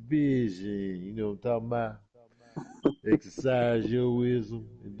is the vision. You know what I'm talking about? Exercise your ism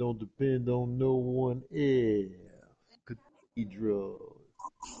and don't depend on no one else. Cathedral.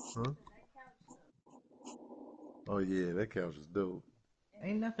 Huh? Oh yeah, that couch is dope.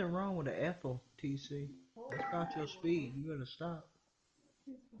 Ain't nothing wrong with an Ethel, TC. That's about your speed. You gotta stop.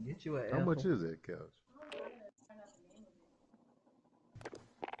 Get you an How much Ethel. is that couch?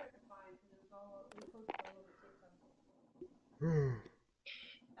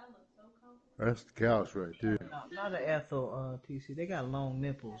 That's the couch right there. No, not an Ethel, TC. They got long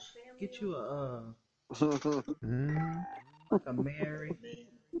nipples. Get you Mm. like a Mary, a Mary.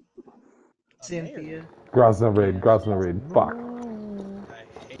 Cynthia. Grosvenor Raid, Yeah. Grosvenor Raid. Fuck. No.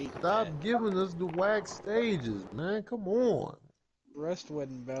 I hate Stop that. giving us the wax stages, man. Come on. Rust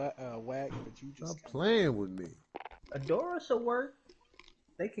wasn't whack, but you Stop just kind of like playing with me. Adoris will work.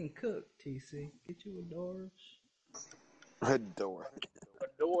 They can cook, TC. Get you Adoris. Adore. A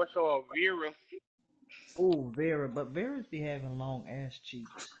door or a Vera. Oh, Vera. But Vera's be having long ass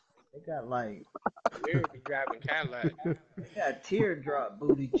cheeks. They got like, Vera be driving Cadillac. they got teardrop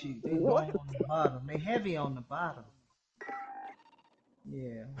booty cheeks. They What? long on the bottom. They heavy on the bottom. Yeah.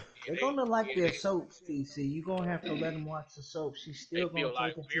 Yeah, They're gonna like their they soaps, TC. You're gonna have to let them watch the soap. She's they still feel gonna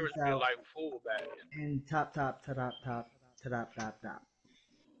like take her Vera's teeth feel out like fullback. and top, top, top, top, top, top, top.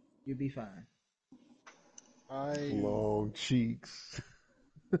 You'll be fine. I Long cheeks.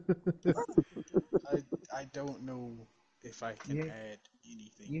 I I don't know if I can You add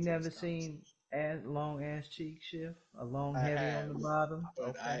anything you to this never seen conversation. long ass cheek shift, a long I heavy on have, the bottom. but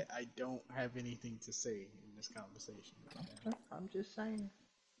Okay. I don't have anything to say in this conversation. I'm just saying.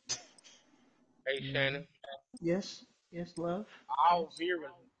 Hey Shannon, Yes, yes, love. all Yes.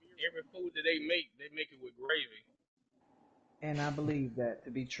 Vera, every food that they make it with gravy. And I believe that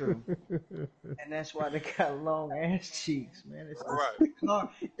to be true. And that's why they got long ass cheeks, man. It's Right.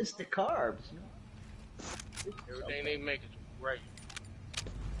 it's the carbs, man. It's Everything okay. they make is with gravy.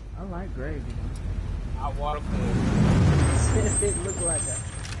 I like gravy. Hot water corn. It looked like a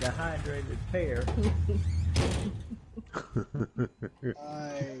dehydrated pear.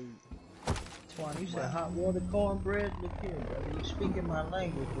 Twan, you said hot water cornbread? Look here, brother. You speaking my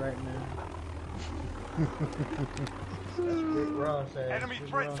language right now. That's Rick Ross ass. Enemy Rick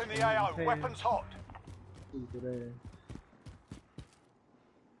threats Ross in the eating AO. pears. Weapons hot. Stupid ass.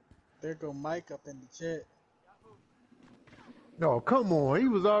 There go Mike up in the chat. No, come on. He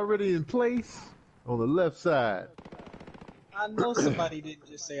was already in place on the left side. I know somebody didn't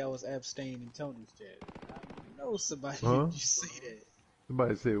just say I was abstaining in Tony's chat. I know somebody Huh? didn't just say that.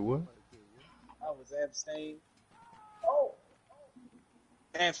 Somebody said what? I was abstaining. Oh!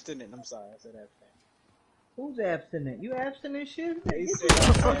 Abstinent. I'm sorry, I said abstain. Who's abstinent? You abstinent shit? They Get said I your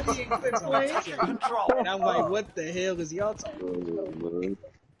was pussy and quit playing. Control. And I'm like, what the hell is y'all talking about?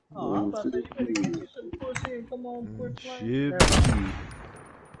 Oh, I'm about to say, you better get you some pussy and come on, quit playing. Shit.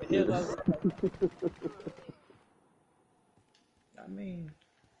 The hell I was I mean,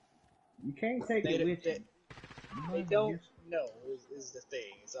 you can't take They, it with they, you. they don't know is the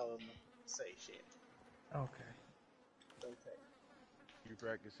thing. It's all I'm gonna say shit. Okay. Okay. You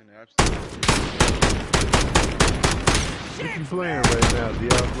practicing abstinence? What you playing right now,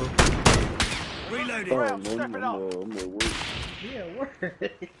 Diablo? Reloading. Round, step it up. I'm at work. Yeah, work.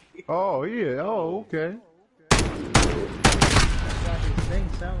 Oh, yeah. Oh, okay. That's why his thing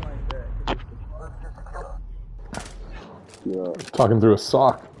sound like that. Yeah. Talking through a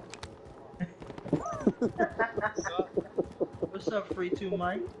sock. What's up, Free 2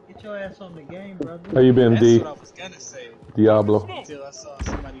 Mike? Get your ass on the game, brother. How you been, That's D? what I was gonna say. Diablo. Until I saw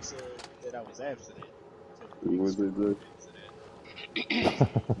somebody said that I was abstinent. What's it do?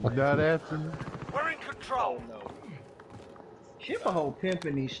 Not abstinent? We're in control. Oh no. Ship a whole pimp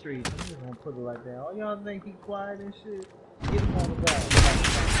in these streets. I'm just gonna put it like that. All y'all think he quiet and shit? Get him on the wall.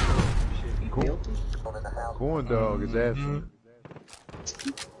 Shit, he guilty. Corn dog is abstinent.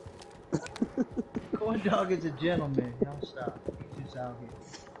 Corn dog is a gentleman. Don't stop. He's just out here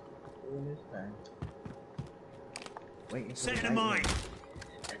doing his thing. Waiting for Setting the a mine.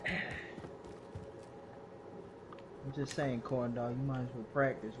 I'm just saying, corn dog, you might as well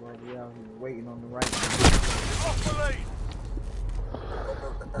practice while we out here waiting on the right one. Off the lead.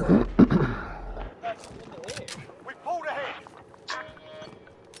 We pulled ahead.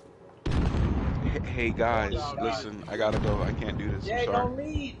 Hey guys, listen, I gotta go. I can't do this. Jay, I'm sorry.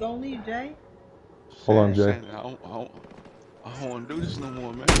 don't leave, Jay. Hold on, Jay. I don't want to do this no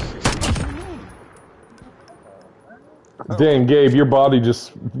more, man. It's too long. Dang, Gabe, your body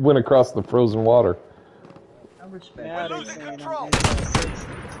just went across the frozen water. I respect Now that. they saying I'm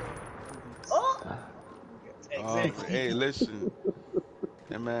Hey, listen.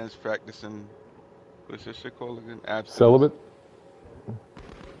 That man's practicing. What's this shit called again? Abstinence. Celibate?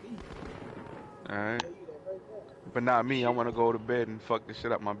 Alright. But not me. I want to go to bed and fuck this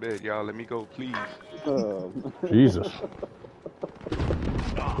shit up my bed. Y'all, let me go, please. Jesus.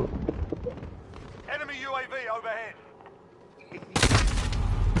 Enemy UAV overhead.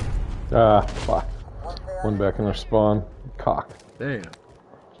 Ah, fuck. One back in their spawn. Cock. Damn.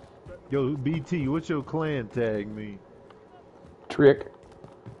 Yo, BT, what's your clan tag mean? Trick.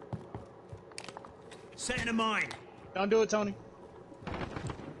 Setting a mine. Don't do it, Tony.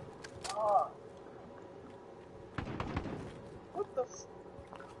 What the f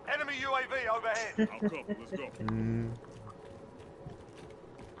Enemy UAV overhead. I'll cover. Let's go.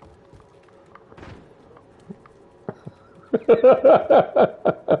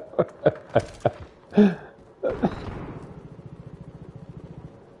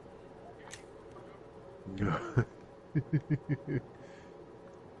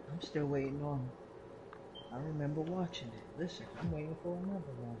 I'm still waiting on I remember watching it. Listen, I'm waiting for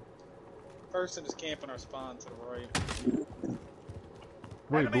another one. Person is camping our spawn to the right.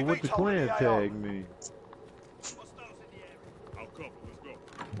 Wait, but what the clan tag mean? I'll cover. Let's go.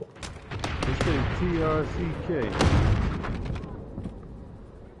 It says TRCK.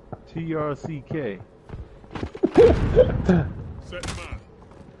 TRCK. Set mine.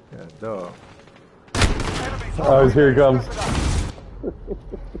 Yeah, dog. Oh, here he comes.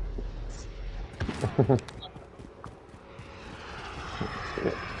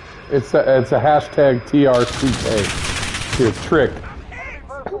 It's a hashtag TRCK. Here, trick.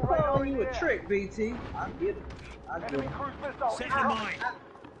 Oh, you a trick, BT. I get it. I get Enemy it. cruise missile Set the mine.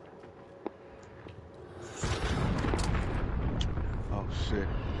 Oh shit.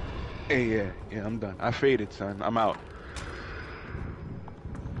 Hey, yeah, I'm done. I faded, son. I'm out.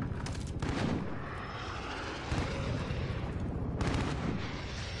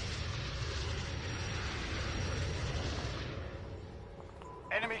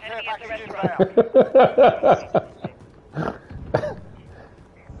 Enemy care package inbound.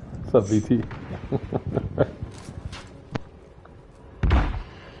 What's up, BT?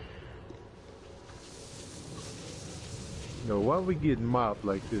 Yo, why we getting mopped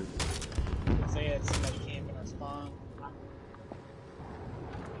like this? They had somebody camping our spawn.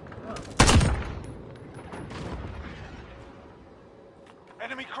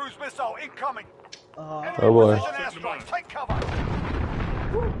 Enemy cruise missile incoming. Enemy Oh boy. precision airstrike. Take cover.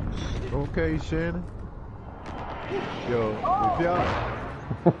 Okay, Shannon. Yo, if y'all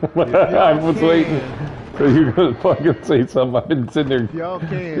I was waiting for you to fucking say something. I've been sitting there y'all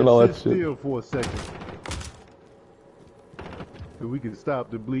doing can all that sit shit. still for a second, so we can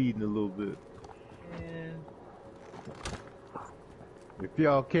stop the bleeding a little bit. If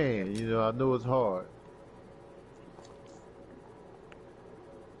y'all can, you know, I know it's hard.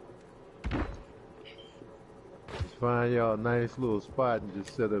 Just find y'all a nice little spot and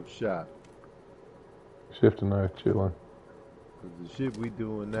just set up shop. Shift and knife, chilling. Cause the shit we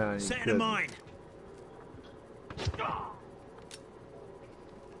doing now ain't Set the cutting. mine.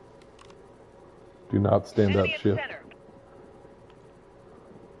 Do not stand up, shift.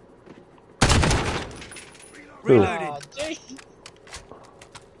 Reloading. Oh, Jay.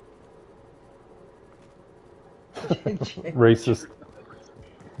 Racist.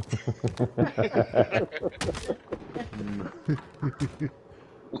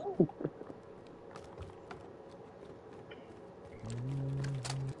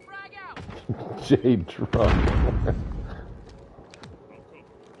 Jay drunk.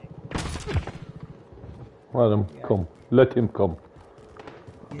 Let him come. Let him come.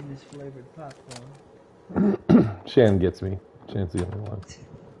 Getting this flavored popcorn. Shan gets me. Shan's the only one.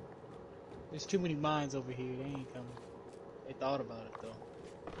 There's too many mines over here. They ain't coming. They thought about it though.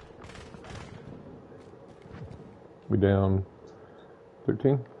 We down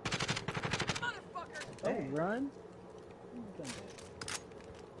 13? Hey, run.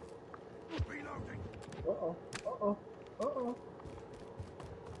 Uh-oh. Uh-oh. Uh-oh.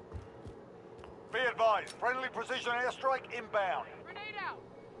 Be advised, friendly precision airstrike inbound. Grenade out.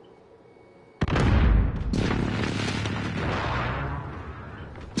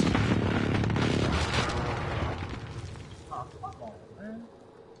 Oh, come on, man.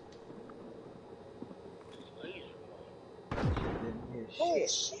 Oh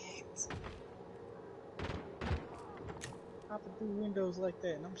shit! Hopping through windows like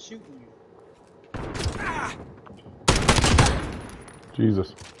that, and I'm shooting you.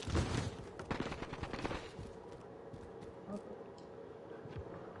 Jesus.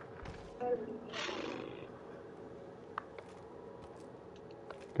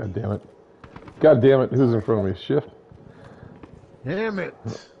 God damn it. God damn it. Who's in front of me? Shift? Damn it.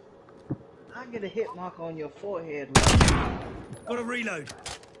 I get a hit mark on your forehead. Got to reload.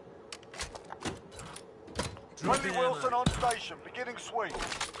 Friendly Wilson on station, beginning sweep.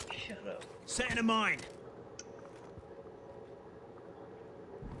 Shut up. Setting a mine.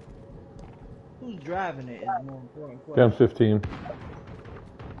 Who's driving it is the more important question. Down 15.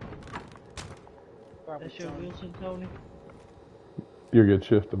 That's your Wilson, Tony? You're good,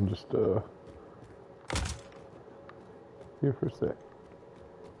 shift. I'm just here for a sec.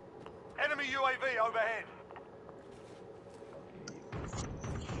 Enemy UAV overhead.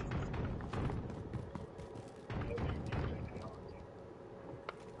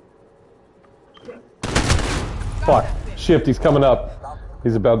 Fuck. Shift, he's coming up. He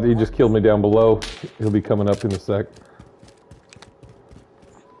just killed me down below. He'll be coming up in a sec.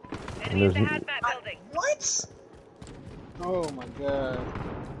 And there's, What? Oh my god.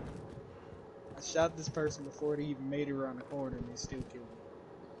 I shot this person before they even made it around the corner and they still killed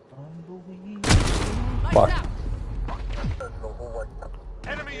me. fuck.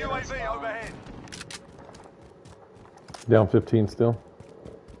 Enemy UAV overhead. Down 15 still.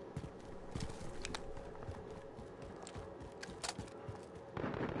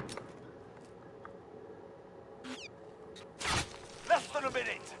 Less than a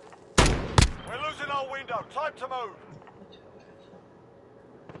minute. We're losing our window. Time to move.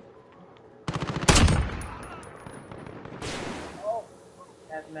 Oh,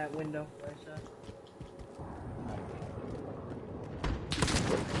 in that window, right side.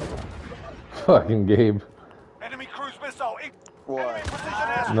 Fucking Gabe. Enemy cruise missile. What? Enemy precision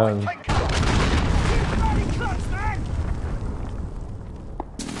airstrike. None. Take cover.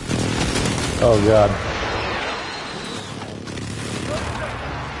 Oh God.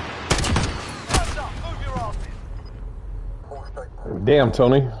 Move your asses. Damn,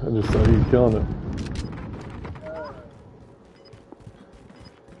 Tony. I just saw you killing it.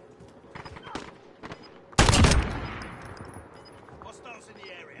 Hostiles in the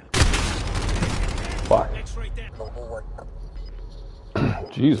area. Fuck. X-ray down.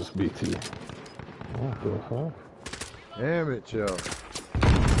 Jesus, BT. What the fuck? Damn it, y'all.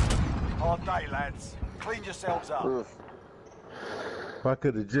 Hard day, lads. Clean yourselves up. If I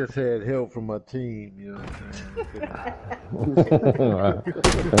could have just had help from my team, you know what I'm saying?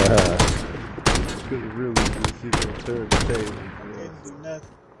 Could have really just, turned the table. Didn't do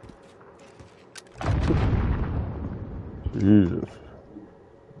nothing. Jesus.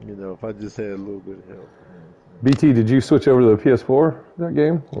 You know, if I just had a little bit of help. BT, did you switch over to the PS4 that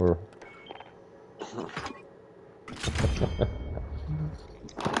game, or?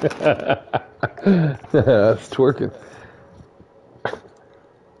 That's twerking.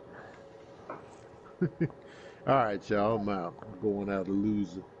 All right, y'all, I'm out. I'm going out a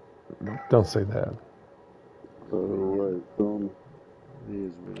loser. Don't say that. All right, Tony. It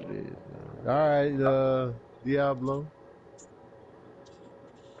is what it is, man. All right, Diablo.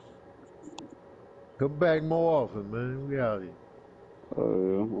 Come back more often, man. We out here. Yeah,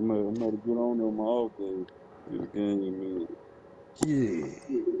 I'm gonna get on there on my off day. Get a game, man. Yeah.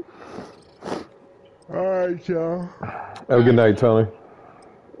 All right, y'all. Have a good night, Tony.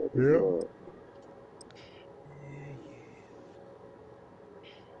 Yep.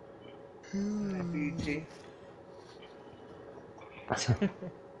 BT.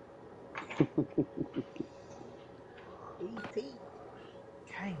 BT.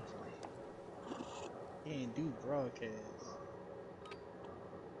 Kingsley. He ain't do broadcast.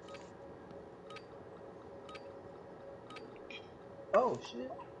 Oh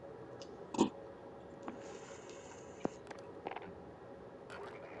shit.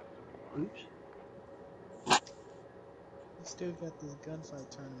 Oops. He still got this gunfight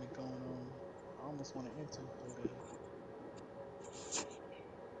tournament going on. I almost want to enter, but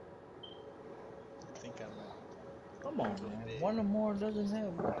I think I might Come might on, go to man. bed. One or more doesn't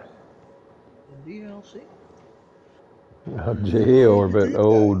have what? The DLC? J orbit.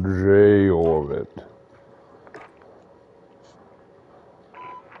 Oh, J orbit.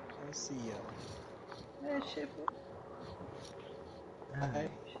 Let's see y'all. Man, shit. Alright,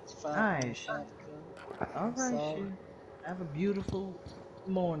 Nice. 5 on the Nice. shotgun. All right, Solid. shit. Have a beautiful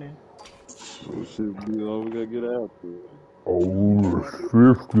morning. Oh shit, we all we gotta get after it. Oh,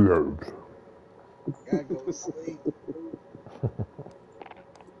 58. Gotta go to sleep.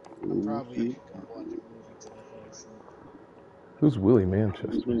 I Oh probably shit. gonna watch a movie till I fall asleep. Who's Willie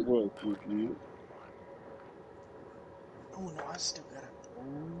You Manchester? think what, 58? Oh no, I still gotta.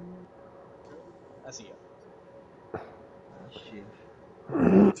 Oh, I see y'all. Nice shift.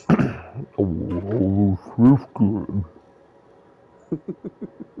 Oh, 58.